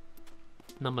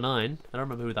 Number 9. I don't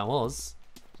remember who that was,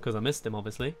 because I missed him,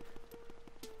 obviously.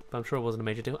 But I'm sure it wasn't a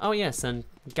major deal. Oh yes, and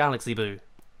Galaxy Boo.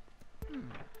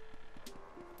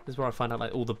 This is where I find out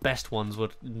like all the best ones were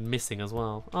missing as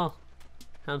well. Oh,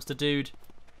 Hamster Dude.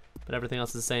 But everything else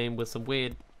is the same with some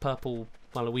weird purple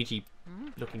Luigi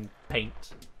looking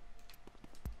paint.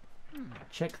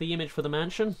 Check the image for the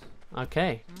mansion.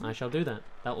 Okay, I shall do that.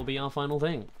 That will be our final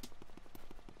thing.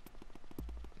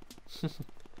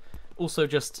 Also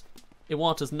just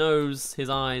Iwata's nose, his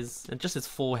eyes, and just his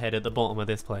forehead at the bottom of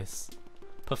this place.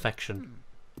 Perfection.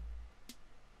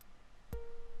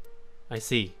 I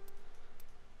see.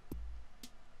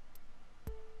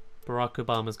 Barack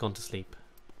Obama's gone to sleep.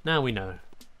 Now we know.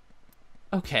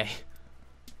 Okay.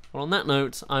 Well, on that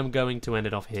note, I'm going to end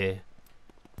it off here.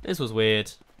 This was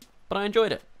weird, but I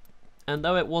enjoyed it. And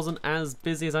though it wasn't as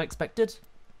busy as I expected,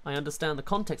 I understand the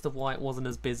context of why it wasn't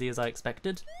as busy as I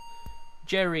expected.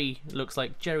 Jerry looks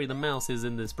like Jerry the Mouse is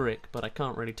in this brick, but I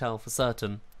can't really tell for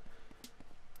certain.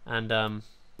 And,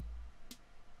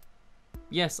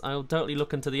 yes, I'll totally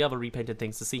look into the other repainted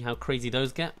things to see how crazy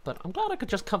those get, but I'm glad I could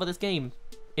just cover this game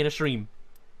in a stream.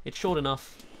 It's short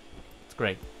enough. It's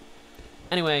great.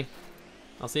 Anyway,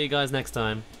 I'll see you guys next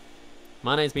time.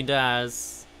 My name's been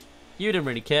Daz. You didn't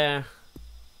really care.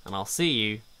 And I'll see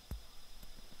you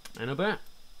in a bit.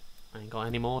 I ain't got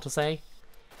any more to say.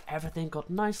 Everything got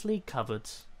nicely covered.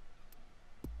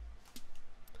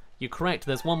 You're correct,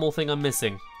 there's one more thing I'm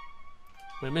missing.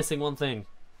 We're missing one thing.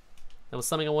 There was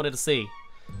something I wanted to see,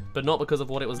 but not because of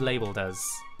what it was labelled as.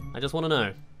 I just want to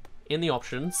know, in the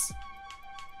options,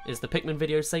 is the Pikmin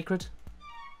video sacred?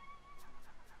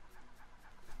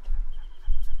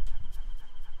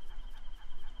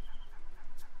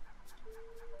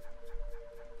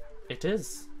 It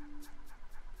is.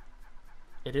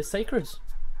 It is sacred.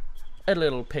 A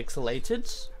little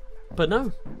pixelated, but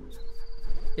no.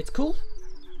 It's cool.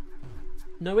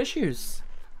 No issues.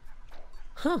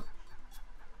 Huh.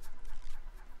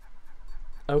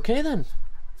 Okay then.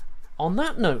 on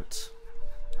that note,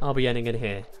 I'll be ending it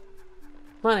here.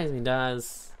 My name's been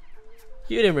Daz.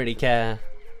 You didn't really care.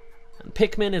 And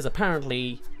Pikmin is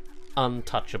apparently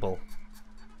untouchable.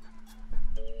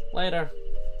 Later.